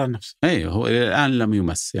نفسه. الطيران نفسه. أيه، هو الآن لم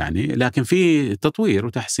يمس يعني، لكن في تطوير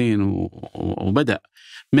وتحسين وبدأ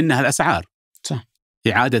منها الأسعار. صح.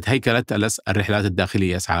 إعادة هيكلة الرحلات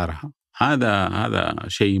الداخلية أسعارها، هذا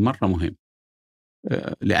شيء مرة مهم،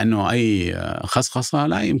 لأنه أي خصخصة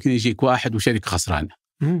لا يمكن يجيك واحد وشركة خسرانة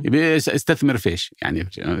يبي يستثمر فيش، يعني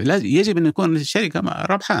يجب أن يكون الشركة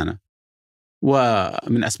ربحانة.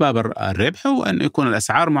 ومن أسباب الربح هو أن يكون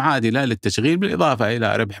الأسعار معادلة للتشغيل بالإضافة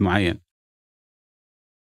إلى ربح معين.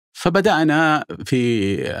 فبدأنا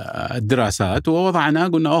في الدراسات ووضعنا،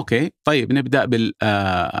 قلنا أوكي طيب نبدأ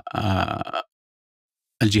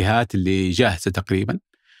بالجهات اللي جاهزة تقريبا.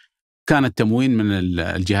 كان التموين من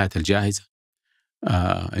الجهات الجاهزة،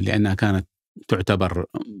 لأنها كانت تعتبر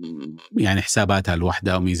يعني حساباتها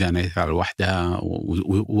الوحدة وميزانيتها الوحدة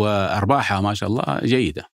وأرباحها ما شاء الله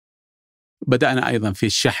جيدة. بدأنا أيضا في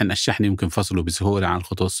الشحن يمكن فصله بسهولة عن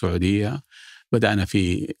الخطوط السعودية. بدأنا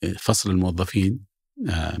في فصل الموظفين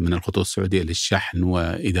من الخطوط السعودية للشحن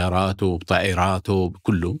وإداراته وطائراته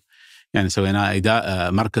كله، يعني سوينا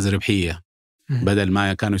مركز ربحية بدل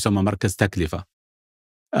ما كانوا يسمى مركز تكلفة.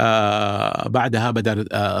 بعدها بدأ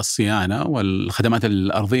الصيانة والخدمات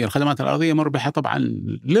الأرضية. الخدمات الأرضية مربحة طبعا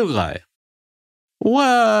للغاية.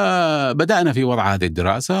 وبدأنا في وضع هذه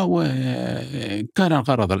الدراسة، وكان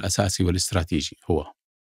الغرض الأساسي والاستراتيجي هو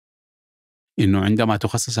إنه عندما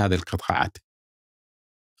تخصص هذه القطاعات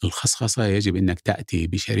الخصخصة يجب أنك تأتي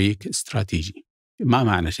بشريك استراتيجي. ما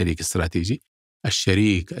معنى شريك استراتيجي؟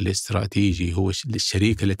 الشريك الاستراتيجي هو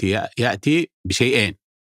الشريك التي يأتي بشيئين: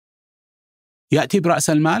 يأتي برأس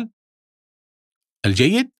المال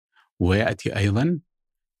الجيد، ويأتي أيضا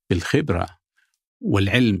بالخبرة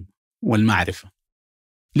والعلم والمعرفة.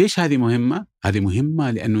 ليش هذه مهمة؟ هذه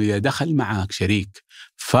مهمة لأنه إذا دخل معك شريك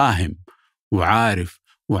فاهم وعارف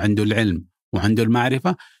وعنده العلم وعنده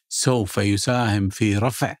المعرفة، سوف يساهم في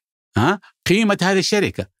رفع قيمة هذه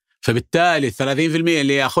الشركة. فبالتالي 30%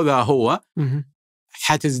 اللي يأخذها هو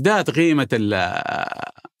حتزداد قيمة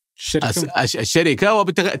الشركة،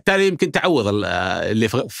 وبالتالي يمكن تعوض اللي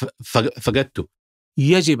فقدته.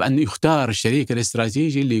 يجب أن يختار الشريك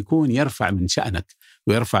الاستراتيجي اللي يكون يرفع من شأنك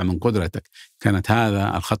ويرفع من قدرتك. كانت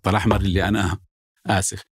هذا الخط الأحمر اللي أنا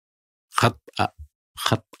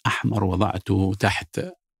خط أحمر وضعته تحت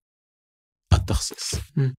التخصيص.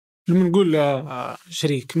 لما نقول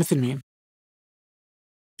شريك مثل مين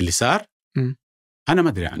اللي صار؟ أنا ما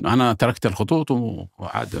أدري عنه، أنا تركت الخطوط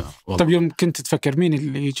وعاد. طب يوم كنت تفكر مين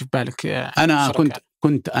اللي يجي بالك؟ أنا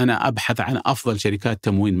كنت أنا أبحث عن أفضل شركات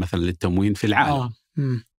تموين مثلا للتموين في العالم.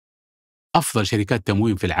 أفضل شركات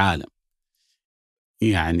تموين في العالم،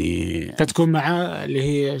 يعني تكون مع اللي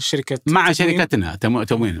هي شركة مع شركتنا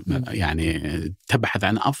تموين. يعني تبحث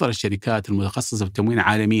عن أفضل الشركات المتخصصة في التموين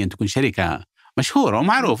عالميا، تكون شركة مشهورة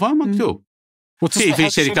ومعروفة مكتوب. في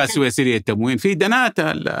شركات سويسرية التموين، في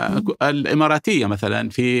دناتا الإماراتية مثلا،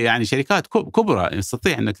 في يعني شركات كبرى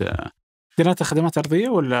يستطيع أنك دناتا خدمات أرضية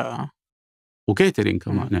ولا وكيترينج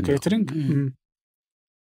كمان يعني. كيترينج.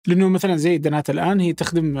 لأنه مثلا زي دناتا الآن هي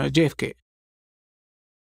تخدم JFK.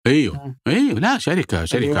 ايوه لا شركه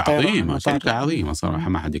عظيمه، شركه عظيمه صراحه،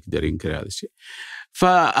 ما حد يقدر ينكر هذا الشيء.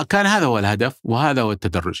 فكان هذا هو الهدف وهذا هو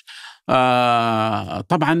التدرج.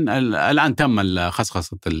 طبعا الان تم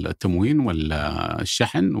خصخصه التموين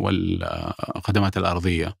والشحن والخدمات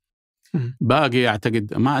الارضيه، باقي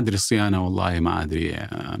اعتقد ما ادري الصيانه، والله ما ادري،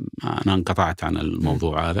 انا انقطعت عن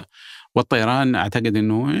الموضوع هذا. والطيران اعتقد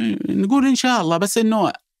انه نقول ان شاء الله، بس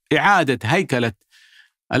انه اعاده هيكله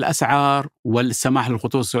الأسعار والسماح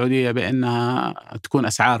للخطوط السعودية بأنها تكون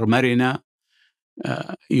أسعار مرنة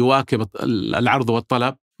يواكب العرض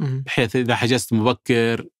والطلب، بحيث إذا حجزت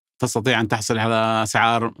مبكر تستطيع أن تحصل على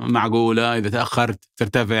أسعار معقولة، إذا تأخرت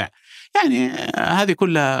ترتفع. يعني هذه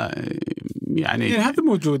كلها يعني هذا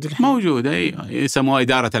موجود يسموها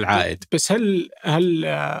إدارة العائد. بس هل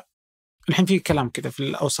الحين في كلام كذا في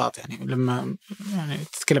الأوساط، يعني لما يعني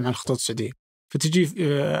تتكلم عن الخطوط السعودية فتجي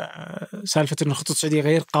سالفة أن الخطوط السعودية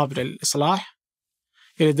غير قابلة للإصلاح،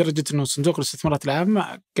 إلى درجة أنه صندوق الاستثمارات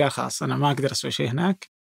العامة قال خلاص أنا ما أقدر أسوي شيء هناك،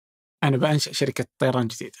 أنا بأنشأ شركة طيران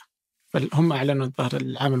جديدة. بل هم أعلنوا الظاهر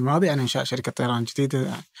العام الماضي عن إنشاء شركة طيران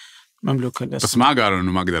جديدة مملوكة للصندوق. بس ما قالوا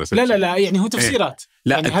أنه ما أقدر أسوي. لا يعني هو تفسيرات.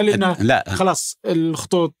 لا يعني هل إنه خلاص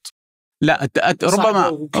الخطوط لا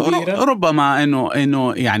ربما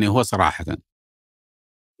إنه يعني هو صراحة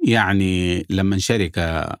يعني لما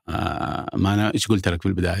شركة ما أنا إيش قلت لك في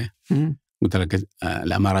البداية؟ قلت لك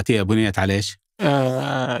الإماراتية بنيت على إيش؟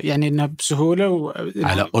 يعني إنها بسهولة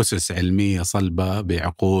على أسس علمية صلبة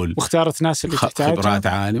بعقول، واختارت ناس اللي تحتاجها، خبرات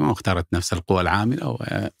عالية، واختارت نفس القوى العاملة،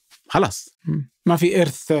 خلاص ما في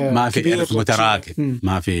إرث متراكم،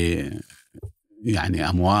 ما في يعني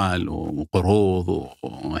أموال وقروض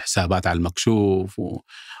وحسابات على المكشوف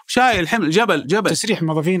وشايل حمل جبل. تسريح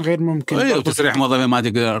موظفين غير ممكن. أيوة تسريح موظفين ما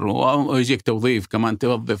تقدر، ويجيك توظيف كمان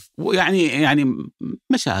توظف، يعني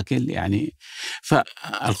مشاكل يعني.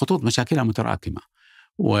 فالخطوط مشاكلها متراكمة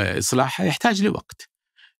وإصلاحها يحتاج لوقت.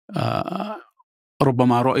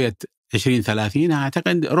 ربما رؤية 2030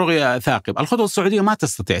 أعتقد رؤية ثاقبة. الخطوط السعودية ما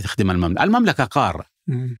تستطيع تخدم المملكة قارة.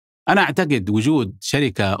 أنا أعتقد وجود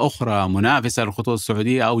شركة أخرى منافسة للخطوط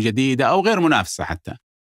السعودية أو جديدة أو غير منافسة حتى،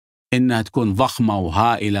 إنها تكون ضخمة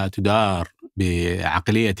وهائلة، تدار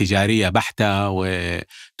بعقلية تجارية بحتة،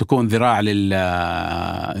 وتكون ذراع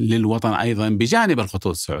للوطن أيضا بجانب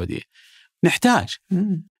الخطوط السعودية. نحتاج.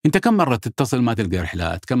 أنت كم مرة تتصل ما تلقى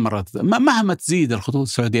رحلات، كم مرة مهما تزيد الخطوط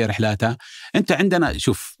السعودية رحلاتها. أنت عندنا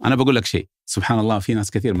شوف، أنا بقول لك شيء سبحان الله، في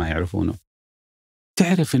ناس كثير ما يعرفونه.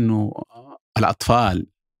 تعرف إنه الأطفال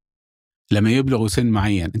لما يبلغوا سن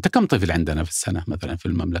معين، أنت كم طفل عندنا في السنة مثلا في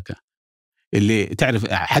المملكة اللي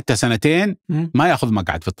تعرف حتى 2 ما يأخذ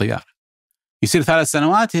مقعد في الطيارة، يصير 3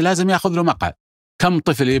 سنوات لازم يأخذ له مقعد. كم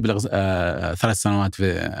طفل يبلغ 3 سنوات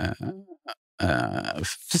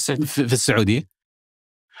في السعودية؟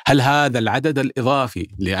 هل هذا العدد الإضافي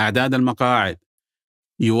لأعداد المقاعد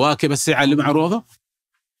يواكب السعة اللي معروضة؟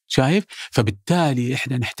 شايف؟ فبالتالي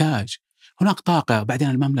إحنا نحتاج، هناك طاقة. بعدين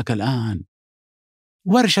المملكة الآن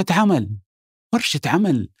ورشة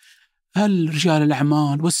عمل الرجال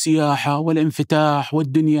الأعمال والسياحة والانفتاح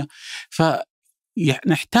والدنيا.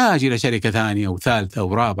 فنحتاج إلى شركة ثانية وثالثة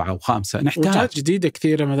ورابعة وخامسة. نحتاج وجهات جديدة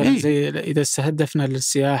كثيرة مثلا زي إذا استهدفنا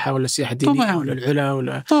للسياحة ولا السياحة الدينية ولا العلا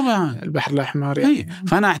ولا طبعا البحر الأحمر يعني.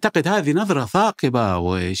 فأنا أعتقد هذه نظرة ثاقبة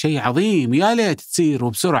وشيء عظيم، يا ليت تصير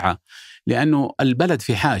وبسرعة، لأنه البلد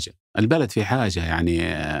في حاجة يعني.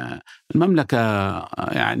 المملكة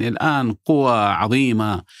يعني الآن قوة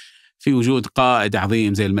عظيمة في وجود قائد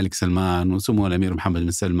عظيم زي الملك سلمان وسمو الأمير محمد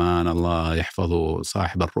بن سلمان الله يحفظه،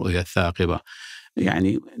 صاحب الرؤية الثاقبة.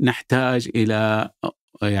 يعني نحتاج إلى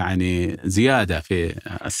يعني زيادة في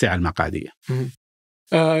السعة المقعدية.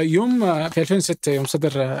 يوم في 2006 يوم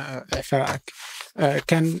صدر إعفائك،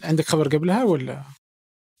 كان عندك خبر قبلها ولا؟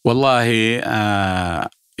 والله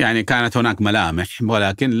يعني كانت هناك ملامح،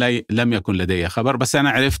 ولكن لم يكن لدي خبر. بس أنا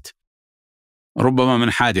عرفت ربما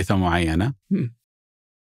من حادثة معينة.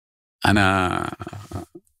 أنا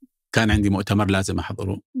كان عندي مؤتمر لازم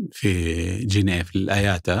أحضره في جنيف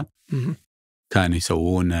للآياتا، كانوا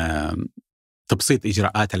يسوون تبسيط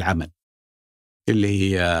إجراءات العمل اللي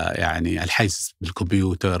هي يعني الحجز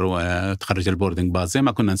بالكمبيوتر وتخرج البوردنج باس زي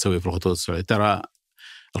ما كنا نسوي في الخطوط السعودية. ترى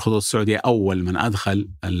الخطوط السعودية أول من أدخل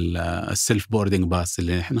السيلف بوردنج باس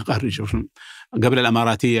اللي إحنا نخرجه قبل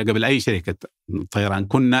الأماراتية، قبل أي شركة طيران.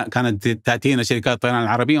 كانت تأتينا شركات طيران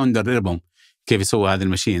العربية وندربهم كيف يسووا هذه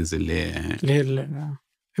الماشينز اللي هي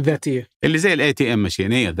الذاتية، اللي زي الATM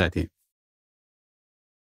ماشين، هي الذاتية.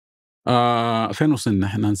 فين وصلنا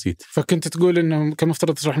احنا؟ نسيت. فكنت تقول انه كان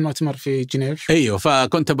مفترض تروح المؤتمر في جنيف. ايوه،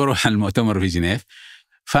 فكنت بروح المؤتمر في جنيف.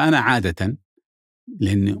 فانا عادة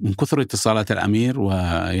لأن من كثر اتصالات الأمير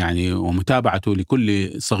ويعني ومتابعته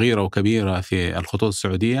لكل صغيرة وكبيرة في الخطوط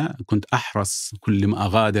السعودية، كنت أحرص كل ما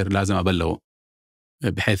أغادر لازم أبلغه،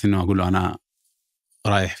 بحيث أنه أقول له أنا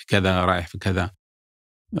رايح في كذا رايح في كذا.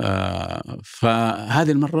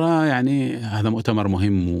 فهذه المرة يعني هذا مؤتمر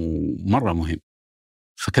مهم ومرة مهم.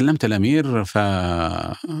 فكلمت الأمير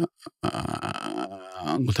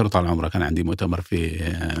قلت له طال عمرك أنا عندي مؤتمر في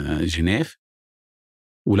جنيف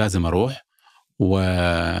ولازم أروح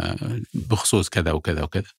وبخصوص كذا وكذا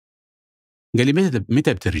وكذا. قال لي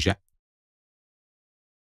متى بترجع؟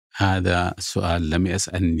 هذا السؤال لم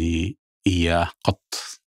يسألني إياه قط.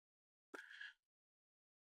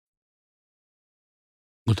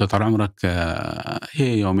 قلت له طال عمرك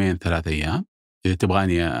هي 2-3 أيام، إذا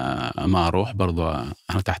تبغاني ما أروح برضو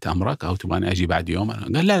أنا تحت أمرك، أو تبغاني أجي بعد يوم.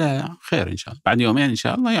 قال لا خير إن شاء الله، بعد 2 إن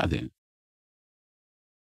شاء الله يعني.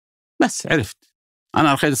 بس عرفت.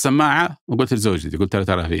 أنا رخيت السماعة وقلت لزوجتي، قلت له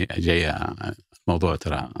ترى في جاية موضوع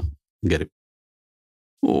ترى قريب،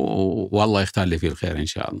 والله يختار لي فيه الخير إن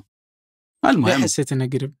شاء الله. المهم حسيت إنه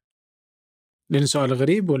قريب لأنه سؤال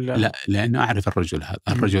غريب ولا؟ لا، لأنه أعرف الرجل هذا.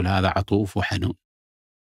 الرجل هذا عطوف وحنون،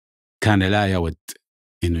 كان لا يود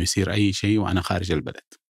إنه يصير أي شيء وأنا خارج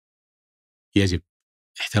البلد. يجب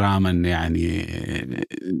احتراما يعني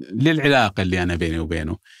للعلاقة اللي أنا بيني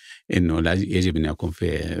وبينه، إنه يجب أن أكون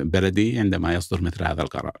في بلدي عندما يصدر مثل هذا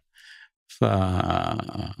القرار.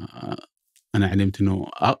 فأنا علمت أنه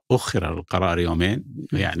أخر القرار 2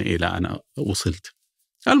 يعني إلى أنا وصلت.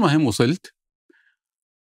 المهم وصلت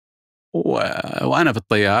وأنا في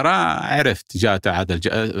الطيارة عرفت جاءت عاد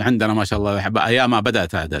عندنا ما شاء الله أيام ما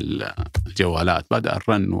بدأت هذا الجوالات بدأ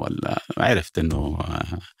الرن ولا عرفت أنه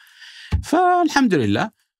فالحمد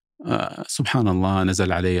لله سبحان الله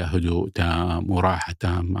نزل علي هدوء تام وراحة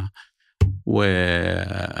تامة.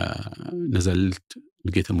 ونزلت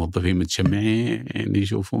لقيت الموظفين متشمعين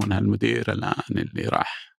يشوفون المدير الآن اللي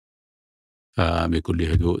راح، فبكل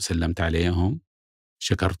هدوء سلمت عليهم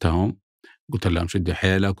شكرتهم قلت لهم شدوا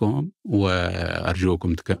حيلكم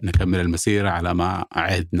وأرجوكم نكمل المسيرة على ما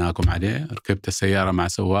عهدناكم عليه. ركبت السيارة مع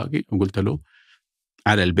سواقي وقلت له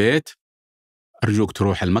على البيت أرجوك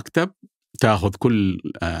تروح المكتب تأخذ كل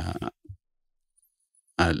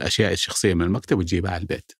الأشياء الشخصية من المكتب وتجيبها على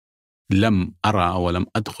البيت. لم أرى ولم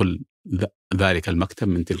أدخل ذلك المكتب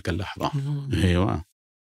من تلك اللحظة. أيوة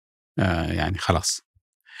يعني خلاص.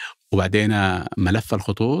 وبعدين ملف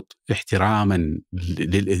الخطوط احتراما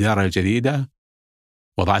للإدارة الجديدة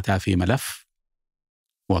وضعتها في ملف،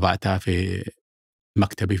 وضعتها في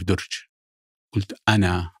مكتبي في درج. قلت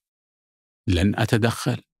أنا لن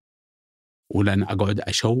أتدخل ولن أقعد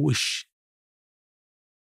أشوش.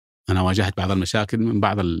 أنا واجهت بعض المشاكل من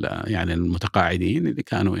بعض يعني المتقاعدين اللي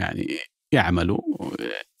كانوا يعني يعملوا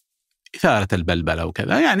إثارة البلبلة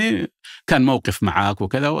وكذا، يعني كان موقف معاك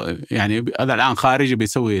وكذا، يعني هذا الآن خارجي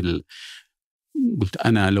بيسوي قلت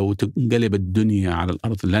أنا لو تنقلب الدنيا على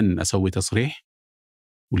الأرض لن أسوي تصريح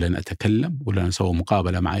ولن أتكلم ولن أسوي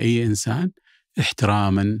مقابلة مع أي إنسان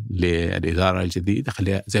احتراما للإدارة الجديدة.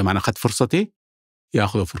 خليها زي ما أنا أخذت فرصتي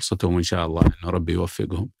يأخذوا فرصتهم إن شاء الله إنه ربي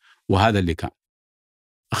يوفقهم. وهذا اللي كان.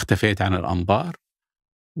 اختفيت عن الأنظار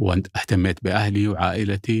واهتميت بأهلي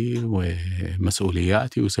وعائلتي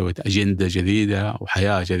ومسؤولياتي وسويت أجندة جديدة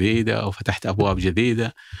وحياة جديدة وفتحت أبواب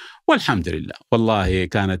جديدة والحمد لله. والله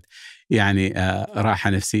كانت يعني راحة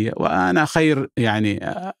نفسية. وأنا خير يعني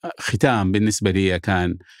ختام بالنسبة لي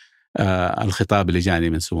كان الخطاب اللي جاني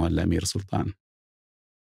من سمو الأمير سلطان.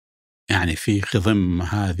 يعني في خضم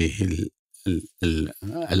هذه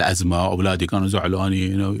الأزمة أولادي كانوا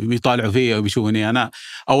زعلانين بيطالعوا فيا وبيشوفوني. أنا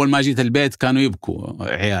أول ما جيت البيت كانوا يبكوا،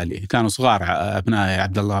 عيالي كانوا صغار أبنائي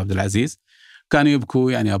عبد الله وعبد العزيز كانوا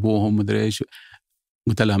يبكوا يعني أبوهم مدري إيش.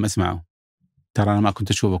 قلت لهم اسمعوا ترى أنا ما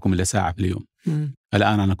كنت أشوفكم إلا ساعة في اليوم،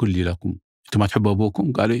 الآن أنا كلي لكم. أنتم ما تحبوا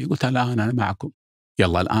أبوكم؟ قالوا إيه؟ قلت الآن أنا معكم،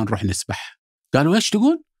 يلا الآن نروح نسبح. قالوا إيش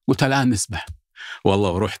تقول؟ قلت الآن نسبح.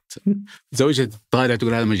 والله ورحت. زوجتي طالعة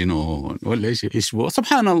تقول هذا مجنون ولا إيش بو.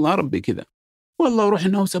 سبحان الله ربي كذا. والله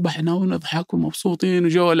ورحنا وسبحنا ونضحك ومبسوطين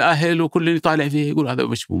وجو الأهل وكل اللي طالع فيه يقول هذا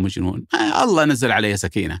إيش بو مجنون. الله نزل عليه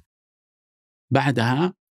سكينة.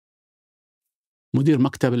 بعدها مدير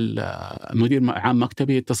عام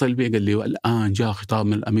مكتبي اتصل بي قال لي والآن جاء خطاب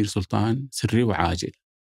من الأمير سلطان سري وعاجل.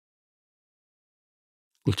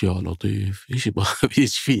 قلت يا لطيف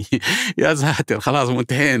ايش فيه يا ساتر خلاص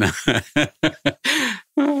منتهينا.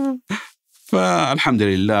 فالحمد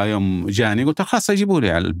لله يوم جاني قلت خلاص اجيبوا لي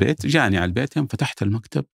على البيت. جاني على البيت يوم فتحت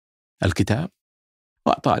المكتب الكتاب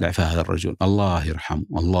واطالع في هذا الرجل الله يرحمه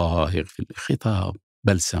الله يغفر له. خطاب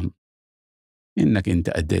بلسم إنك أنت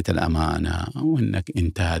أديت الأمانة، وإنك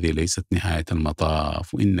أنت هذه ليست نهاية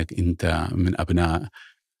المطاف، وإنك أنت من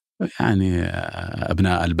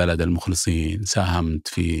أبناء البلد المخلصين، ساهمت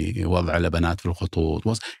في وضع البنات في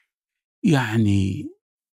الخطوط، يعني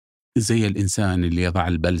زي الإنسان اللي يضع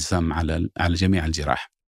البلسم على جميع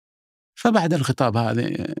الجراح. فبعد الخطاب هذا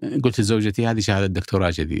قلت لزوجتي هذه شهادة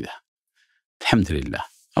دكتوراه جديدة، الحمد لله،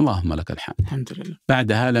 اللهم لك الحمد. الحمد لله.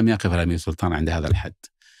 بعدها لم يقف الأمير سلطان عند هذا الحد،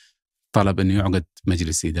 طلب أن يعقد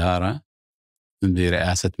مجلس إدارة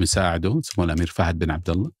برئاسة مساعده اسمه الأمير فهد بن عبد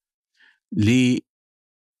الله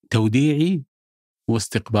لتوديعي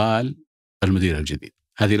واستقبال المدير الجديد.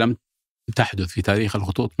 هذه لم تحدث في تاريخ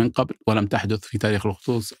الخطوط من قبل، ولم تحدث في تاريخ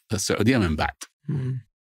الخطوط السعودية من بعد.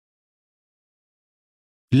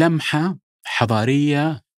 لمحة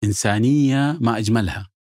حضارية إنسانية ما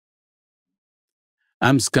أجملها.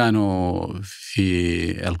 أمس كانوا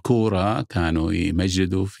في الكورة كانوا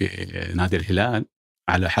يمجدوا في نادي الهلال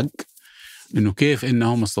على حق إنه كيف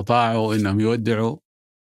إنهم استطاعوا إنهم يودعوا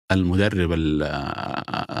المدرب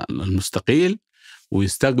المستقيل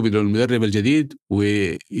ويستقبلوا المدرب الجديد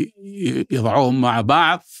ويضعوهم مع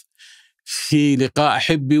بعض في لقاء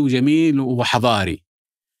حبي وجميل وحضاري.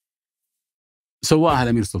 سواها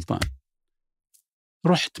الأمير سلطان.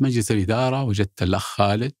 رحت مجلس الإدارة، وجدت الأخ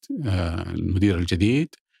خالد المدير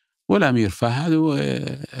الجديد والأمير فهد،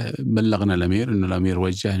 وبلغنا الأمير إنه الأمير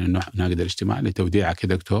وجه إنه نعقد الاجتماع لتوديعك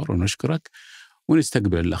دكتور ونشكرك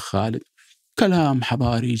ونستقبل الأخ خالد. كلام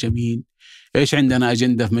حضاري جميل. إيش عندنا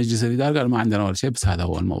أجندة في مجلس الإدارة؟ قال ما عندنا ولا شيء، بس هذا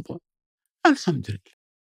هو الموضوع. الحمد لله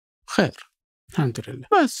خير، الحمد لله.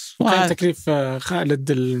 بس كان تكليف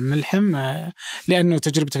خالد الملحم لأنه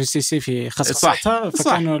تجربته في السي في خصصتها،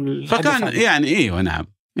 فكان يعني إيه ونعم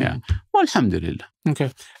يعني. والحمد لله. أوكي.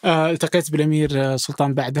 التقيت بالأمير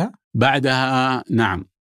سلطان بعدها نعم.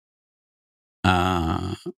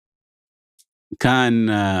 كان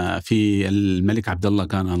في الملك عبد الله،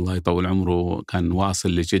 كان الله يطول عمره كان واصل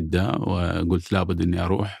لجدة، وقلت لابد إني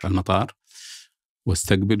أروح المطار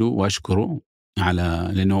واستقبله وأشكره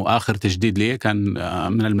لأنه آخر تجديد لي كان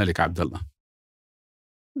من الملك عبد الله.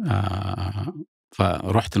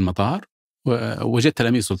 فرحت المطار ووجدت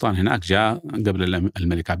الأمير سلطان هناك، جاء قبل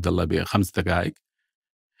الملك عبد الله ب5 دقائق.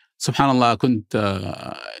 سبحان الله،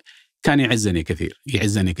 كان يعزني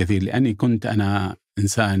كثير لأني كنت أنا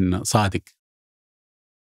إنسان صادق.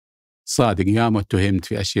 ياما اتهمت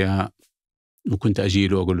في أشياء وكنت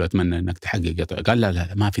أجيله وأقول له أتمنى أنك تحقق. قال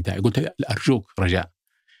لا ما في داعي. قلت أرجوك رجاء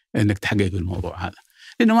أنك تحقق الموضوع هذا،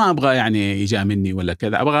 لأنه ما أبغى يعني يجاملني ولا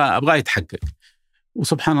كذا، أبغى يتحقق.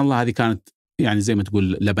 وسبحان الله، هذه كانت يعني زي ما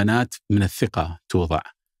تقول لبنات من الثقة توضع،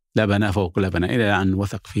 لبنة فوق لبنة، إلى أن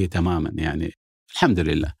وثق فيه تماما يعني. الحمد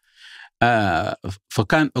لله.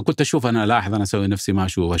 كنت أشوف أنا لاحظ، أنا أسوي نفسي ما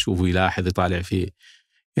أشوفه يلاحظ يطالع فيه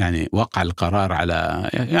يعني. وقع القرار على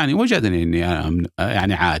يعني وجدني إني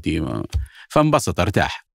يعني عادي، فانبسط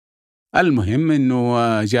ارتاح. المهم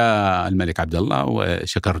إنه جاء الملك عبد الله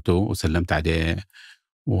وشكرته وسلمت عليه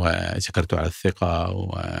وشكرته على الثقة،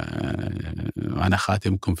 وأنا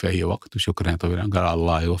خاتمكم في أي وقت وشكرا طويلا. قال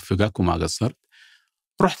الله يوفقك وما قصرت.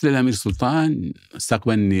 رحت للأمير سلطان،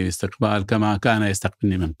 استقبلني استقبال كما كان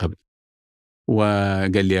يستقبلني من قبل،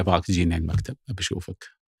 وقال لي أبغاك تجيني المكتب بشوفك.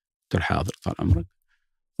 قلت له حاضر طال عمرك.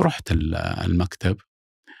 رحت المكتب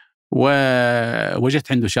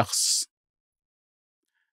ووجدت عنده شخص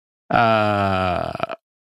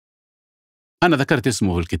أنا ذكرت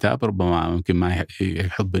اسمه في الكتاب، ربما ممكن ما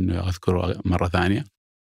يحب أنه أذكره مرة ثانية.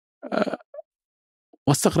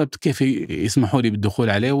 واستغربت كيف يسمحوا لي بالدخول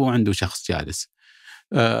عليه وعنده شخص جالس.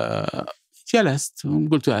 جلست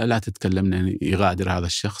وقلت لا تتكلمنا، يغادر هذا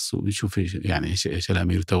الشخص ويشوف يعني إيش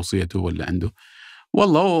الأمير توصيته ولا عنده.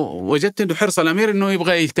 والله وجدت أنه حرص الأمير أنه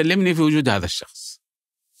يبغى يكلمني في وجود هذا الشخص،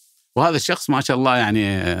 وهذا الشخص ما شاء الله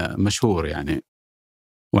يعني مشهور يعني،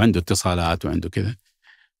 وعنده اتصالات وعنده كذا.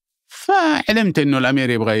 فعلمت أنه الأمير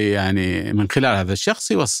يبغى يعني من خلال هذا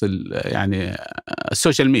الشخص يوصل يعني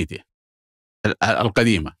السوشيال ميديا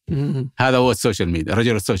القديمة. هذا هو السوشيال ميديا،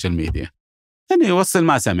 رجل السوشيال ميديا، يعني يوصل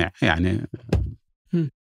ما سمع يعني.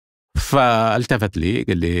 فالتفت لي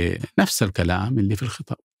قال لي نفس الكلام اللي في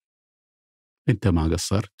الخطاب، أنت ما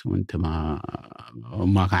قصرت، وأنت ما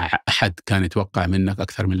أحد كان يتوقع منك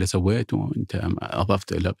أكثر من اللي سويته، وأنت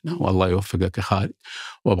أضفت إلى ابنه. والله يوفقك يا خالد،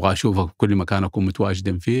 وأبغى أشوفك في كل مكان أكون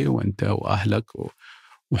متواجدا فيه، وأنت وأهلك،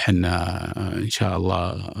 وحنا إن شاء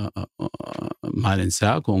الله ما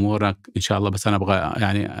ننساك وأمورك إن شاء الله، بس أنا أبغى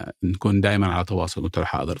يعني نكون دائما على تواصل. قلت له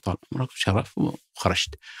حاضر طال عمرك، شرف.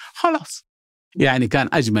 وخرجت خلاص. يعني كان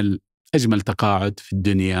أجمل تقاعد في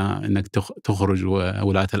الدنيا أنك تخرج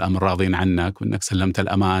وولاة الأمر راضين عنك، وأنك سلمت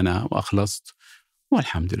الأمانة وأخلصت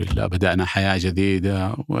والحمد لله بدأنا حياة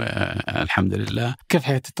جديدة والحمد لله. كيف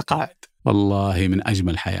حياة التقاعد؟ والله من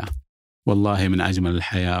أجمل حياة، والله من أجمل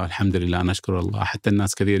الحياة والحمد لله، نشكر الله. حتى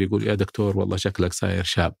الناس كثير يقول يا دكتور والله شكلك صاير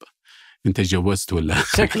شاب، أنت تجوزت ولا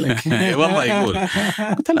شكلك؟ والله يقول.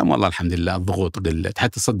 قلت لهم والله الحمد لله الضغوط قلت،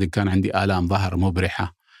 حتى صدق كان عندي آلام ظهر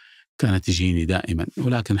مبرحة كانت تجيني دائما،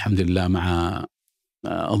 ولكن الحمد لله مع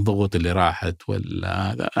الضغوط اللي راحت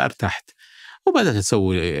ولا ارتحت، وبدأت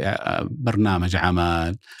أسوي برنامج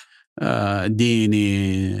عمل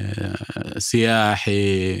ديني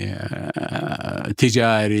سياحي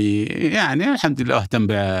تجاري، يعني الحمد لله أهتم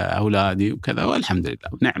بأولادي وكذا، والحمد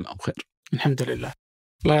لله نعمة وخير. الحمد لله،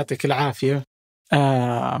 الله يعطيك العافية.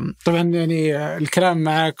 طبعا يعني الكلام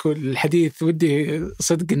معك والحديث ودي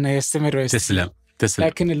صدق إنه يستمر ويستمر. تسلم.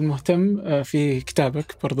 لكن المهتم في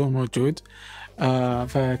كتابك برضو موجود،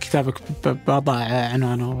 فكتابك بضع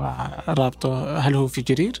عنوانه ورابطه، هل هو في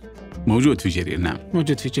جرير؟ موجود في جرير، نعم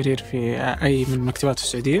موجود في جرير في أي من المكتبات في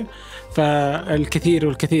السعودية. فالكثير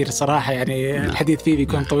والكثير صراحة يعني نعم. الحديث فيه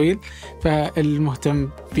بيكون نعم. طويل، فالمهتم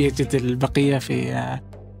بيجد البقية في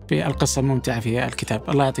القصة الممتعة في الكتاب.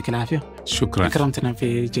 الله يعطيك العافية. شكرا، أكرمتنا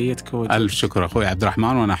في جيتك ألف شكر أخوي عبد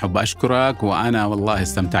الرحمن، وأنا أحب أشكرك، وأنا والله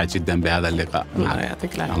استمتعت جدا بهذا اللقاء. الله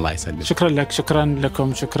يعطيك العافية. الله يسلمك. شكرا لك، شكرا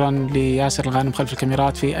لكم، شكرا لياسر الغانم خلف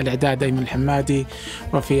الكاميرات، في الإعداد أيمن الحمادي،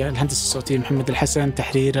 وفي الهندسة الصوتية محمد الحسن،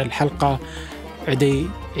 تحرير الحلقة عدي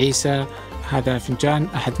عيسى. هذا فنجان،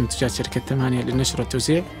 أحد منتجات شركة 8 للنشر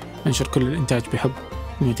والتوزيع، ننشر كل الإنتاج بحب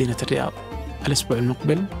في مدينة الرياض. الأسبوع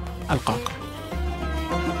المقبل ألقاكم.